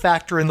the kink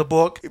factor in the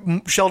book.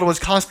 Sheldon was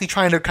constantly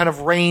trying to kind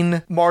of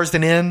rein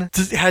Marsden in.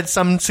 Had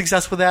some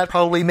success with that,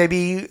 probably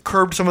maybe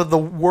curbed some of the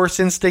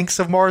worst instincts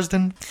of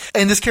Marsden.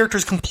 And this character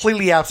is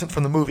completely absent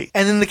from the movie.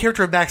 And then the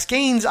character of Max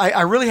Gaines,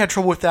 I really had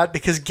trouble with that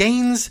because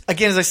Gaines,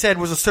 again, as I said,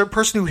 was a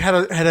person who had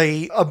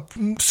a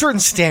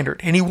certain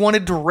standard, and he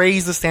wanted to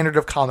raise the standard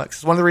of comics.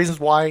 It's one of the reasons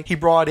why he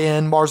brought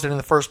in Marsden in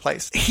the first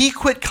place. He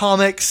quit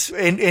comics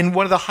in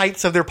one of the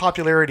heights of their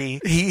popularity.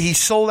 He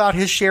sold out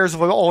his shares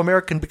of All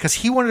American because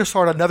he wanted to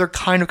start another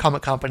kind of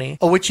comic company,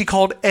 which he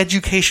called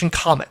Education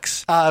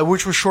Comics,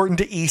 which was shortened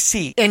to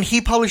EC. And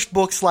he published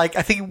books like,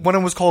 I think one of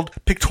them was called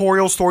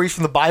Pictorial Stories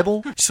from the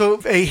Bible. So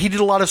he did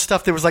a lot of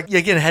stuff that was like,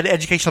 again, it had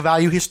educational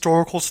value,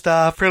 historical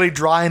stuff, fairly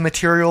dry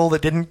material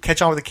that didn't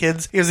catch on with the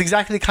kids. It was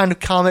exactly the kind of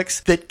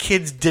comics that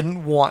kids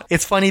didn't want.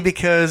 It's funny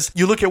because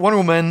you look at Wonder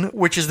Woman,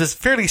 which is this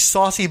fairly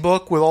saucy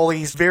book with all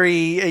these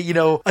very,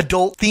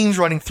 adult themes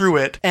running through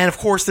it. And of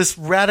course, this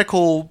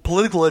radical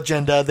political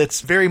agenda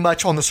that's very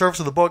much on the surface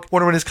of the book.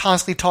 Wonder Woman is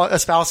constantly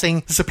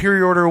espousing the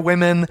superior order of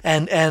women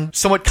and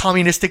somewhat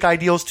communistic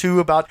ideals too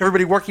about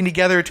everybody working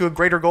together to a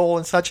greater goal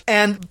and such.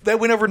 And that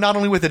went over not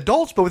only with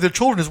adults, but with their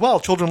children as well.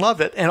 Children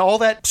loved it. And all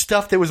that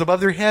stuff that was above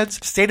their heads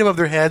stayed above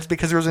their heads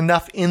because there was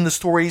enough in the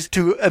stories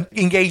to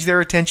engage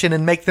their attention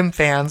and make them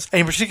fans.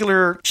 And in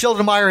particular,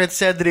 Sheldon Mayer had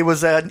said that it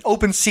was an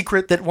open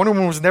secret that Wonder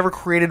Woman was never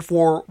created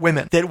for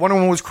women, that Wonder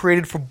Woman was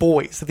created for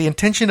boys, that the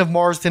intention of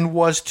Marsden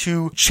was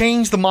to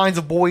change the minds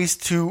of boys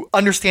to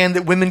understand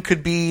that women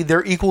could be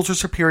their equals or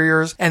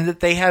superiors and that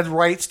they had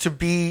rights to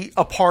be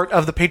a part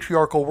of the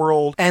patriarchal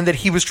world and that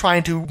he was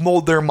trying to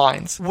mold their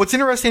minds. What's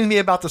interesting to me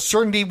about the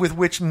certainty with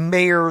which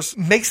Mayers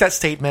makes that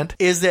statement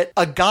is that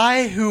a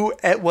guy who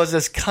was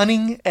as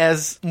cunning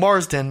as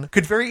Marsden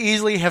could very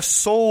easily have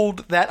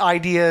sold that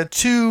idea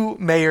to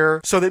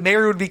Mayer so that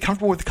Mayer would be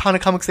comfortable with the kind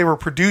of comics they were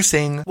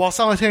producing while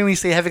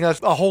simultaneously having a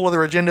whole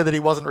other agenda that he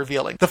wasn't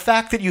revealing. The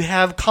fact that you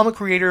have comic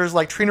creators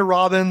like Trina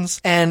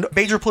Robbins and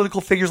major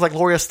political figures like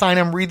Gloria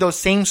Steinem read those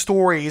same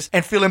stories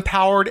and feel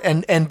empowered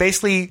and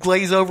basically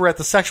glaze over at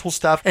the sexual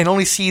stuff and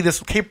only see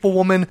this capable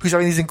woman who's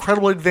having these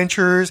incredible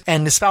adventures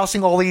and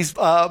espousing all these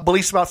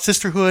beliefs about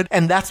sisterhood,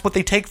 and that's what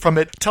they take from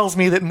it, tells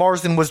me that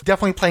Marsden was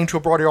definitely playing to a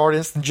broader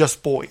audience than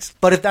just boys.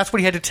 But if that's what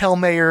he had to tell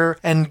Mayer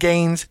and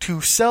Gaines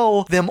to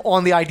sell them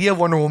on the idea of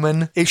Wonder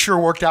Woman, it sure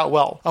worked out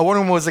well. Wonder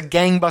Woman was a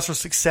gangbuster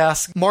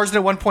success. Marsden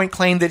at one point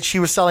claimed that she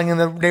was selling in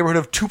the neighborhood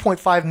of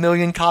 2.5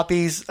 million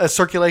copies of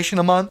circulation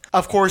a month.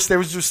 Of course, there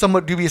was just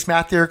somewhat dubious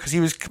math there because he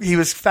was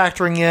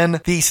factoring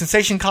in the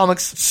Sensation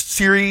Comics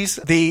series,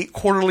 the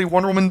quarterly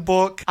Wonder Woman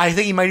book. I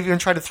think he might have even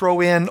tried to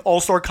throw in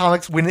All-Star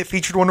Comics when it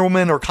featured Wonder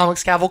Woman, or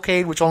Comics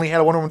Cavalcade, which only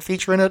had a Wonder Woman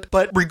feature in it.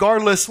 But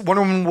regardless,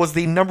 Wonder Woman was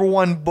the number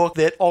one book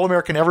that All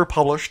American ever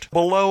published,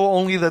 below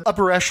only the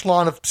upper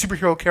echelon of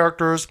superhero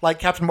characters like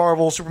Captain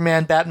Marvel,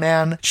 Superman,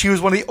 Batman. She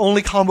was one of the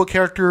only comic book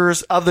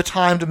characters of the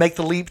time to make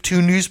the leap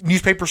to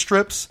newspaper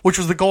strips, which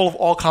was the goal of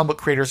all comic book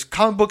creators.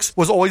 Comic books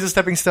was always a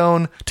stepping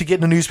stone to get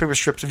into newspaper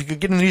strips. If you could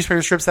get into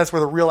newspaper strips, that's where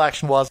the real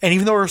action was. And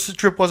even though her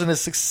strip wasn't a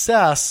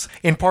success,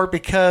 in part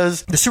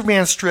because the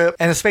Superman strip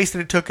and the space that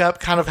it took up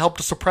kind of helped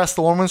to suppress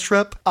the Woman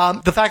strip,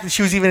 the fact that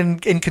she was even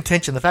in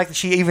contention, the fact that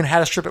she even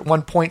had a strip at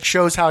one point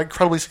shows how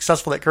incredibly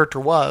successful that character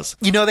was.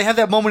 They have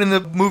that moment in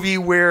the movie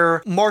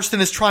where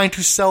Marston is trying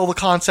to sell the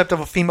concept of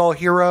a female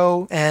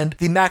hero, and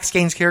the Max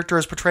Gaines character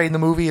as portrayed in the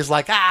movie is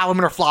like,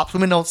 women are flops,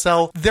 women don't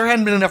sell. There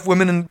hadn't been enough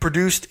women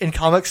produced in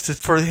comics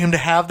for him to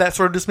have that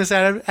sort of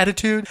dismissive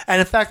attitude, and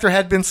in fact there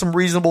had been some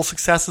reasonable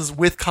successes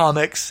with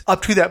comics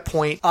up to that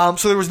point,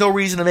 so there was no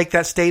reason to make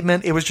that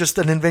statement. It was just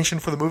an invention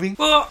for the movie.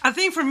 Well, I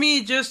think for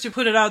me, just to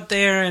put it out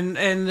there and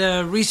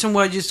the reason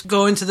why I just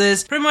go into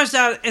this, pretty much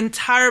that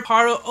entire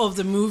part of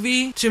the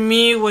movie to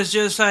me was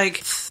just like,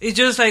 it's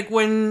just like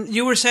when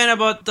you were saying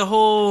about the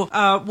whole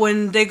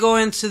when they go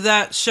into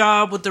that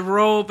shop with the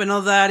rope and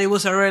all that, it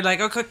was already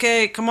like,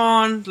 okay, come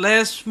on,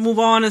 let's move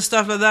on and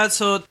stuff like that.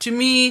 So to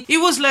me, it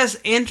was less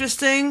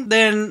interesting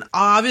than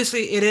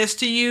obviously it is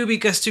to you,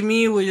 because to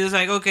me it was just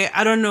like, okay,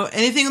 I don't know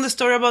anything in the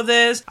story about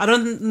this. I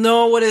don't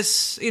know what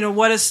is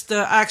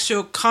the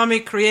actual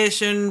comic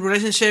creation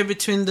relationship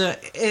between the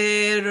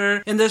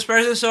editor and this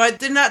person. So I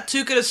did not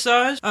took it as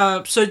such.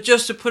 So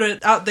just to put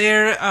it out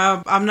there,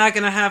 I'm not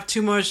gonna have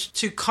too much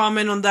to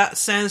comment on that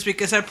sense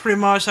because I pretty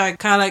much I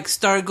kind of like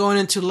start going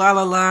into La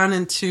La Land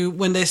into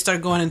when they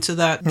start going into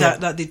that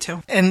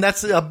detail. And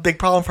that's a big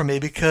problem for me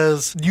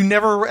because you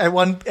never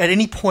at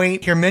any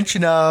point hear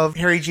mention of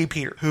Harry G.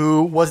 Peter,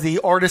 who was the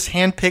artist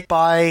handpicked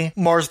by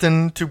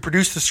Marston to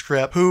produce the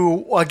script,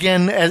 who,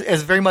 again,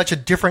 as very much a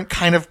different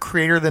kind of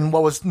creator than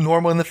what was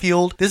normal in the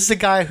field. This is a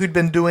guy who'd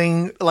been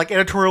doing like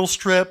editorial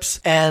strips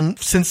and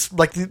since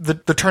like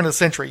the turn of the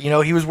century. You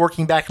know, he was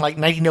working back in like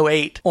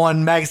 1908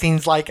 on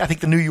magazines like I think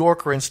the New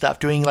Yorker and stuff,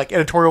 doing like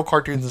editorial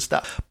cartoons and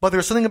stuff. But there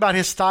was something about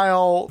his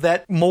style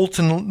that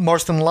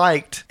Marston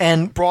liked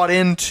and brought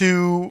him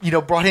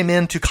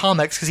into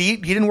comics because he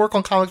didn't work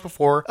on comics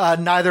before.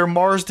 Neither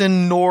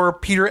Marsden nor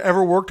Peter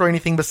ever worked on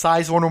anything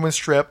besides Wonder Woman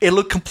strip. It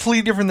looked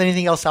completely different than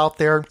anything else out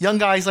there. Young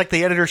guys like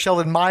the editor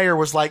Sheldon Meyer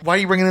was like, why are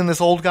you bringing in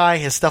this old guy?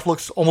 His stuff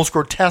looks almost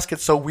grotesque.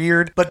 It's so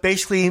weird. But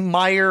basically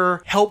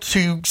Meyer helped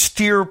to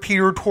steer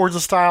Peter towards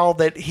a style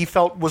that he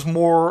felt was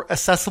more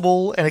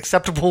accessible and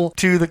acceptable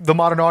to the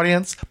modern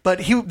audience. But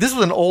this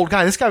was an old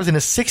guy. This guy was in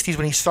his 60s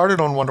when he started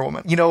on Wonder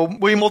Woman. You know,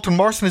 William Moulton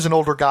Marston is an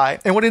older guy.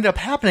 And what ended up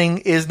happening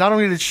is not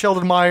only did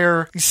Sheldon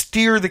Meyer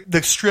steer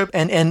the strip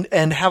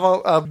and have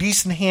a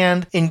decent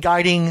hand in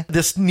guiding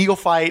this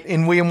neophyte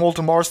in William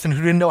Moulton Marston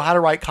who didn't know how to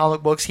write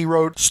comic books. He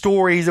wrote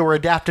stories that were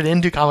adapted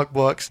into comic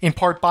books, in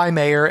part by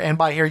Meyer and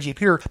by Harry G.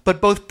 Peter.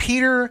 But both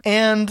Peter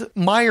and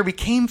Meyer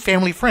became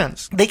family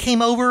friends. They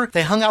came over,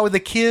 they hung out with the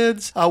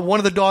kids. One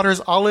of the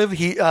daughters, Olive,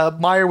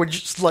 Meyer would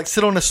just like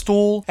sit on a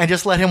stool and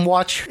just let him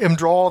watch him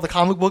draw the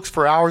comic books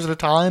for hours at a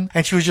time.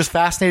 And she was just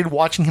fascinated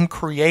watching him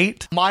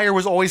create. Meyer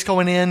was always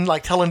going in,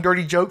 like telling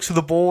dirty jokes to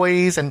the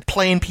boys and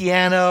playing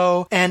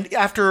piano. And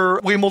after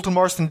William Moulton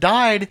Marston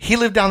died, he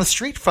lived down the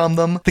street from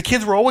them. The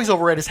kids were always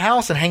over at his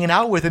house and hanging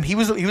out with him. He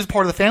was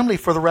part of the family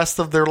for the rest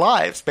of their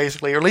lives,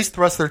 basically, or at least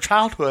the rest of their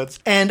childhoods.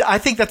 And I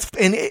think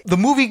the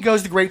movie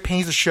goes to great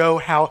pains to show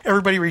how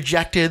everybody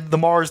rejected the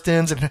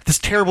Marstons and this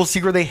terrible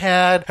secret they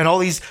had and all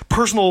these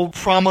personal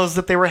traumas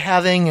that they were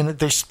having and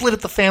they're split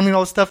at the family and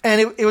all this stuff.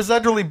 And it was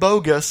utterly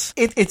bogus.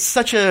 It's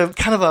such a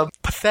kind of a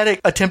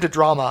pathetic attempt at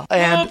drama.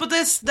 And but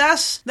that's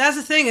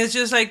the thing. It's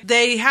just like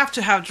they have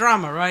to have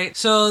drama, right?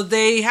 So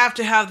they have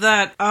to have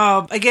that,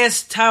 I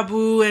guess,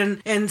 taboo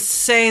and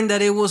saying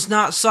that it was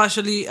not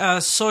socially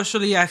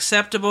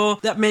acceptable.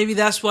 That maybe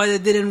that's why they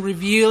didn't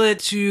reveal it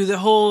to the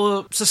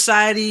whole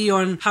society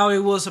on how it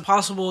was a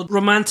possible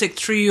romantic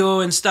trio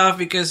and stuff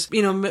because,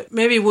 you know,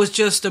 maybe it was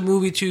just a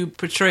movie to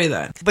portray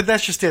that. But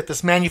that's just it,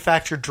 this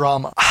manufactured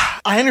drama.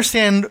 I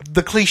understand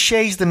the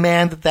cliches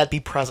demand that be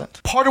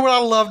present. Part of what I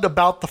loved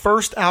about the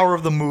first hour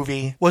of the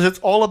movie was it's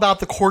all about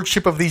the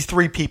courtship of these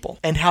three people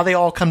and how they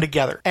all come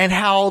together and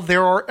how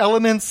there are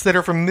elements that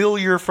are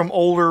familiar from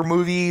older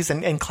movies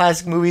and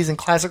classic movies and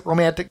classic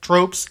romantic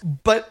tropes,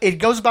 but it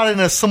goes about it in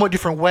a somewhat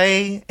different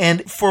way.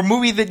 And for a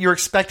movie that you're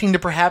expecting to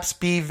perhaps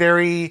be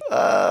very,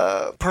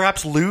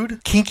 perhaps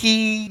lewd,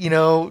 kinky, you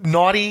know,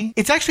 naughty,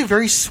 it's actually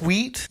very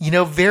sweet, you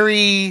know,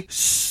 very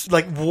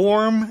like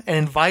warm and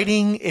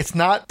inviting. It's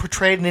not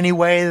portrayed in any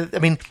way. I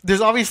mean,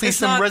 there's obviously it's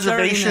some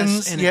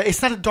reservations. Yeah,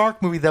 it's not a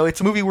dark movie though.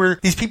 It's a movie where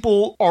these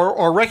people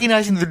are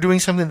recognizing they're doing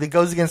something that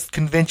goes against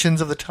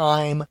conventions of the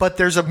time, but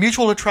there's a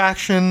mutual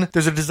attraction.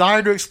 There's a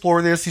desire to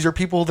explore this. These are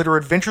people that are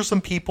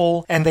adventuresome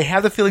people and they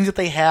have the feelings that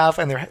they have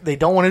and they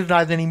don't want to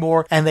deny them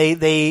anymore. And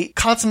they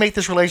consummate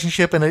this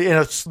relationship in a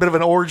bit of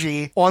an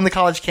orgy on the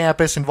college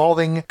campus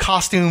involving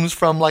costumes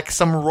from like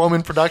some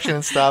Roman production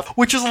and stuff,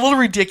 which is a little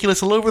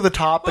ridiculous, a little over the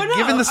top, but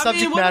given the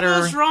subject matter. One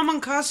of those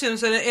Roman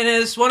costumes, and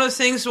it's one of the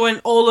things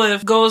when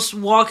Olive goes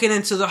walking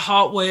into the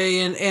hallway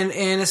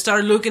and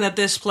start looking at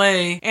this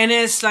play, and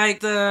it's like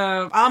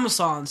the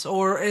Amazons,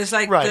 or it's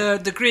like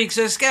the Greeks.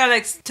 So it's kind of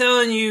like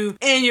telling you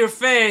in your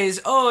face,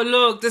 oh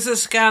look, this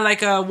is kind of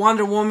like a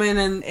Wonder Woman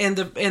in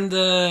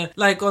the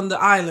like on the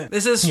island.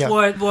 This is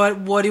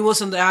what it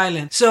was on the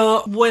island.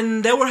 So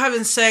when they were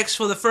having sex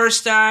for the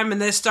first time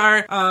and they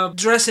start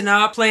dressing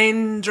up.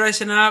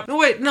 No,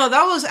 wait, no,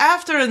 that was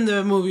after in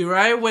the movie,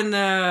 right? When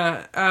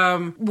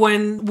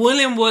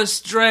William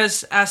was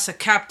dressed as a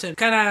captain,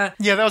 kind of.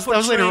 Yeah, that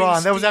was later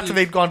on. That was after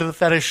they'd gone to the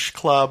fetish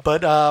club,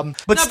 but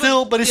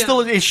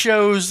it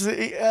shows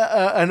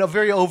a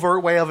very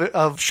overt way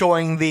of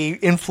showing the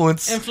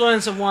influence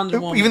of Wonder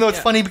Woman. Even though it's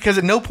funny because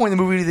at no point in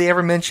the movie did they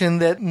ever mention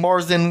that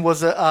Marsden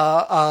was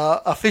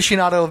a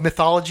aficionado of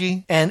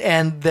mythology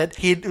and that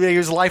there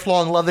was a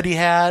lifelong love that he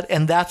had,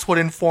 and that's what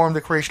informed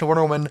the creation of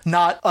Wonder Woman,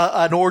 not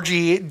an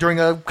orgy during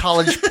a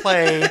college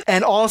play.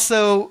 And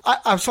also,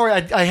 I'm sorry,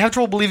 I have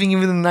trouble believing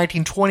even in the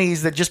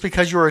 1920s that just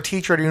because you were a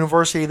teacher at a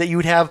university that you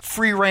would have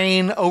free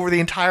reign over the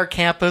entire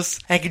campus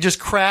and could just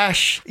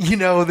crash, you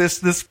know,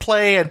 this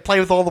play and play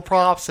with all the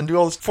props and do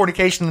all this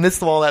fornication in the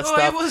midst of all that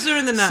stuff. It was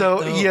during the night. So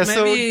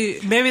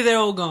though. Maybe they're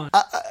all gone.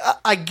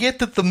 I get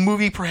that the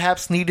movie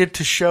perhaps needed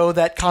to show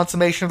that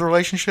consummation of the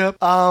relationship,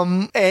 but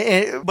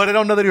I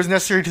don't know that it was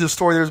necessary to the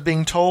story that was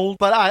being told.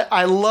 But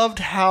I loved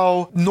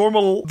how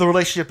normal the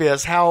relationship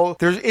is, how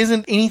there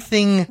isn't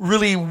anything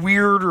really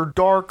weird or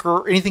dark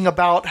or anything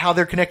about how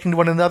they're connecting to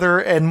one another,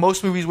 and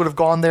most movies would have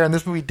gone there, and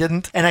this movie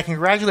didn't, and I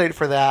congratulate it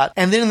for that.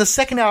 And then in the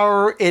second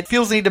hour, it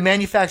feels the need to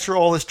manufacture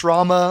all this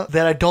drama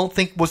that I don't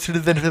think was to the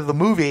benefit of the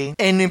movie.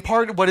 And in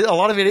part, a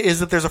lot of it is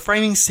that there's a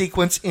framing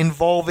sequence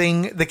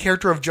involving the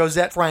character of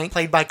Josette Frank,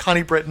 played by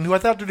Connie Britton, who I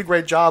thought did a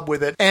great job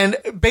with it. And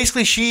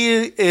basically,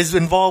 she is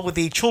involved with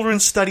the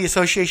Children's Study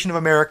Association of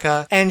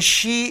America, and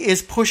she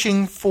is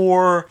pushing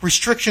for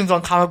restrictions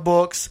on comic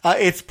books.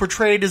 It's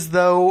portrayed as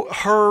though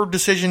her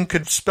decision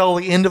could spell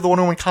the end of the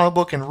Wonder Woman comic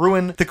book and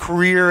ruin the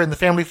career and the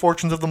family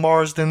fortunes of the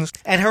Marstons.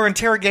 And her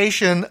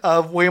interrogation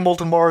of William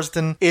Moulton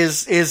Marston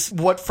is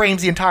what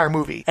frames the entire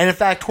movie. And in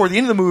fact, toward the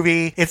end of the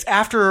movie, it's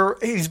after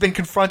he's been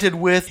confronted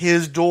with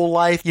his dual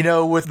life,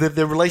 with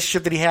the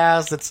relationship that he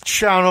has that's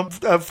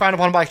frowned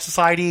upon by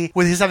society,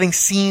 with his having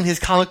seen his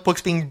comic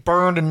books being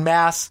burned in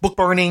mass book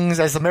burnings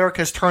as America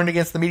has turned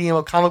against the medium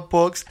of comic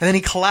books. And then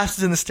he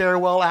collapses in the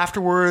stairwell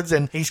afterwards,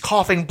 and he's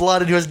coughing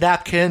blood into his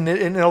napkin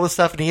and all this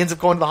stuff, and he ends up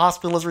going to the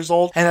hospital as a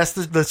result. And that's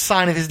the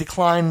sign of his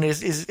decline,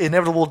 is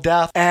inevitable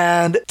death.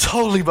 And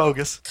totally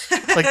bogus.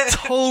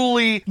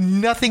 Totally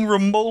nothing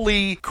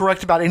remotely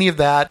correct about any of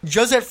that.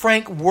 Josette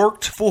Frank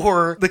worked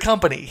for the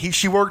company.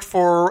 She worked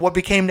for what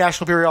became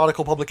National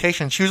Periodical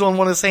Publication. She was on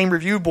one of the same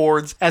review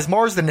boards as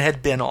Marsden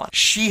had been on.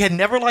 She had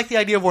never liked the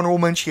idea of Wonder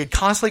Woman. She had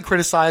constantly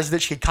criticized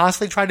it. She had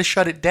constantly tried to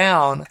shut it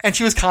down, and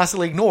she was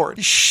constantly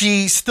ignored.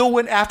 She still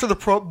went after the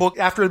book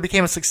after it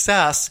became a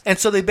success, and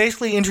so they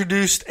basically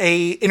introduced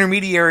a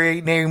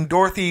intermediary named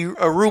Dorothy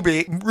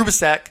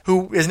Rubicek,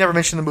 who is never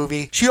mentioned in the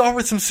movie. She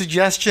offered some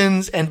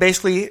suggestions and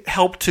basically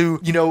helped to,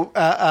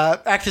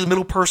 act as a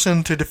middle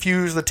person to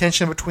diffuse the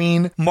tension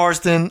between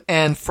Marsden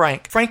and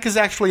Frank. Frank is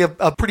actually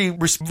a pretty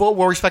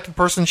well-respected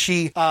person.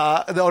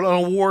 An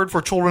award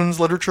for children's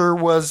literature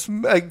was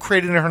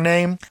created in her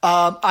name.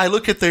 I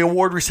look at the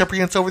award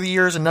recipients over the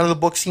years, and none of the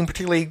books seem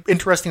particularly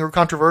interesting or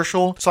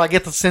controversial, so I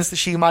get the sense that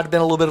she might have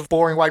been a little bit of a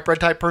boring white bread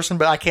type person,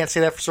 but I can't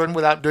say that for certain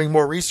without doing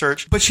more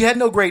research. But she had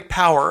no great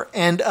power,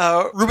 and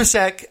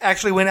Rubicek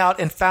actually went out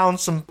and found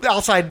some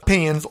outside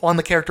opinions on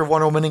the character of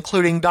Wonder Woman,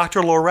 including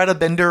Dr. Loretta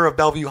Bender of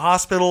Bellevue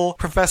Hospital,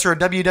 Professor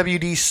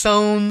W.W.D.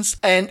 Soanes,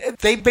 and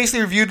they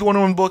basically reviewed the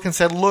Wonder Woman book and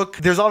said, look,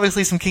 there's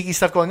obviously some kinky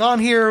stuff going on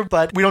here,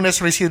 but we don't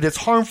necessarily see that it's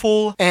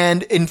harmful.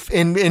 And in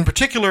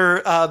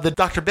particular, the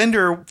Dr.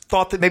 Bender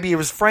thought that maybe it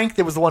was Frank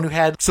that was the one who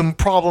had some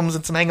problems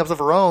and some hangups of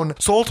her own.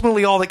 So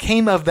ultimately, all that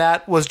came of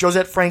that was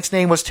Josette Frank's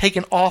name was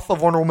taken off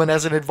of Wonder Woman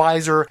as an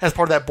advisor as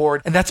part of that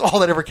board, and that's all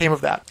that ever came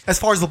of that. As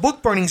far as the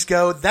book burnings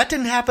go, that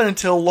didn't happen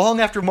until long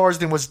after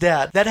Marsden was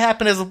dead. That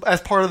happened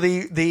as part of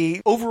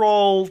the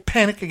overall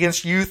panic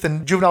against youth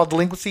and juvenile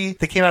delinquency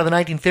that came out of the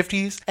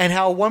 1950s, and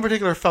how one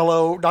particular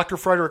fellow, Dr.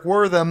 Frederick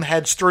Wortham,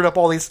 had stirred up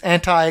all these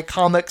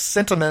anti-comics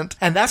sentiment,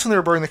 and that's when they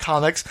were burning the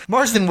comics.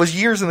 Marsden was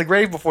years in the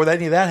grave before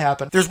any of that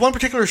happened. There's one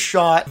particular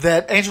shot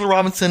that Angela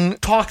Robinson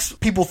talks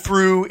people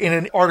through in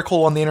an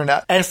article on the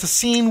internet, and it's the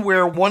scene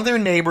where one of their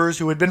neighbors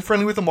who had been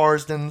friendly with the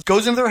Marsdens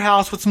goes into their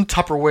house with some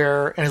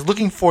Tupperware and is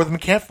looking for them,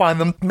 can't find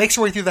them, makes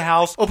her way through the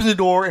house, opens the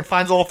door, and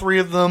finds all three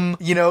of them,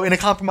 in a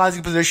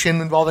compromising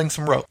position involving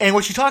some rope. And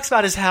what she talks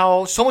about is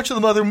how so much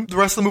of the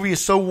rest of the movie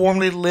is so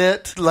warmly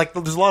lit, like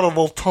there's a lot of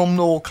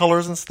autumnal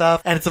colors and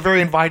stuff, and it's a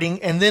very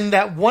inviting. And then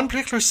that one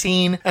particular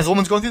scene, as the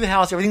woman's going through the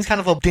house, everything's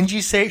kind of a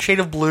dingy shade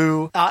of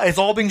blue. It's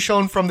all being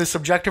shown from the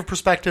subjective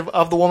perspective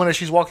of the woman as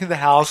she's walking through the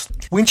house.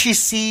 When she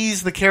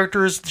sees the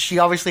characters, she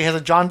obviously has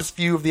a jaundiced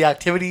view of the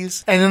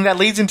activities. And then that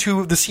leads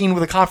into the scene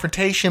with a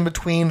confrontation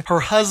between her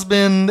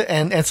husband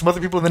and some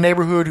other people in the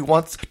neighborhood who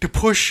wants to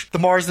push the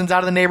Marsdens out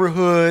of the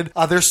neighborhood.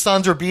 Their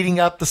sons are beating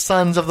up the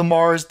sons of the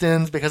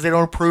Marsdens because they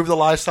don't approve the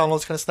lifestyle and all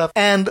this kind of stuff.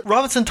 And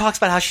Robinson talks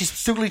about how she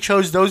specifically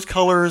chose those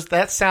colors,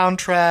 that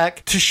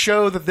soundtrack, to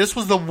show that this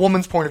was the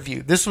woman's point of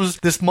view. This was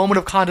this moment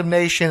of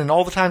condemnation, and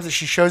all the times that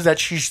she shows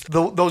that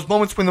those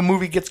moments when the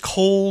movie gets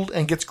cold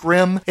and gets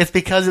grim, it's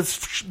because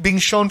it's being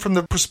shown from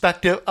the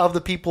perspective of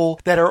the people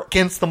that are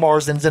against the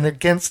Marsdens and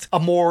against a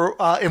more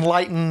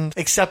enlightened,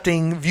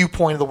 accepting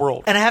viewpoint of the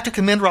world. And I have to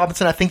commend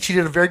Robinson. I think she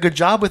did a very good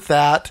job with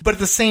that. But at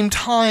the same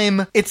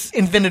time, it's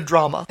invented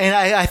drama. And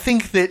I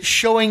think that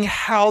showing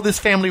how this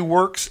family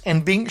works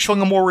and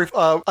showing a more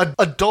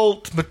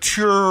adult,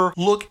 mature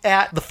look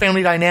at the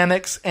family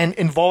dynamics and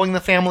involving the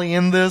family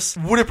in this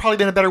would have probably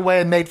been a better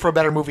way and made for a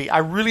better movie. I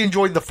really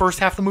enjoyed the first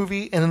half of the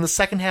movie, and then the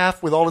second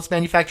half, with all its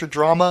manufactured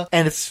drama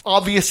and its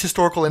obvious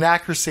historical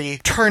inaccuracy,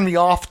 turned me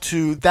off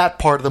to that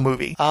part of the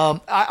movie.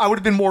 I would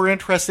have been more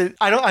interested.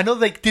 I know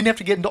they didn't have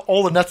to get into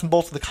all the nuts and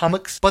bolts of the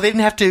comics, but they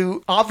didn't have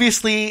to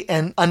obviously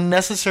and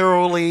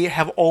unnecessarily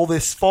have all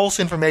this false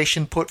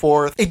information put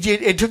forth.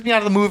 It took me out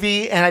of the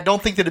movie, and I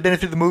don't think that it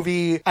benefited the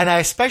movie. And I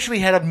especially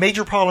had a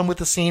major problem with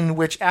the scene in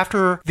which,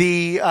 after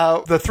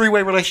the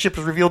three-way relationship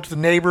is revealed to the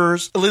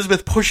neighbors,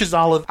 Elizabeth pushes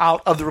Olive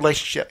out of the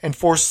relationship and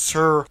forces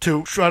her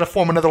to try to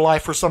form another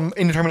life for some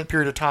indeterminate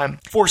period of time.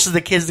 Forces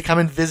the kids to come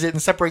and visit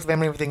and separates the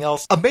family and everything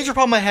else. A major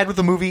problem I had with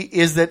the movie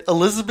is that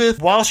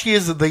Elizabeth, while she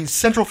is the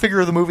central figure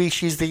of the movie,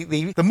 she's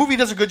the movie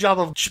does a good job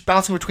of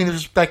bouncing between the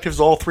perspectives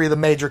of all three of the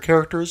major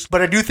characters.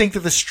 But I do think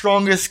that the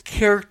strongest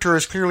character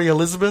is clearly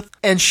Elizabeth,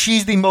 and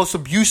she's the most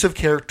abusive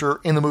character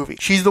in the movie.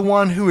 She's the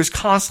one who is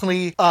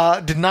constantly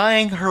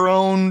denying her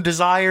own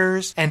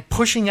desires and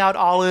pushing out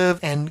Olive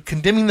and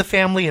condemning the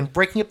family and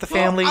breaking up the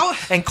family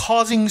and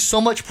causing so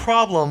much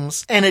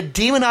problems, and it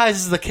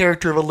demonizes the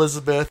character of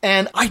Elizabeth,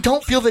 and I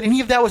don't feel that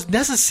any of that was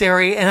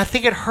necessary, and I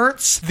think it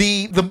hurts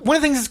the one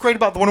of the things that's great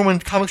about the Wonder Woman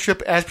comic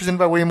strip as presented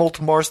by William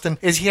Moulton Marston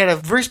is he had a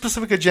very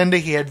specific agenda,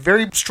 he had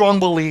very strong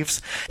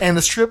beliefs, and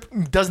the strip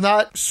does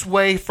not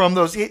sway from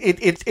those.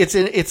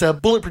 It's a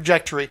bullet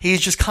trajectory.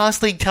 He's just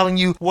constantly telling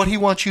you what he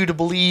wants you to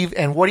believe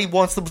and what he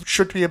wants the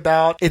strip to be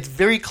about. It's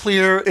very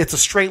clear. It's a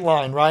straight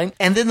line, right?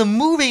 And then the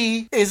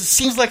movie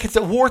seems like it's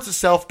at war with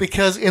itself,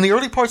 because in the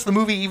early parts of the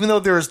movie, even though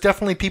there's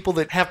definitely people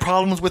that have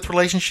problems with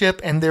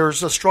relationship and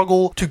there's a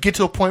struggle to get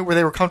to a point where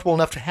they were comfortable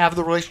enough to have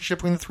the relationship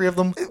between the three of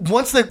them,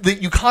 once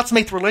you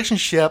consummate the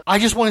relationship, I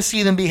just want to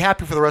see them be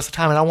happy for the rest of the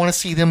time, and I want to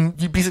see them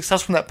be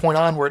successful from that point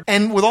onward.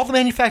 And with all the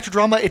manufactured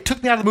drama, it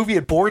took me out of the movie.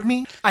 It bored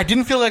me. I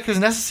didn't feel like it was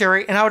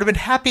necessary, and I would have been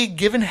happy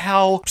given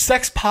how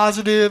sex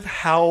positive,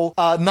 how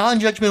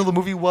non-judgmental the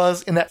movie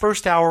was in that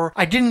first hour.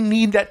 I didn't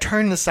need that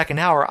turn in the second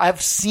hour.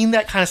 I've seen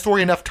that kind of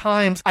story enough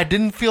times. I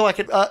didn't feel like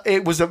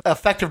it was an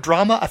effective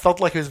drama. I felt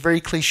like it was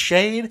very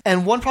cliched.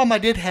 And one problem I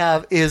did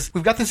have is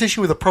we've got this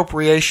issue with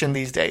appropriation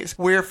these days,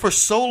 where for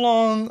so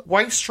long,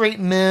 white straight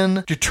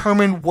men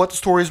determine what the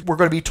stories were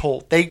going to be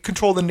told. They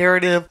control the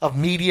narrative of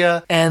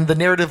media and the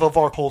narrative of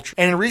our culture.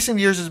 And in recent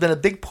years, there's been a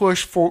big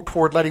push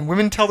toward letting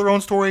women tell their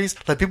own stories,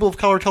 let people of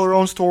color tell their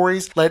own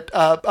stories, let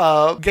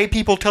gay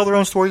people tell their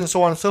own stories, and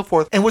so on and so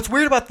forth. And what's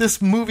weird about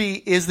this movie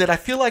is that I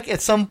feel like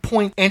at some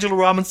point, Angela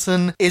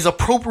Robinson is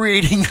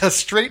appropriating a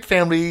straight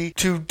family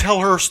to tell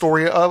her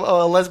story, a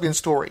lesbian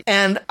story.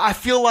 And I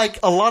feel like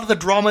a lot of the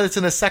drama that's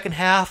in the second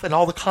half and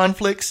all the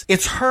conflicts,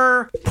 it's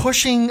her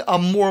pushing a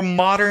more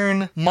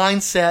modern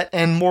mindset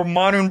and more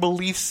modern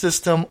belief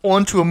system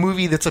onto a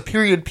movie that's a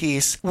period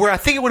piece, where I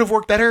think it would have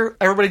worked better.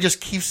 Everybody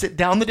just keeps it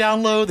down the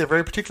down low. They're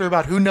very particular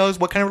about who knows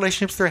what kind of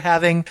relationships they're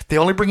having. They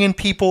only bring in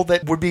people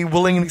that would be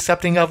willing and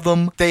accepting of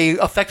them. They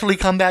effectively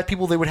combat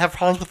people that would have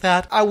problems with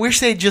that. I wish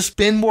they'd just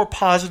been more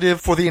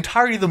positive for the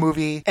entirety of the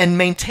movie and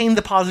maintained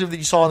the positive that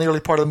you saw in the early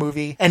part of the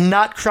movie, and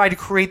not try to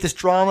create this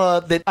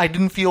drama that I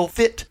didn't feel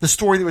fit the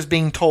story that was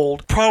being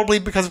told. Probably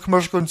because of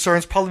commercial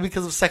concerns, probably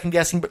because of second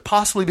guessing, but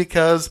possibly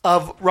because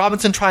of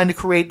Robinson trying to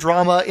create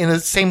drama in the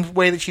same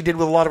way that she did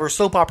with a lot of her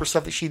soap opera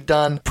stuff that she'd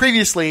done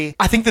previously.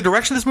 I think the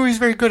direction of this movie is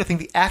very good. I think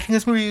the acting in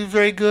this movie is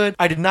very good.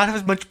 I did not have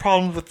as much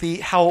problem with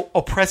how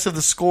oppressive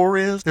the score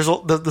is. The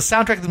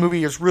soundtrack of the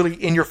movie is really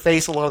in your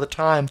face a lot of the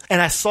time,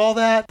 and I saw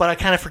that, but I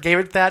kind of forgave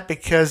it that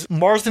because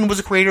Marsden was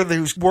a creator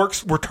whose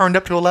works were turned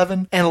up to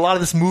 11, and a lot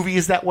of this movie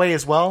is that way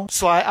as well.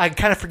 So I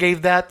kind of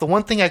forgave that. The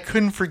one thing I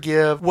couldn't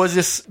forgive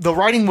was the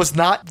writing was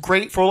not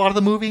great for a lot of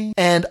the movie,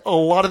 and a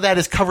lot of that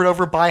is covered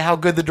over by how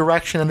good the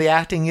direction and the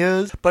acting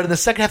is. But in the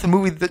second half of the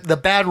movie, the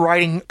bad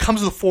writing comes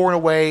to the fore in a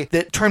way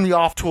that turned me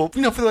off for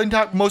the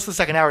entire most of the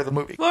second hour of the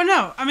movie. Well,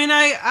 no, I mean,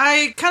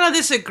 I kind of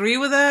disagree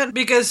with that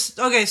because,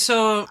 okay,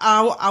 so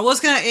I was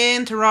going to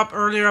interrupt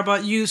earlier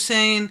about you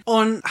saying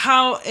on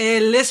how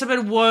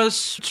Elizabeth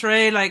was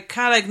portrayed, like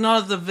kind of like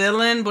not the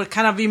villain, but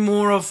kind of be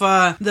more of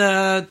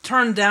the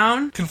turned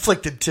down.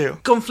 Conflicted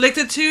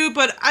too,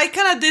 but I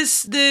kind of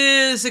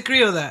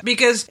disagree with that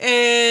because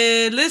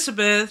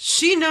Elizabeth,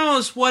 she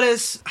knows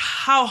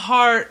how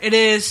hard it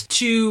is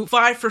to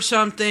fight for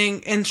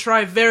something and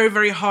try very,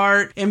 very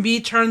hard and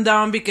be turned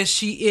down because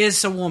she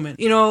is a woman.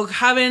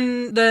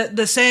 Having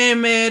the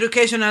same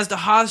education as the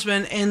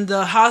husband and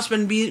the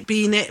husband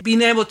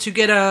being able to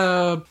get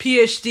a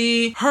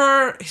PhD.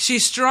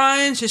 She's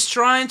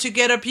trying to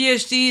get a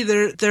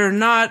PhD. They're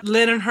not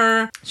letting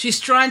her. She's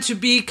trying to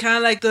be kind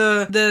of like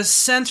the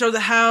center of the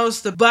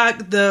house, the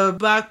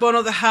backbone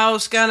of the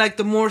house, kind of like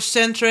the more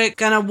centric,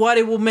 kind of what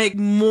it will make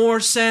more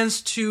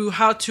sense to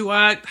how to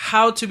act,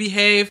 how to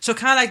behave. So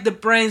kind of like the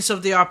brains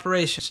of the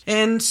operations.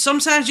 And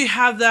sometimes you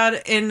have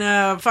that in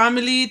a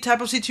family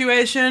type of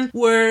situation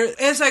where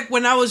it's like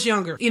when I was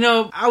younger.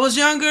 I was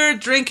younger,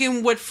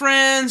 drinking with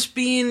friends,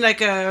 being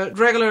like a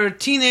regular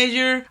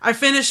teenager. I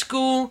finished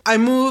school. I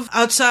moved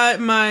outside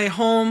my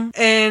home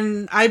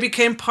and I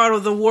became part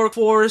of the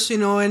workforce,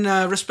 in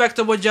a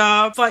respectable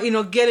job,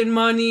 getting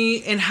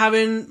money and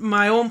having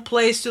my own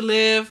place to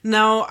live.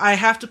 Now I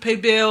have to pay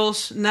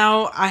bills.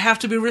 Now I have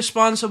to be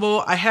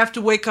responsible. I have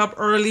to wake up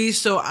early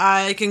so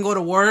I can go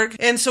to work.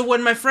 And so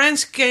when my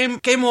friends came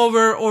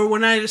over, or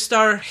when I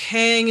started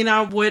hanging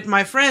out with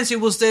my friends, it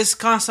was this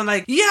constant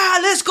like, yeah,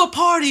 let's go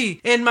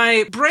party. And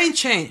my brain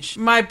changed.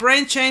 My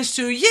brain changed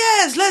to,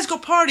 yes, let's go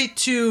party,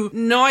 to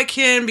no, I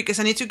can't because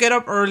I need to get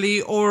up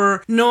early,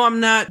 or no, I'm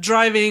not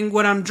driving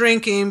when I'm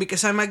drinking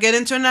because I might get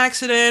into an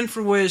accident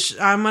for which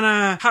I'm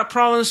gonna have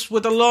problems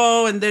with the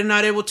law and they're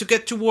not able to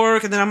get to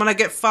work, and then I'm gonna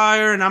get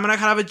fired and I'm gonna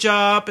have a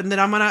job, and then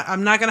I'm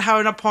not gonna have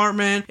an apartment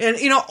apartment, and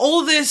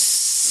all this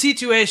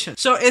situation.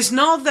 So it's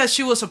not that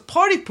she was a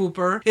party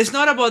pooper. It's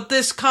not about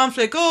this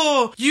conflict.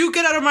 Oh, you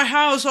get out of my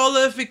house,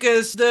 Olive,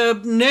 because the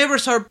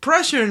neighbors are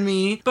pressuring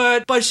me.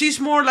 But she's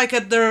more like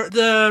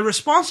the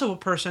responsible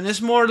person.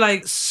 It's more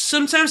like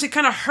sometimes it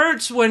kind of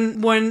hurts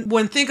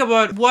when think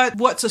about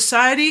what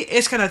society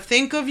is gonna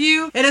think of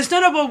you, and it's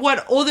not about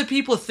what other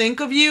people think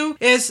of you.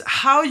 It's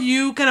how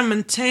you kind of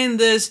maintain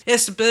this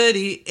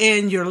stability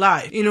in your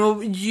life.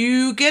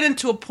 You get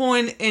into a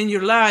point in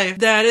your life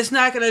that it's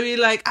not gonna be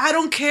like, I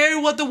don't care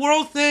what the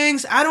world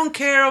thinks. I don't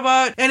care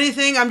about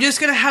anything. I'm just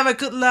gonna have a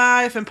good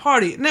life and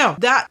party. No,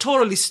 that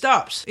totally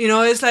stops.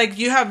 It's like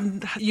you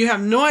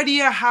have no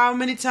idea how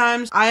many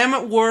times I am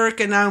at work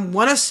and I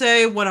want to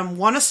say what I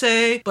want to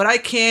say, but I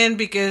can't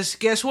because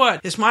guess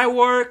what? It's my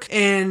work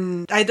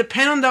and I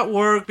depend on that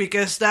work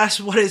because that's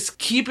what is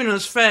keeping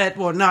us fed.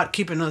 Well, not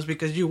keeping us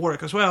because you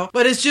work as well,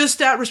 but it's just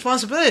that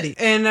responsibility.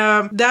 And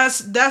that's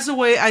the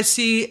way I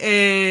see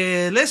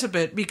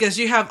Elizabeth, because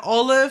you have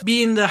Olive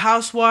being the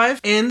housewife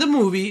in the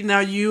movie. Now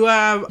you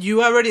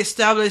already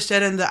established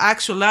that in the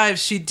actual life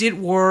she did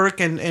work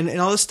and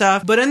all the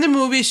stuff, but in the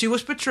movie she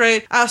was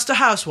portrayed as the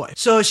housewife.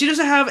 So she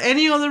doesn't have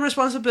any other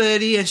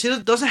responsibility and she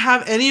doesn't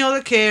have any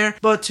other care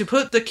but to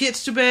put the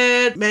kids to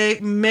bed,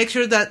 make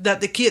sure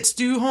that the kids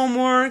do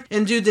homework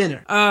and do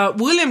dinner.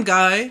 William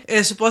guy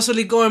is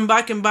supposedly going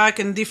back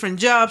in different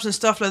jobs and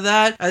stuff like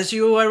that. As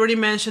you already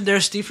mentioned,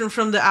 there's different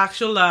from the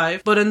actual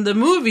life, but in the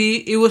movie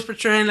it was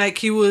portraying like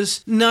he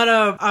was not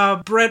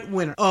a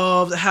breadwinner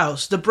of the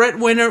house. The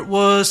breadwinner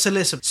was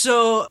Elizabeth.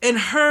 So in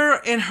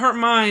her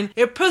mind,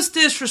 it puts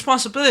this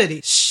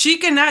responsibility. She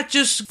cannot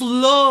just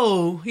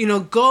flow,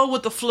 go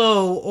with the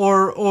flow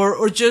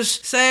or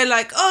just say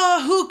like,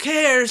 oh, who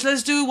cares?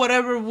 Let's do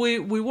whatever we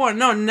want.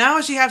 No,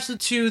 now she has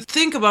to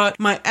think about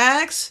my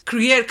acts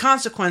create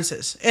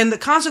consequences. And the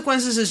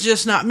consequences is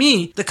just not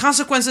me. The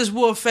consequences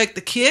will affect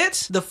the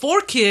kids, the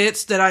 4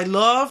 kids that I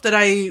love, that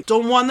I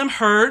don't want them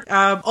hurt,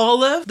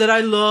 Olive that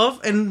I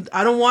love and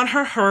I don't want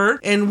her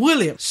hurt, and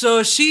William.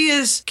 So she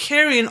is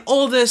carrying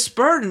all this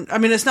burden. I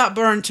mean, it's not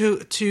burden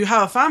to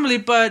have a family,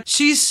 but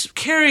she's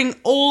carrying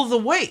all the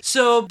weight.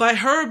 So by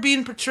her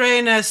being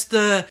portrayed as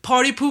the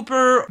party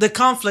pooper, the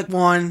conflict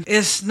one,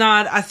 is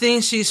not, I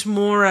think she's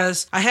more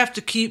as, I have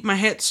to keep my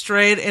head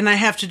straight and I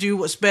have to do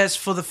what's best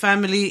for the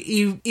family,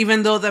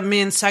 even though that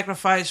means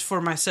sacrifice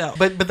for myself.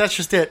 But that's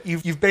just it.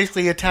 You've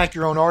basically attacked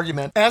your own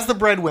argument. As the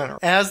breadwinner,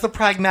 as the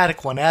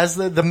pragmatic one, as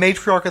the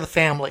matriarch of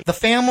the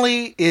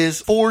family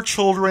is 4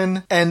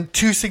 children and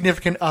 2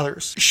 significant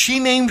others. She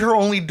named her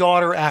only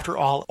daughter after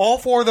Olive. All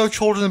 4 of those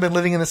children have been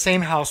living in the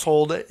same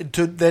household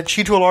that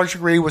she to a large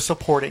degree was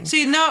supporting.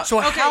 See, no. So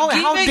okay,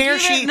 how dare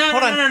she?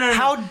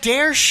 How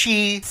dare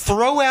she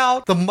throw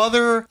out the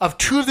mother of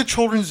 2 of the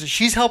children that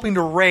she's helping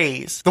to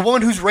raise, the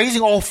woman who's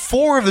raising all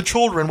 4 of the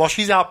children while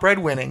she's out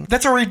breadwinning?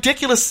 That's a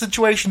ridiculous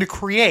situation to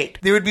create.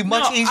 There would be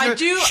much easier.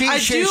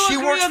 She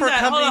works for a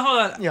company.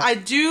 Hold on. Yeah. I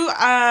do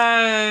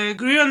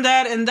agree on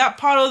that. And that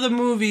part of the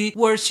movie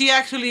where she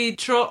actually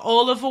threw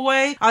Olive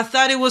away, I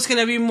thought it was going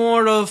to be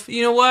more of,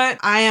 you know what,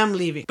 I am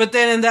leaving. But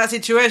then in that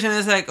situation,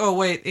 it's like, oh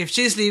wait, if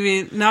she's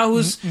leaving,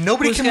 now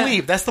nobody can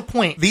leave. That's the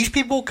point. These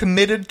people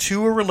committed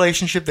to a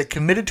relationship. They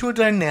committed to a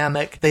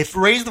dynamic. They've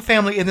raised the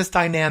family in this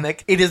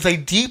dynamic. It is a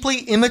deeply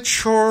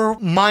immature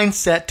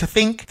mindset to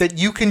think that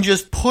you can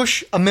just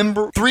push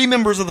 3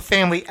 members of the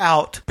family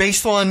out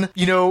based on,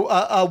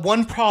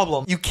 one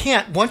problem. You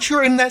can't. Once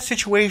you're in that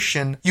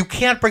situation, you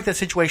can't break that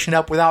situation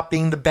up without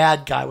being the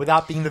bad guy,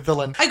 without being the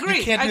villain. I agree.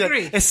 You can't do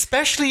that.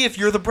 Especially if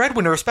you're the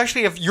breadwinner,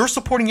 especially if you're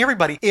supporting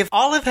everybody. If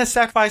Olive has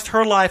sacrificed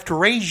her life to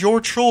raise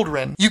your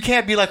children, you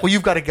can't be like, well,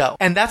 you've got to go.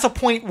 And that's a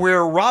point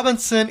where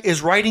Robinson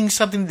is writing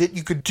something that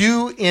you could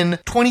do in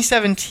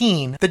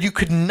 2017 that you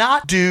could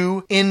not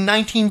do in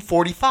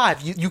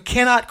 1945. You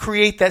cannot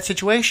create that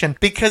situation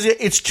because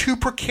it's too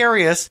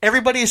precarious.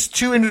 Everybody is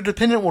too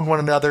interdependent on one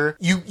another.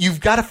 You've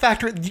got to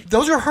factor,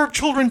 those are her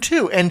children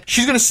too. And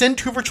she's going to send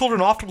 2 of her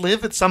children off to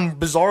live at some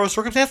bizarre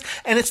circumstance,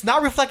 and it's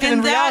not reflected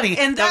in reality.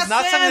 That's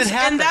not something that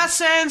happened. In that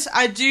sense,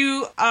 I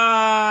do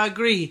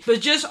agree,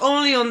 but just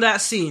only on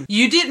that scene.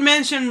 You did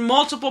mention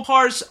multiple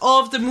parts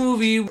of the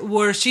movie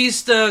where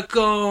she's the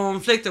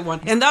conflicted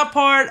one. In that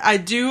part, I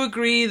do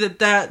agree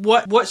that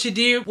what she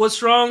did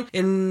was wrong.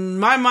 In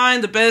my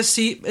mind, the best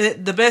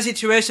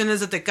situation is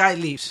that the guy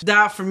leaves.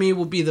 That for me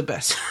would be the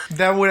best.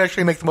 That would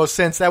actually make the most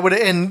sense. That would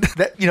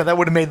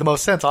have made the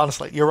most sense.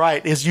 Honestly, you're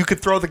right. Is you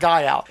could throw the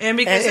guy out,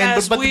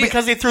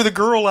 because they threw the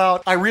girl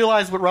out, I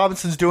realized what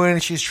Robinson's doing,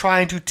 and she's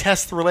trying to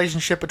test the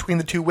relationship between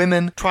the 2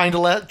 women, trying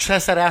to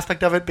test that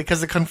aspect of it,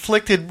 because the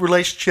conflicted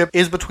relationship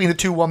is between the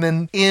 2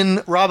 women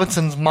in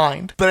Robinson's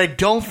mind. But I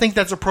don't think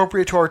that's it's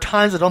appropriate to our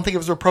times. I don't think it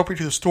was appropriate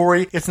to the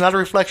story. It's not a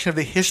reflection of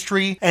the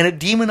history, and it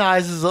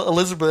demonizes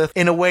Elizabeth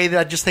in a way that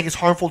I just think is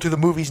harmful to the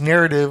movie's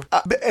narrative.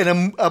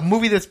 And a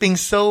movie that's being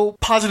so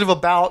positive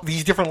about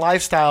these different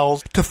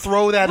lifestyles, to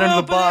throw that under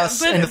the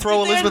bus and to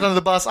throw Elizabeth under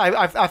the bus,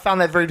 I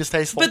found that very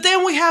distasteful. But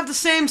then we have the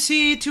same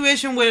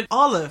situation with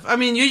Olive. I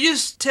mean, you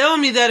just tell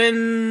me that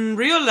in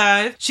real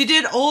life, she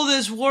did all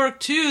this work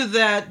too,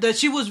 that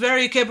she was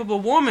very capable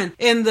woman.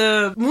 In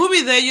the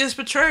movie, they just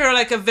portray her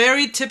like a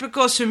very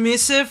typical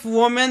submissive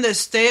woman that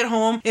stayed at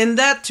home. And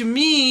that, to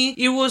me,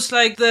 it was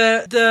like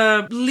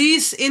the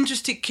least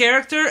interesting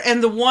character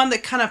and the one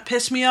that kind of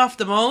pissed me off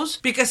the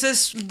most, because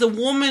it's the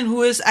woman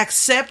who is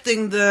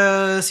accepting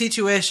the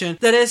situation,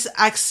 that is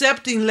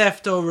accepting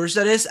leftovers,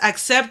 that is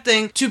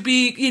accepting to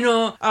be,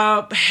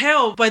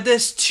 helped by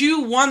these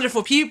two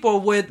wonderful people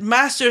with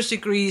master's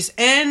degrees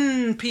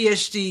and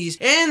PhDs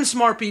and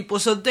smart people.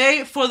 So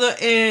they, for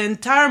the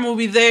entire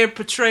movie, they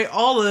portray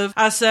Olive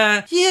as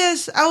a,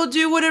 yes, I'll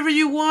do whatever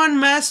you want,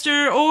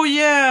 master. Oh,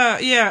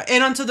 yeah.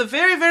 And until the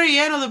very, very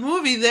end of the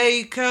movie,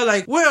 they kind of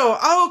like, well,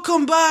 I'll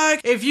come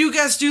back if you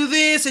guys do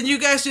this and you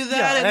guys do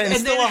that. And then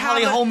still a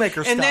Holly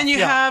Homemaker stuff. And then you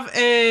have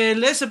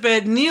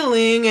Elizabeth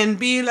kneeling and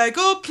being like,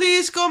 oh,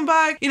 please come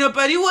back.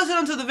 But it wasn't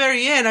until the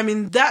very end. I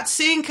mean, that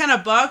scene kind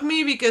of bugged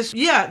me because,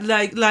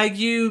 like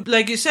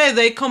you say,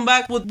 they come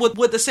back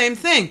with the same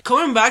thing,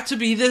 coming back to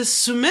be this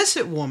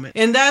submissive woman.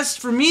 And that's,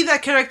 for me,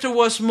 that character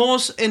was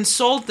most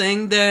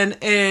insulting than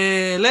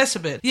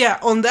Elizabeth. Yeah,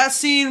 on that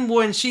scene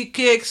when she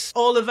kicks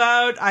Olive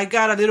out, I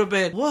got a little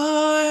bit,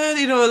 what?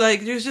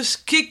 You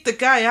just kick the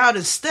guy out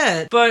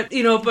instead. But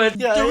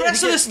the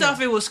rest of the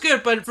stuff, it was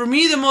good. But for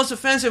me, the most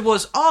offensive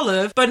was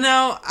Olive. But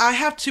now I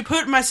have to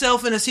put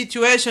myself in a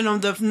situation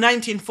of the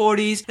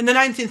 1940s and the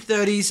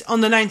 1930s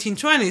on the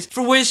 1920s,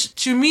 for which,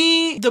 to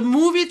me, the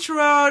movie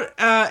throughout,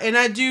 and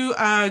I do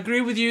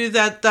agree with you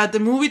that the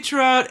movie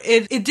throughout,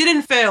 it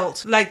didn't feel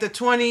like the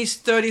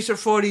 20s, 30s,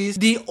 or 40s.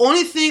 The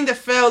only thing that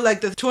felt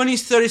like the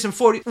 20s, 30s, and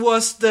 40s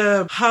was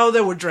how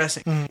they were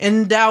dressing.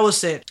 And that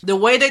was it. The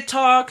way they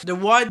talk, the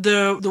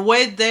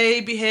way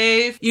they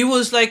behave, it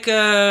was like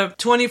a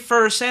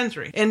 21st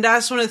century. And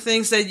that's one of the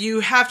things that you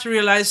have to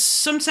realize.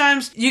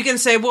 Sometimes you can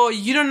say, well,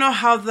 you don't know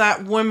how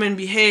that woman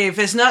behave.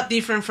 It's not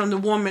different from the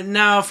woman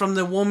now, from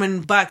the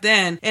woman back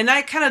then. And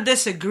I kind of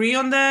disagree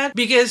on that,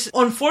 because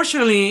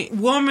unfortunately,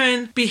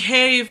 women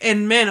behave,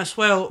 and men as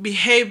well,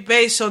 behave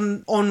based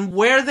on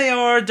where they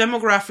are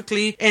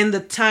demographically and the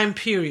time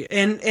period.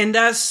 And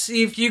that's,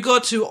 if you go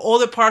to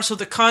other parts of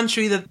the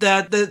country that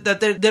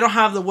they don't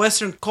have the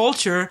Western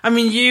culture, I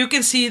mean, you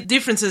can see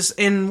differences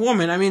in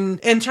women. I mean,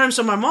 in terms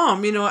of my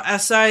mom,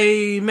 as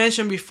I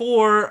mentioned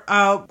before,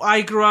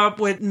 I grew up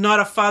with not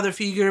a father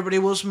figure, but it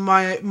was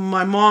my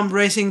mom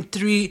raising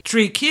three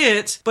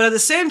kids. But at the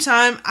same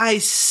time, I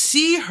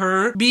see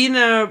her being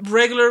a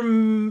regular,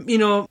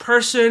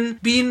 person,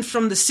 being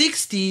from the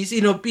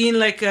 60s, being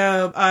like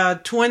a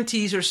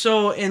 20s or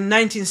so in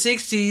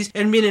 1960s,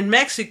 and being in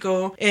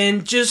Mexico,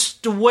 and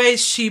just the way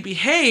she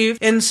behaved.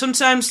 And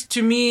sometimes,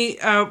 to me,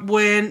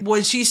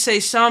 when she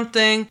says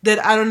something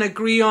that I don't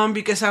agree on,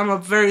 because I'm a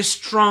very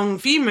strong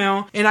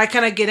female, and I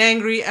kind of get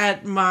angry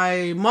at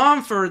my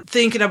mom for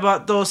thinking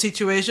about those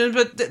situations,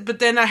 but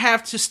then I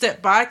have to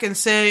step back and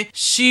say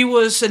she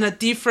was in a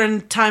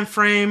different time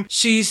frame.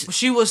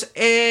 She was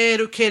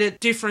educated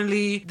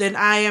differently than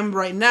I am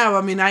right now.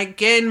 I mean, I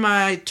gained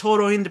my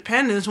total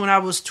independence when I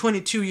was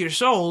 22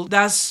 years old.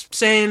 That's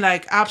saying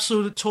like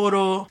absolute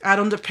total, I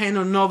don't depend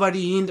on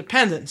nobody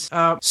independence.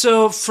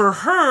 So for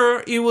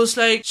her, it was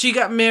like she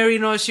got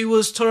married, she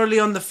was totally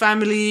on the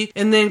family,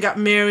 and then got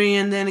married,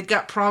 and then it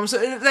got problems,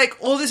 like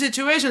all the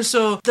situations.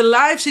 So the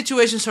life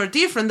situations are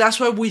different. That's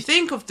why we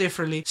think of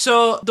differently.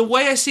 So the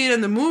way I see it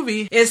in the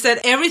movie is that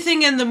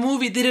everything in the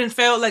movie didn't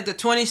feel like the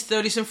 20s,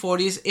 30s, and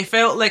 40s. It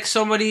felt like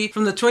somebody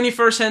from the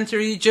 21st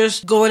century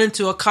just going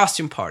into a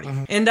costume party.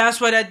 And that's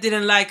what I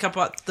didn't like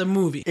about the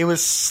movie. It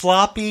was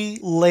sloppy,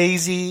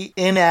 lazy,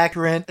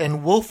 inaccurate,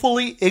 and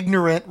willfully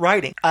ignorant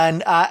writing.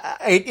 And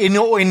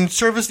in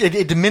service,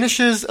 it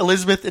diminishes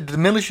Elizabeth, it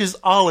diminishes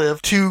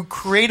Olive to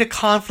create a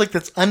conflict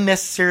that's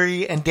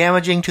unnecessary and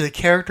damaging to the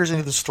characters and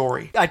to the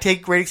story. I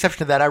take great exception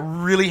to that. I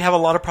really have a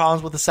lot of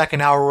problems with the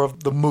second hour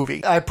of the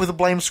movie. I put the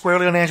blame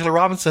squarely on Angela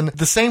Robinson,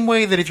 the same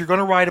way that if you're going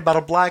to write about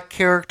a black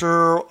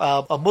character,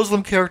 a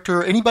Muslim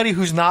character, anybody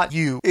who's not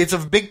you, it's a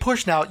big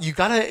push now. You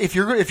gotta, if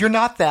you're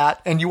not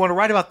that and you want to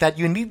write about that,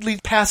 you need to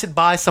pass it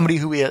by somebody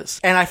who is.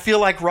 And I feel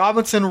like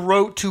Robinson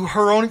wrote to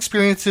her own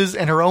experiences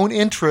and her own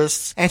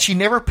interests, and she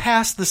never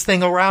passed this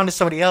thing around to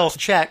somebody else to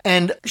check.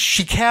 And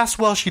she cast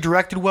well, she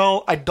directed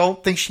well. I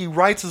don't think she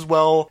writes as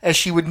well as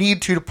she would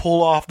need to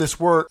pull off this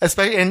work.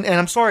 Especially, and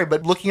I'm sorry,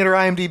 but looking at her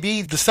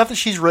IMDb, the stuff that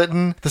she's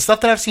written, the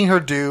stuff that I've seen her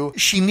do,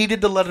 she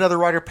needed to let another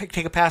writer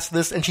take a pass at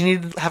this, and she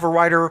needed to have a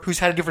writer who's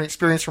had a different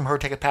experience from her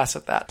take a pass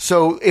at that.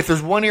 So if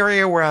there's one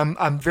area where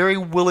I'm very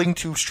willing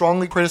to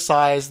strongly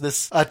criticize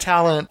this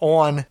talent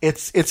on,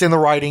 it's in the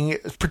writing,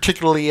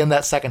 particularly in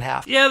that second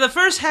half. Yeah, the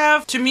first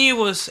half to me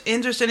was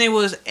interesting. It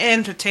was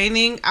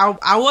entertaining.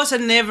 I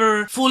wasn't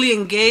never fully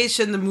engaged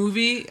watching the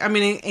movie, I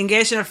mean,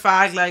 engaged in the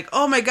fact, like,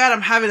 oh my god,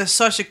 I'm having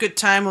such a good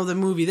time of the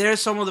movie. There's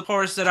some of the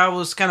parts that I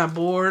was kind of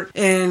bored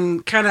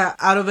and kind of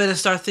out of it and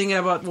start thinking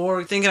about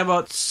work, thinking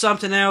about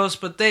something else,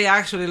 but they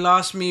actually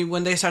lost me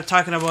when they start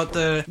talking about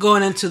the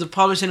going into the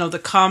publishing of the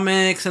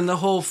comics and the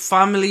whole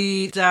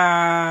family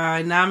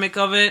dynamic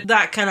of it.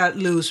 That kind of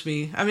lose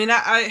me. I mean,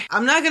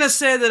 I'm not gonna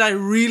say that I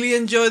really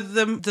enjoyed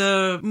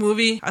the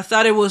movie. I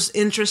thought it was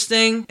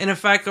interesting, and in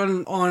fact,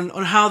 on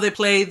how they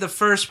played the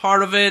first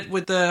part of it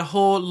with the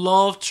whole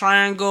love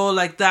triangle,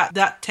 like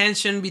that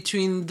tension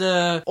between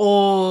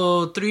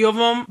all three of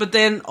them. But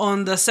then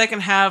on the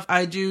second half,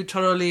 I do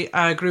totally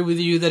agree with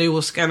you that it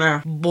was kind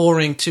of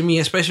boring to me,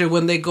 especially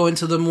when they go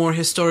into the more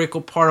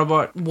historical part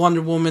about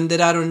Wonder Woman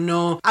that I don't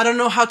know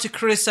how to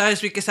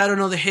criticize because I don't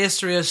know the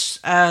history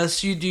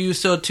as you do.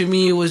 So to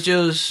me, it was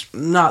just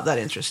not that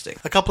interesting.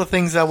 A couple of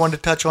things I wanted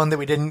to touch on that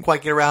we didn't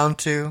quite get around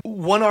to.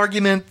 One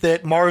argument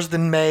that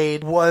Marsden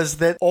made was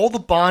that all the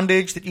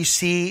bondage that you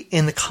see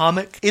in the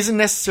comic isn't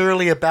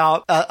necessarily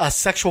about a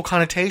sexual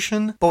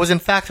connotation, but was in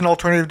fact an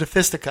alternative to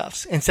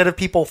fisticuffs. Instead of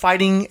people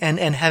fighting and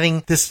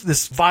having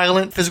this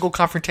violent physical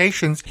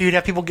confrontations, you'd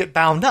have people get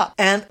bound up.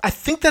 And I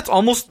think that's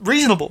almost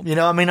reasonable. You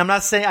know, I mean, I'm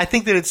not saying, I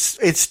think that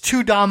it's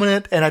too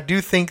dominant, and I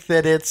do think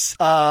that it's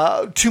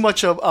too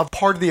much of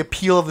part of the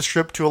appeal of the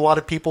strip to a lot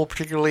of people,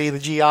 particularly the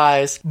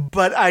GIs.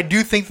 But I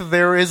do think that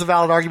there is a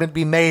valid argument to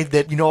be made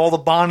that, you know, all the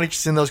bondage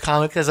is in those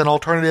comics as an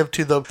alternative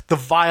to the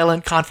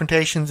violent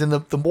confrontations in the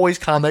boys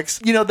comics.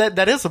 You know,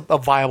 that is a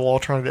viable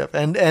alternative.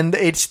 And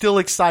it's still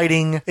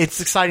exciting.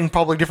 It's exciting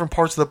probably different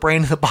parts of the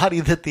brain and the body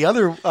that the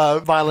other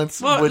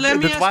violence would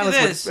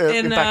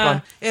impact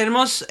on. In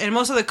most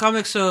of the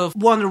comics of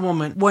Wonder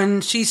Woman,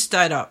 when she's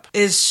tied up,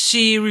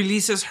 she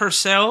releases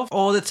herself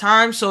all the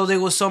time, so there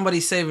was somebody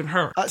saving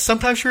her.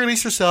 Sometimes she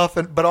released herself,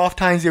 but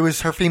oftentimes it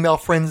was her female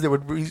friends that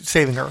would be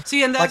saving her.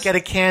 See, and like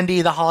Etta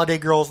Candy, the Holiday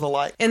Girls, and the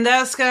like. And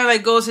that's kind of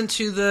like goes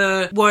into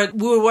what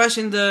we were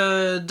watching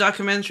the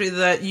documentary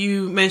that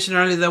you mentioned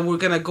earlier that we're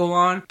gonna go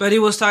on, but it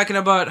was talking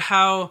about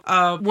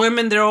how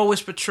women, they're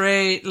always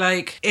portrayed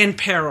like in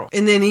peril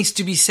and they needs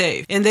to be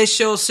saved. And they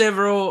show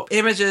several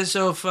images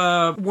of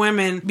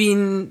women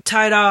being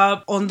tied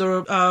up on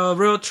the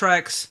rail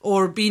tracks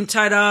or being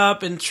tied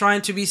up and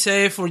trying to be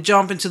safe or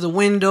jump into the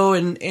window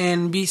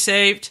and be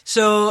saved.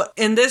 So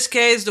in this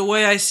case, the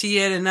way I see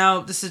it, and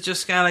now this is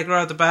just kind of like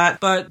right off the bat,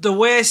 but the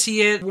way I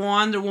see it,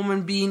 Wonder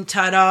Woman being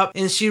tied up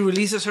and she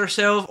releases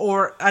herself,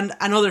 or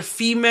another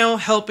female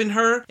helping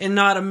her and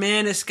not a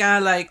man, is kind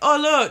of like, oh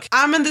look,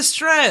 I'm in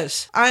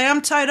distress, I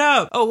am tied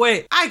up, oh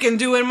wait, I can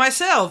do it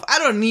myself, I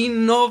don't need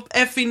no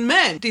effing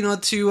man, you know,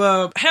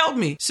 to help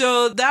me.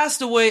 So that's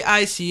the way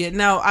I see it.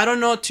 Now, I don't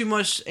know too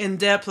much in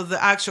depth of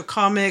the actual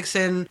comics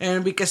and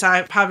because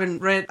I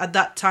haven't read at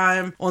that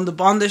time on the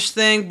bondage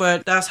thing,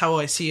 but that's how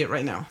I see it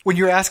right now. When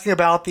you're asking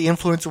about the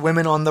influence of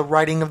women on the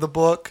writing of the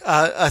book,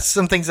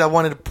 some things I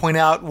wanted to point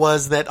out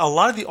was that a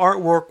lot of the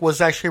artwork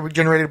was actually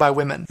generated by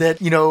women.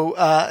 That, you know,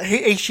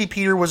 H.G.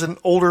 Peter was an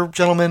older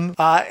gentleman,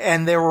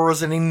 and there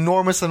was an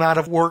enormous amount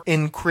of work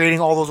in creating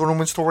all those Wonder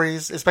Woman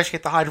stories, especially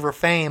at the height of her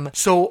fame.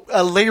 So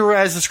later,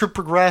 as the script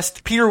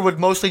progressed, Peter would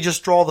mostly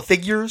just draw the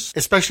figures,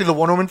 especially the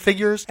Wonder Woman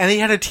figures, and he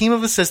had a team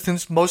of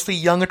assistants, mostly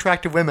young,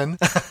 attractive women.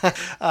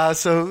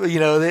 So, you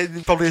know,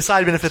 probably a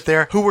side benefit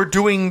there, who were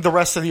doing the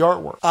rest of the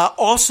artwork.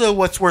 Also,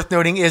 what's worth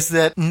noting is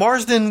that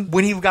Marsden,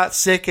 when he got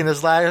sick in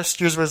his last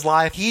years of his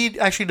life, he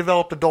actually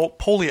developed adult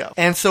polio.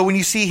 And so when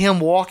you see him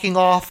walking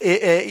off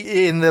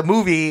in the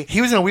movie,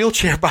 he was in a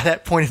wheelchair by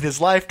that point in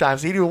his lifetime,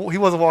 so he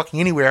wasn't walking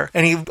anywhere,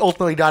 and he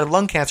ultimately died of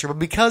lung cancer. But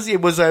because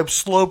it was a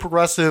slow,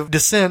 progressive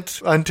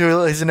descent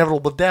until his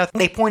inevitable death,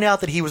 they point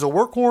out that he was a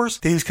workhorse,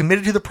 that he was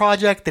committed to the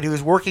project, that he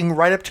was working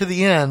right up to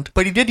the end,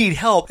 but he did need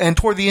help. And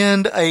toward the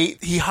end,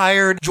 he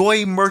hired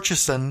Joy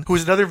Murchison, who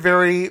was another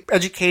very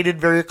educated,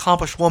 very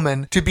accomplished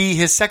woman, to be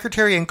his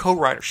secretary and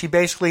co-writer. She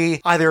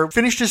basically either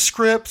finished his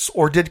scripts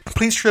or did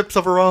complete scripts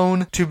of her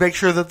own to make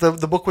sure that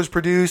the book was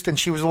produced, and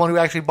she was the one who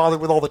actually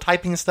bothered with all the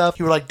typing and stuff.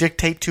 He would like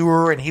dictate to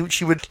her, and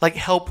she would like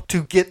help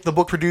to get the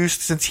book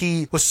produced, since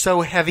he was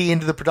so heavy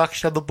into the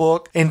production of the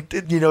book and,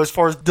 you know, as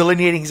far as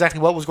delineating exactly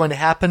what was going to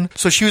happen.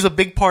 So she was a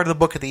big part of the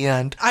book at the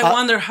end. I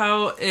wonder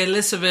how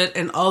Elizabeth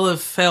and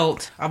Olive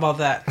felt about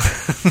that.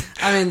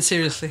 I mean,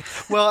 seriously.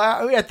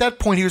 Well, at that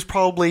point, he was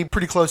probably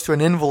pretty close to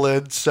an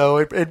invalid, so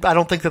I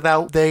don't think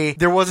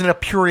there wasn't a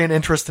prurient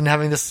interest in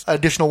having this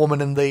additional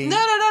woman in the...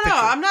 No.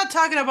 I'm not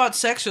talking about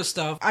sexual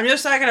stuff. I'm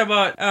just talking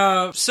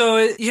about... so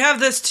you have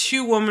this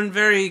two women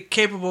very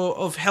capable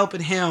of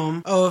helping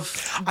him,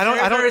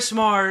 very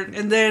smart,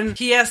 and then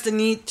he has the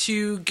need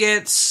to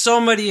get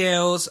somebody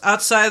else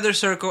outside their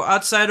circle,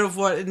 outside of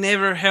what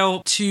never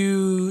helped,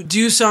 to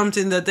do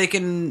something that they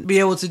can be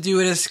able to do.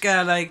 And it's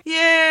kind of like,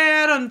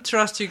 yeah, I don't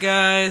trust you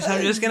guys.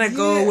 I'm just going to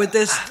go with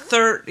this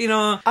third, you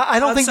know... I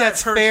don't think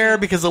that's fair,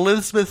 because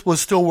Elizabeth was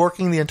still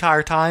working the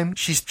entire time.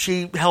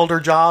 She held her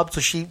job,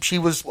 so she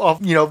was,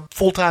 you know,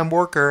 full-time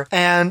worker,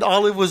 and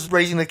Olive was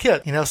raising the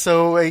kid,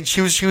 so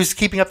she was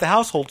keeping up the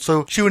household,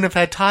 so she wouldn't have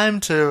had time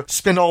to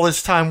spend all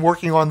this time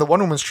working on the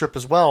Wonder Woman strip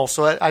as well.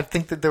 So I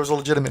think that there was a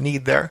legitimate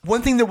need there.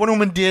 One thing that Wonder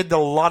Woman did that a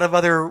lot of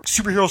other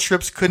superhero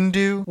strips couldn't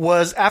do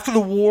was after the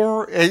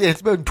war,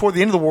 toward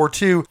the end of the war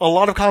too, a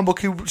lot of comic book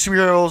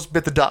superheroes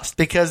bit the dust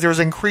because there was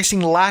an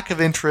increasing lack of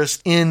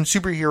interest in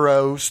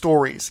superhero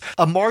stories.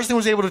 Marston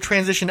was able to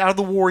transition out of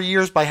the war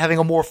years by having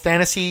a more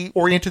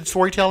fantasy-oriented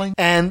storytelling,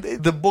 and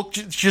the book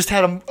just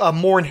had a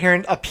more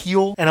inherent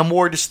appeal and a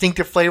more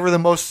distinctive flavor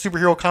than most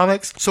superhero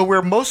comics. So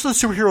where most of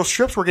the superhero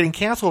strips were getting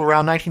canceled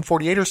around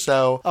 1948 or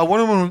so,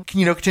 Wonder Woman,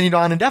 continued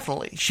on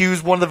indefinitely. She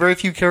was one of the very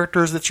few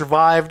characters that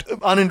survived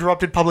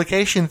uninterrupted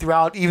publication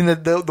throughout even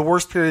the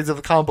worst periods of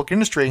the comic book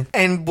industry,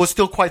 and was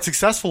still quite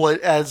successful.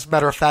 As a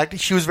matter of fact,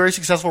 she was very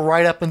successful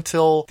right up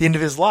until the end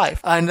of his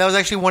life. And that was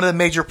actually one of the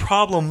major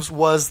problems,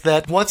 was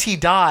that once he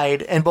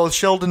died, and both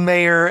Sheldon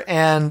Mayer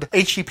and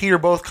H.G. Peter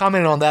both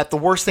commented on that, the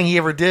worst thing he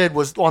ever did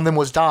was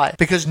die,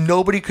 because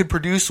nobody could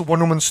produce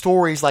Wonder Woman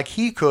stories like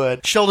he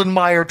could. Sheldon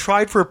Mayer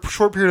tried for a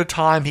short period of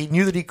time. He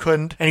knew that he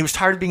couldn't, and he was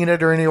tired of being an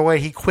editor anyway.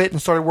 He quit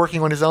and started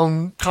working on his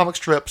own comic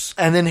strips.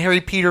 And then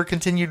Harry Peter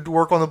continued to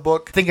work on the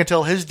book, I think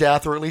until his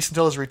death, or at least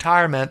until his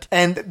retirement.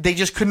 And they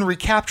just couldn't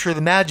recapture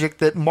the magic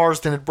that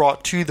Marston had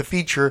brought to the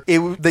feature.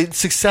 The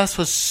success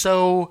was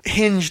so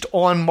hinged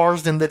on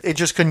Marston that it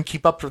just couldn't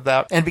keep up with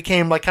that, and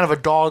became like kind of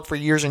a dog for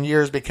years and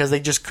years because they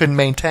just couldn't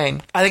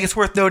maintain. I think it's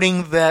worth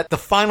noting that the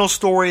final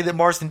story that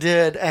Marston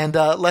did, and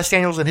Les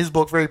Daniels in his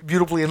book very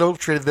beautifully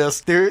illustrated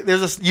this,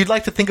 you'd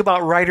like to think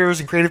about writers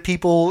and creative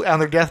people on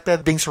their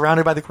deathbed being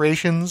surrounded by the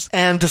creations,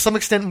 and to some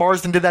extent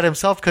Marston did that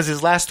himself, because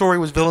his last story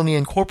was Villainy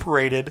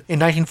Incorporated in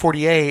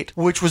 1948,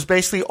 which was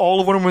basically all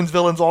of Wonder Woman's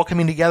villains all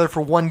coming together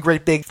for one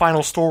great big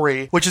final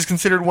story, which is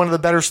considered one of the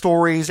better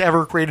stories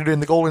ever created in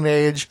the Golden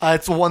Age.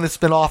 It's the one that's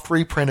been oft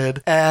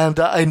reprinted, and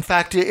in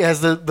fact,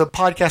 as the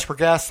podcast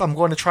progresses, I'm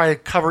going to try to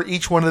cover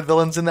each one of the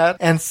villains in that.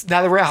 And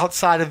now that we're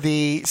outside of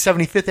the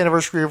 75th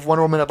anniversary of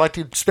Wonder Woman, I'd like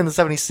to spend the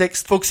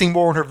 76th focusing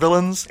more on her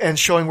villains and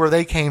showing where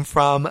they came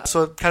from.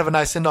 So kind of a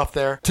nice end-off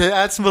there. To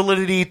add some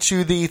validity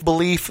to the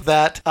belief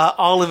that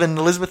Olive and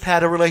Elizabeth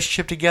had a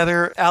relationship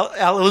together,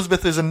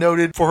 Elizabeth is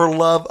noted for her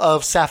love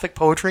of sapphic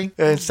poetry,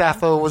 and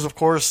Sappho was, of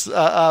course,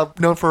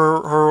 known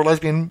for her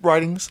lesbian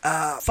writings.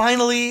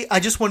 Finally, I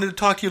just wanted to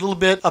talk to you a little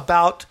bit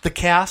about the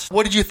cast.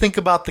 What did you think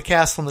about the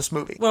cast on this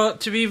movie? Well,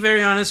 to be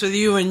very honest with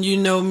you, and you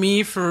know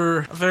me for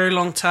a very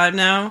long time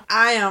now,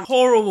 I am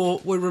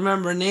horrible with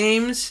remembering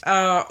names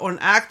on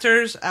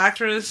actors,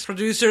 actresses,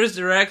 producers,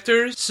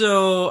 directors.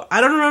 So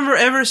I don't remember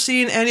ever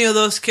seeing any of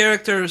those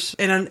characters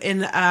in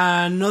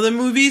other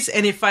movies,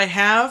 and if I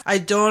have, I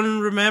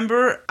don't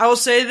remember. I will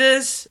say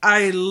this: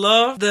 I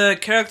love the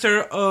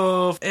character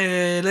of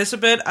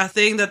Elizabeth. I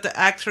think that the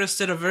actress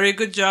did a very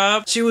good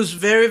job. She was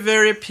very,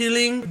 very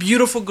appealing,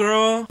 beautiful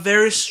girl,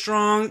 very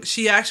strong.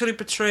 She actually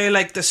portrayed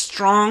like the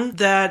strong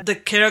that the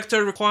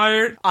character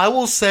required. I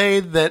will say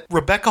that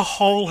Rebecca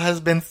Hall has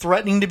been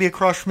threatening to be a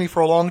crush for me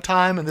for a long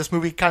time, and this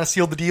movie kind of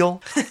sealed the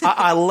deal.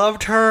 I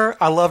loved her.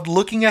 I loved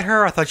looking at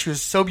her. I thought she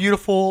was so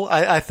beautiful.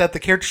 I thought the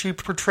character she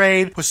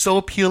portrayed was so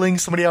appealing,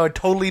 somebody I would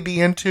totally be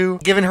into.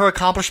 Given her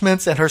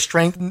accomplishments and her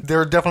strength,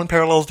 there are definite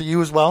parallels to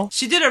you as well.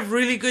 She did a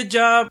really good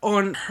job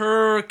on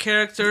her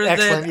character.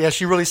 Excellent. Yeah,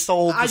 she really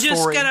sold the story. I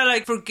just kind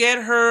of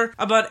forget her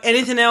about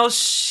anything else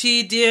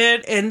she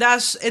did, and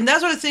that's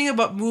what I think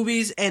about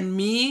movies and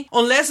me.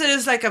 Unless it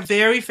is like a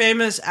very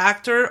famous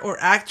actor or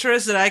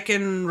actress that I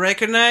can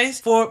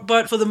recognize,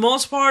 but for the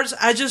most part,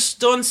 I just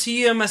don't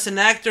see him as an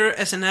actor,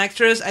 as an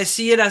actress. I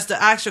see it as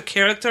the actual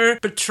character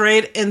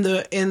portrayed in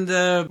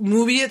the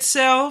movie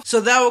itself.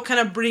 So that will kind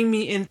of bring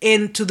me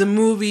into the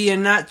movie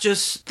and not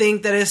just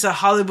think that it's a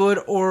Hollywood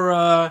or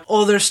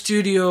other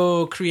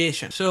studio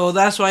creation. So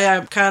that's why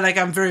I'm kind of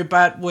I'm very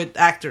bad with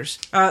actors.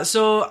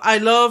 So I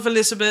love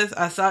Elizabeth.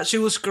 I thought she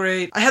was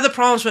great. I had the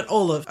problems with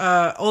Olive.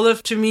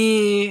 Olive to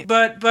me,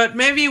 but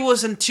maybe it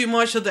wasn't too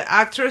much of the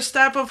actress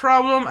type of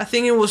problem. I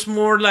think it was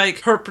more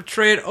like her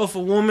portrayal of a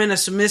woman, a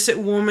submissive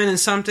woman, and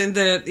something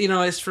that,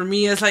 is for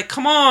me, it's like,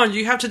 come on,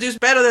 you have to do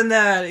better than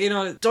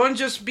that. Don't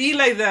just be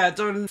like that.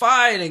 Don't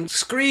fight and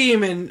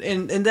scream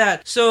and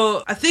that.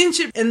 So I think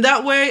in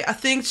that way, I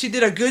think she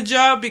did a good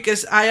job,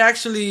 because I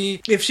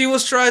actually, if she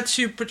was trying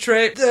to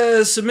portray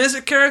the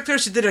submissive character,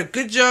 she did a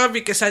good job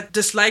because I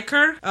dislike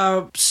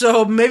her.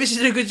 So maybe she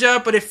did a good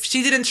job, but if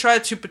she didn't try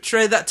to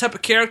portray that type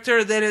of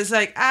character, then it's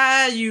like,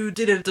 you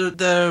did it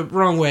the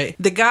wrong way.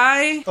 The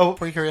guy... Oh,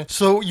 before you carry on.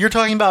 So you're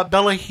talking about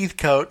Bella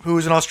Heathcote, who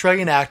is an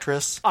Australian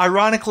actress.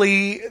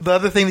 Ironically, the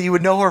other thing that you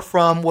would know her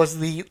from was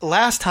the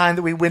last time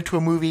that we went to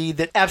a movie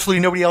that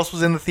absolutely nobody else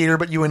was in the theater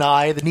but you and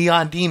I, The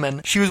Neon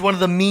Demon. She was one of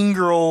the mean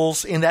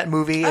girls in that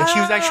movie, and she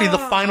was actually the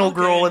final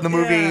girl in the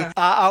movie,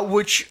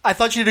 which I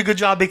thought she did a good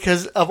job,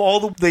 because of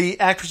all the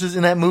actresses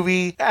in that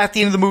movie, at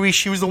the end of the movie,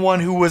 she was the one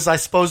who was, I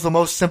suppose, the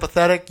most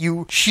sympathetic.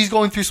 She's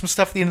going through some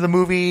stuff at the end of the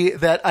movie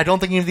that I don't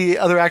think any of the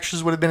other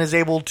actresses would have been as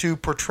able to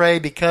portray,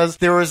 because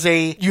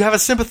you have a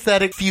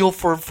sympathetic feel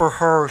for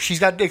her. She's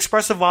got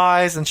expressive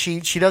eyes, and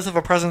she she does have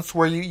a presence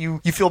where you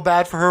feel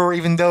bad for her,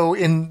 even though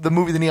in the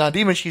movie The Neon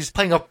Demon, she's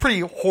playing a pretty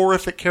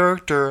horrific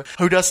character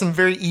who does some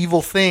very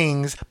evil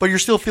things, but you're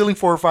still feeling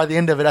for her by the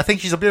end of it. I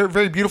think she's a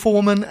very beautiful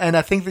woman, and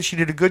I think that she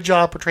did a good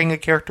job portraying a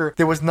character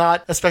that was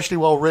not especially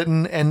well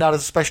written and not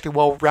especially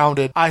well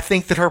rounded. I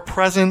think that her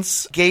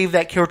presence gave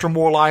that character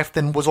more life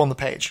than was on the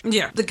page.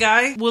 Yeah, the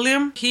guy,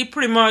 William, he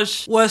pretty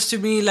much was to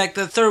me like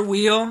the third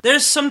wheel.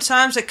 There's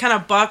sometimes it kind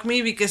of bugged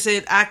me because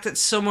it acted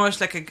so much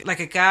like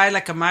a guy,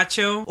 like a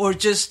macho, or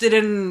just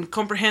didn't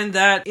comprehend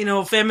that,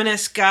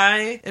 feminist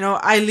guy.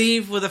 I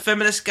leave with a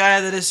feminist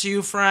guy that is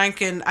you,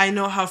 Frank, and I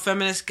know how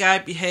feminist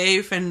guys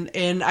behave,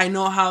 and I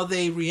know how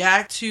they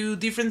react to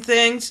different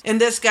things, and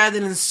this guy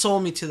didn't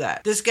sold me to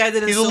that. This guy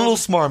didn't. He's a little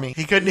smarmy.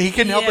 He couldn't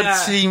help it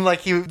seem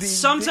like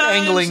sometimes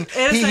angling.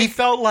 He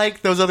felt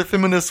like those other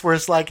feminists where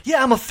it's like,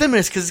 yeah, I'm a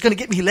feminist because it's going to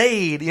get me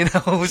laid,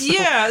 So,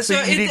 so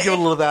he did give a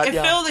little of that. It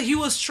felt that he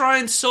was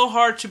trying so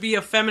hard to be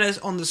a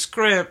feminist on the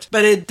script,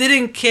 but it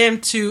didn't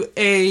come to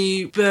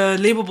a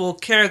believable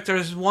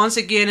characters. Once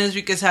again, is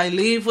because I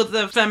live with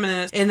the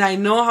feminists and I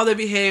know how they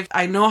behave,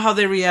 I know how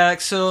they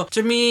react. So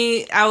to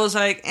me, I was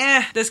like,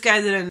 this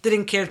guy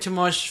didn't care too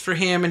much for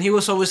him, and he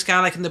was always kind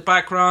of like in the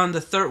background,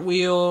 the third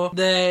wheel.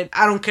 That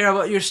I don't care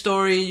about your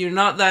story. You're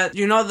not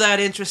that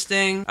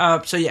interesting.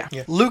 So yeah.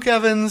 Luke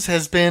Evans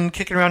has been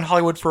kicking around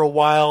Hollywood for a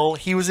while.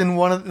 He was in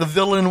the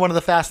villain in one of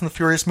the Fast and the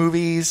Furious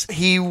movies.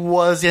 He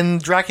was in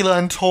Dracula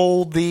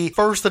Untold, the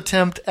first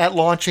attempt at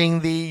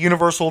launching the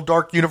Universal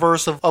Dark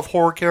Universe of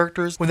horror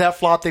characters. When that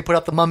flopped, they put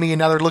out The Mummy, and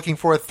now they're looking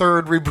for a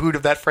third reboot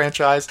of that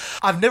franchise.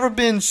 I've never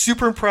been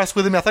super impressed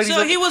with him. I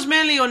thought he was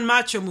mainly on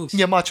macho movies.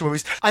 Yeah, macho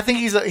movies. I think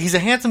he's a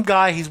handsome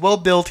guy. He's well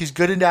built. He's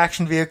good into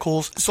action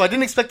vehicles. So I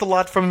didn't expect a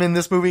lot from him in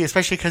this movie,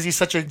 especially because he's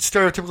such a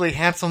stereotypically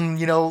handsome,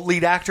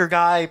 lead actor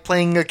guy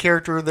playing a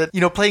character that,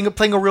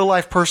 playing a real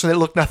life person that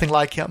looked nothing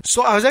like him.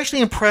 So I was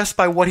actually impressed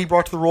by what he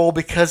brought to the role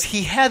because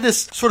he had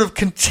this sort of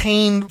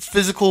contained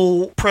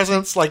physical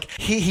presence. Like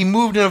he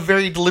moved in a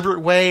very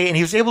deliberate way, and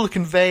he was able to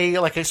convey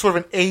like a sort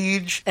of an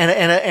age and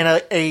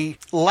a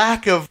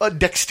lack of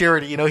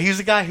dexterity. He was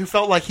a guy who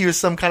felt like he was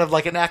some kind of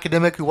like an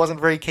academic who wasn't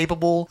very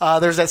capable.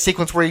 There's that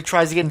sequence where he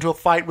tries to get into a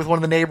fight with one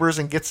of the neighbors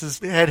and gets his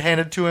head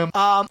handed to him.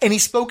 And he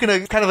spoke in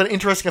a kind of an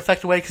interesting,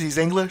 effective way because he's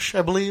English,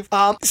 I believe.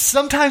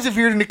 Sometimes it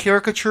veered into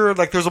caricature.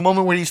 Like there's a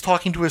moment where he's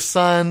talking to his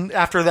son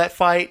after that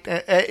fight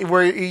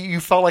where you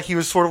felt like he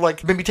was sort of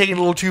like maybe taking it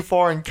a little too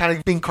far and kind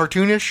of being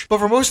cartoonish. But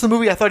for most of the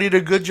movie, I thought he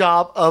did a good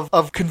job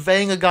of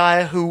conveying a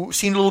guy who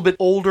seemed a little bit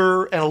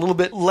older and a little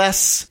bit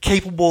less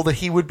capable than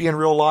he would be in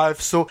real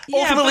life. So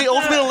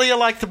ultimately, I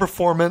liked the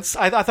performance.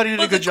 I thought he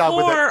did a good job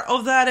with it. The core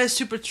of that is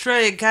to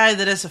portray a guy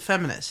that is a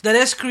feminist, that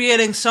is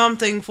creating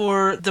something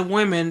for the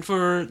women,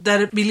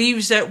 that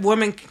believes that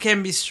women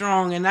can be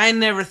strong, and I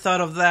never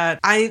thought of that.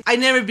 I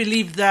never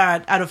believed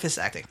that out of his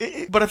acting.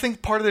 But I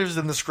think part of it is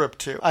in the script,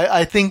 too.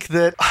 I think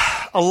that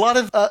a lot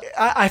of...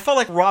 I felt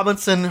like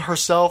Robinson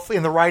herself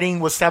in the writing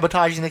was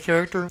sabotaging the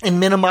character and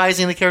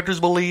minimizing the character's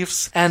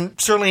beliefs, and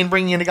certainly in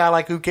bringing in a guy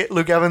like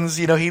Luke Evans,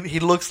 he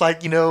looks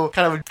like, kind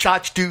of a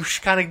tchotch douche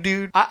kind of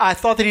dude. I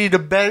thought that he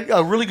did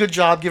a really good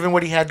job given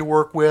what he had to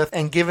work with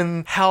and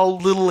given how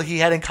little he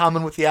had in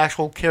common with the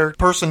actual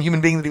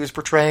human being that he was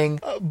portraying.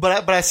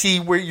 But I see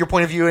where your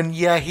point of view, and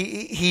yeah,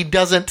 he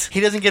doesn't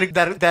get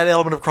that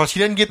element across. He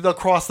doesn't get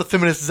across the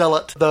feminist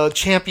zealot, the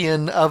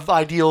champion of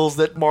ideals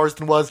that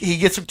Marston was. He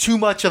gets too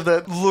much of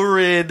the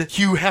lurid,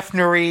 Hugh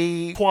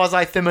Hefnery,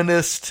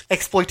 quasi-feminist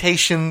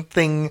exploitation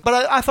thing.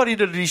 But I thought he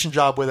did a decent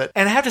job with it.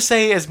 And I have to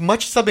say, as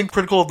much as I've been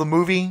critical of the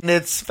movie and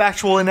its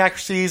factual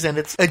inaccuracies and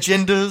its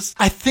agendas,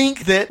 I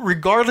think that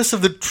regardless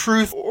of the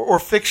truth or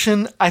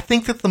fiction, I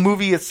think that the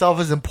movie itself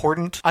is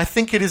important. I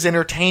think it is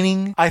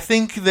entertaining. I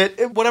think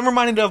that what I'm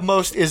reminded of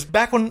most is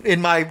back when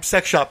in my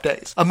sex shop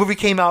days, a movie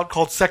came out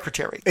called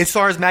Secretary. It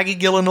stars Maggie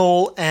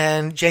Gyllenhaal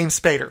and James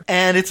Spader.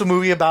 And it's a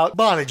movie about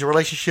bondage, a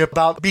relationship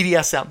about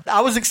BDSM.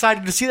 I was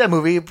excited to see that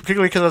movie,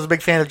 particularly because I was a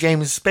big fan of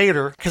James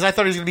Spader, because I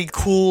thought he was going to be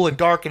cool and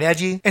dark and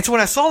edgy. And so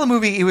when I saw the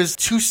movie, it was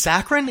too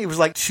saccharine. It was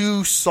like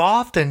too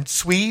soft and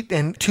sweet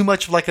and too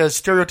much like a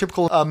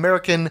stereotypical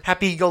American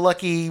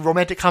happy-go-lucky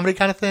romantic comedy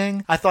kind of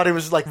thing. I thought it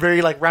was like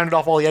very like rounded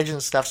off all the edges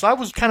and stuff. So I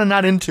was kind of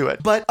not into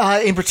it. But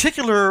in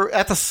particular,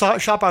 at the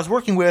shop I was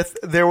working with,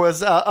 there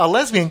was a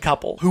lesbian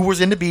couple who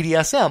was into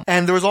BDSM.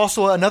 And there was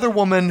also another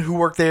woman who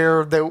worked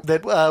there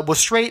that was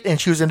straight and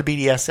she was into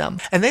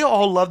BDSM. And they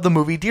all loved the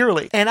movie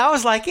dearly. And I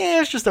was like,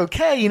 it's just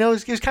okay. It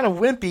was kind of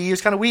wimpy. It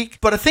was kind of weak.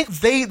 But I think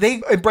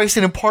they embraced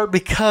it in part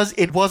because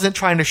it wasn't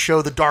trying to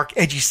show the dark,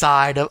 edgy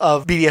side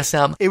of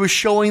BDSM. It was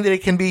showing that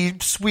it can be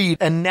sweet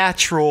and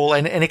natural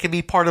and it can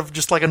be part of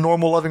just like a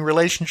normal loving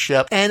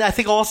relationship. And I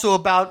think also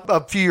about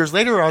a few years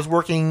later, I was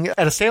working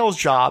at a sales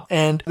job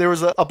and there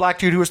was a black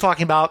dude who was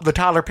talking about the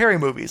Tyler Perry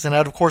movies. And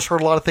I'd of course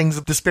heard a lot of things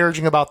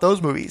disparaging about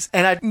those movies.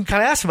 And I kind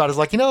of asked him about it. I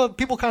was like,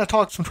 people kind of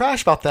talk some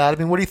trash about that. I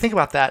mean, what do you think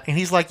about that? And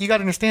he's like, you got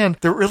to understand,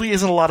 there really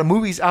isn't a lot of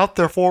movies out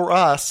there for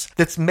us,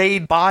 that's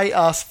made by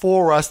us,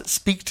 for us, that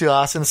speak to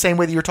us, in the same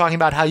way that you're talking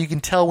about how you can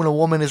tell when a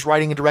woman is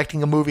writing and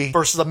directing a movie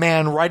versus a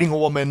man writing a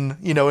woman,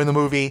 in the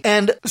movie.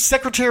 And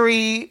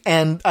Secretary,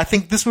 and I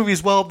think this movie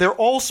as well, they're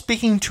all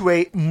speaking to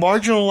a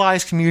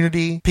marginalized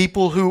community,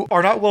 people who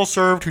are not well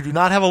served, who do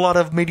not have a lot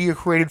of media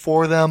created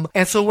for them.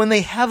 And so when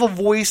they have a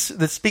voice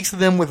that speaks to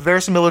them with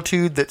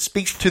verisimilitude, that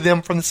speaks to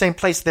them from the same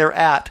place they're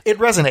at, it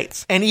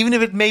resonates. And even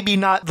if it may be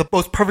not the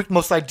most perfect,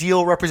 most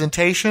ideal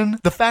representation,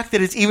 the fact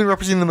that it's even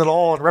representing them at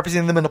all and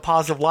representing them in a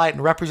positive light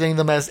and representing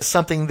them as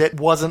something that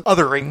wasn't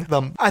othering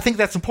them, I think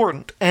that's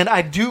important. And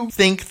I do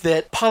think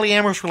that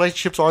polyamorous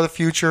relationships are the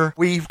future.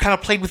 We've kind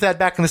of played with that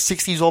back in the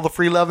 60s, all the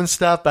free love and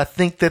stuff, but I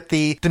think that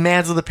the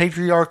demands of the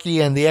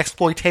patriarchy and the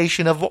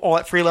exploitation of all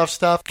that free love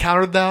stuff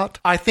countered that.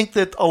 I think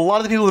that a lot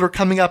of the people that are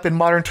coming up in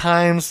modern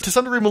times, to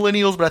some degree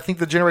millennials, but I think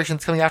the generation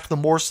that's coming after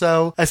them more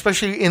so,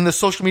 especially in the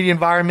social media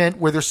environment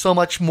where there's so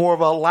much more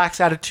of a lax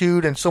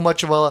attitude and so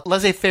much of a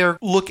laissez-faire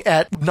look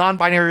at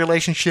non-binary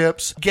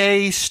relationships,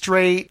 gay,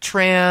 straight,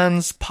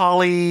 trans,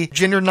 poly,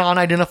 gender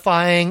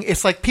non-identifying.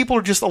 It's like people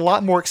are just a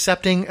lot more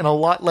accepting and a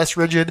lot less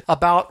rigid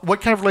about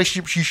what kind of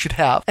relationships you should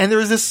have. And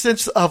there's this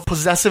sense of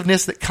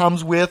possessiveness that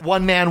comes with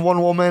one man,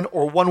 one woman,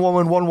 or one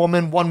woman,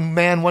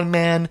 one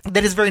man,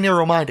 that is very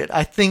narrow-minded.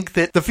 I think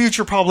that the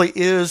future probably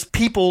is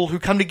people who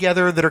come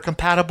together that are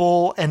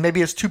compatible, and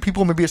maybe it's two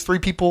people, maybe it's three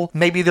people,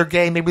 maybe they're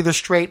gay, maybe they're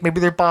straight, maybe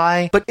they're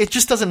bi, but it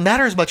just doesn't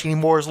matter as much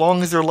anymore as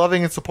long as they're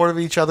loving and supportive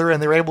of each other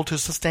and they're able to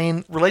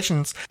sustain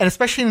relations. And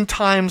especially in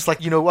times like,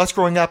 us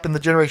growing up in the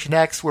Generation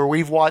X, where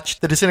we've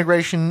watched the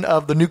disintegration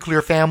of the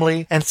nuclear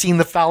family and seen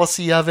the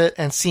fallacy of it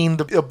and seen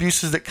the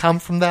abuses that come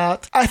from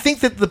that. I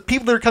think that the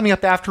people that are coming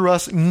up after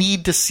us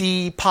need to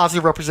see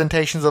positive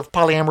representations of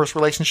polyamorous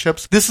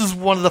relationships. This is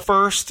one of the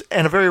first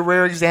and a very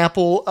rare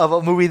example of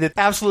a movie that's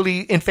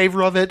absolutely in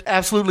favor of it,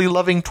 absolutely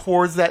loving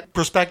towards that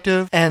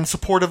perspective and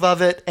supportive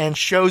of it, and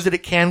shows that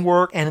it can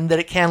work and that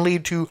it can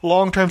lead to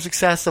long-term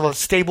success of a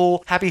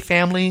stable, happy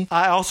family.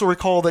 I also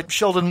recall that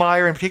Sheldon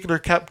Meyer in particular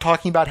kept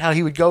talking about how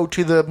he would go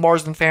to the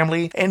Marston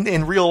family and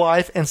in real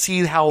life and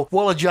see how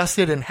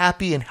well-adjusted and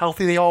happy and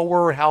healthy they all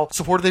were, how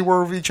supportive they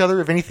were of each other.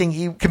 If anything,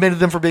 he commended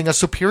them for being a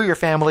superior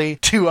family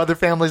to other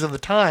families of the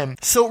time.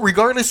 So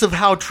regardless of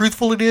how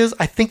truthful it is,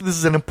 I think this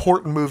is an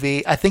important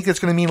movie. I think it's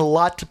going to mean a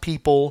lot to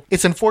people.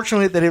 It's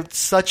unfortunate that it's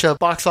such a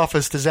box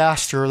office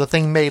disaster. The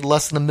thing made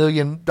less than $1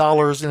 million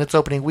in its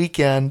opening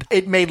weekend.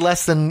 It made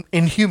less than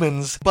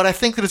Inhumans, but I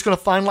think that it's going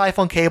to find life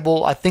on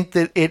cable. I think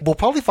that it will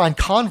probably find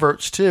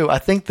converts too. I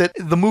think that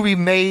the movie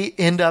may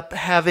end up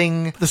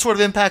having the sort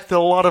of impact that a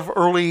lot of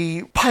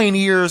early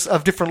pioneers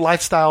of different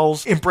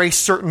lifestyles embrace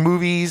certain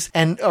movies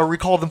and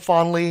recall them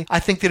fondly. I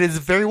think that it's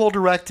very well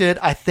directed.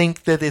 I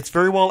think that it's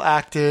very well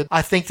acted.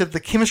 I think that the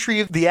chemistry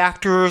of the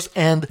actors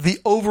and the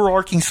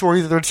overarching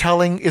story that they're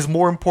telling is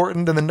more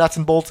important than the nuts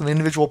and bolts and the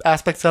individual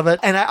aspects of it.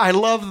 And I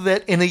love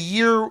that in a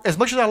year, as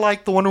much as I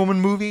like the Wonder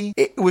Woman movie,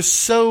 it was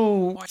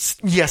so,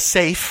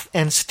 safe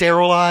and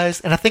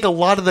sterilized. And I think a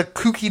lot of the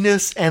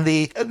kookiness and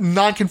the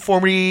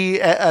nonconformity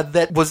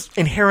that was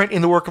inherent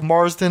in the work of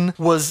Marsden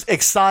was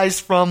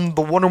excised from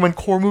the Wonder Woman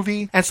core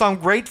movie. And so I'm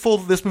grateful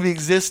that this movie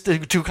exists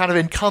to kind of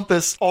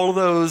encompass all of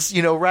those,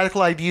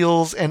 radical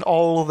ideals and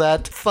all of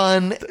that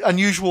fun,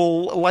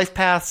 unusual life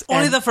paths.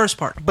 Only the first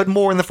part. But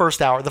more in the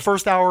first hour. The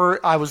first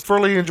hour, I was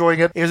thoroughly enjoying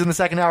it. It was in the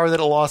second hour that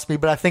it lost me,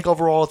 but I think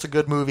overall it's a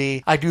good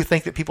movie. I do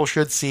think that people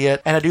should see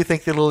it, and I do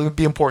think that it'll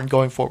be important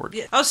going forward.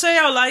 Yeah, I'll say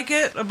I like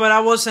it, but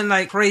I wasn't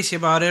crazy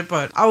about it,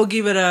 but I will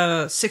give it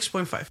a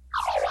 6.5.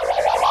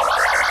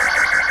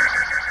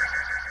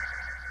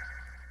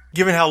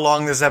 Given how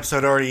long this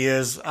episode already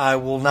is, I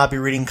will not be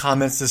reading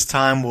comments this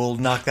time. We'll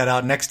knock that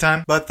out next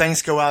time. But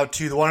thanks go out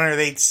to the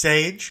 108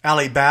 Sage,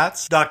 Allie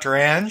Batts, Dr.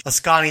 Ange,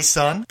 Ascani's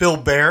Son, Bill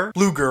Bear,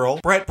 Blue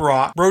Girl, Brett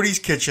Brock, Brody's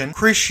Kitchen,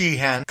 Chris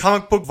Sheehan,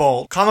 Comic Book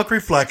Vault, Comic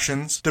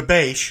Reflections,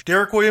 Debache,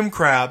 Derek William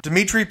Crabb,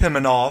 Dmitry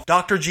Pimenov,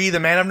 Dr. G, the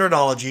Man of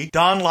Nerdology,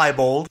 Don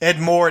Leibold, Ed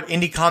Moore at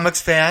Indie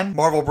Comics Fan,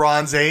 Marvel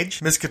Bronze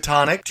Age,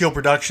 Miskatonic, Teal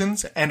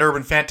Productions, and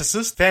Urban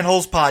Fantasist,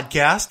 Fanholes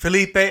Podcast,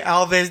 Felipe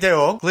Alves de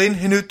O, Glenn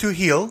Hinutu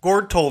Heel,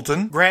 Gord Tolton,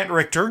 Grant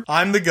Richter,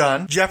 I'm the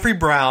Gun, Jeffrey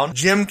Brown,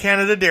 Jim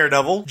Canada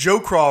Daredevil, Joe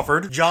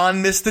Crawford,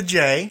 John Miss the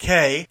J,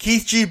 K,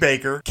 Keith G.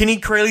 Baker, Kenny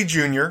Craley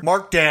Jr.,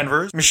 Mark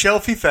Danvers, Michelle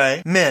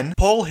Fife, Min,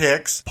 Paul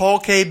Hicks, Paul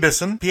K.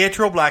 Bisson,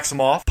 Pietro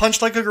Blacksamoff,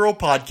 Punch Like a Girl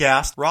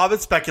Podcast, Rob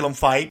at Speculum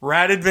Fight,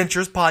 Rad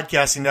Adventures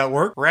Podcasting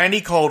Network,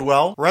 Randy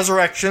Caldwell,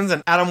 Resurrections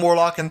and Adam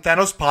Warlock and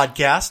Thanos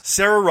Podcast,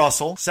 Sarah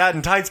Russell,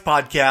 Satin Tights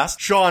Podcast,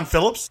 Sean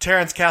Phillips,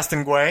 Terrence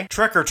Castanguay,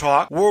 Trekker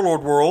Talk,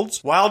 Warlord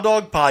Worlds, Wild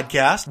Dog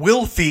Podcast,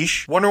 Will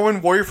Fish, Wonder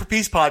Woman Warrior for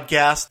Peace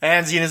Podcast,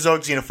 and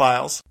Xenozoic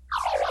Xenophiles.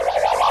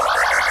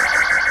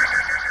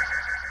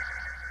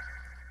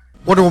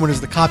 Wonder Woman is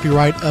the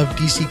copyright of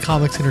DC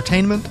Comics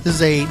Entertainment. This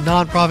is a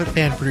non-profit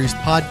fan-produced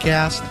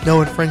podcast.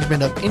 No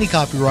infringement of any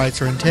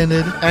copyrights are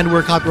intended, and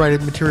where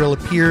copyrighted material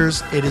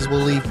appears, it is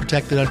believed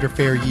protected under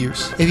fair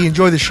use. If you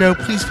enjoy the show,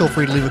 please feel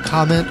free to leave a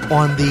comment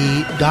on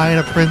the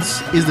Diana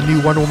Prince is the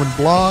New Wonder Woman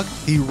blog,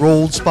 the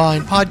Rolled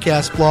Spine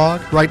podcast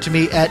blog. Write to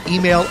me at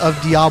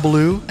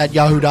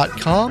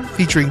emailofdiabolu@yahoo.com,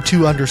 featuring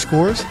 2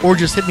 underscores, or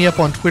just hit me up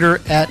on Twitter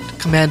at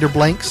Commander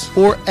Blanks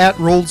or at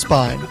Rolled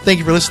Spine. Thank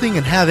you for listening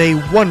and have a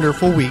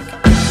wonderful week.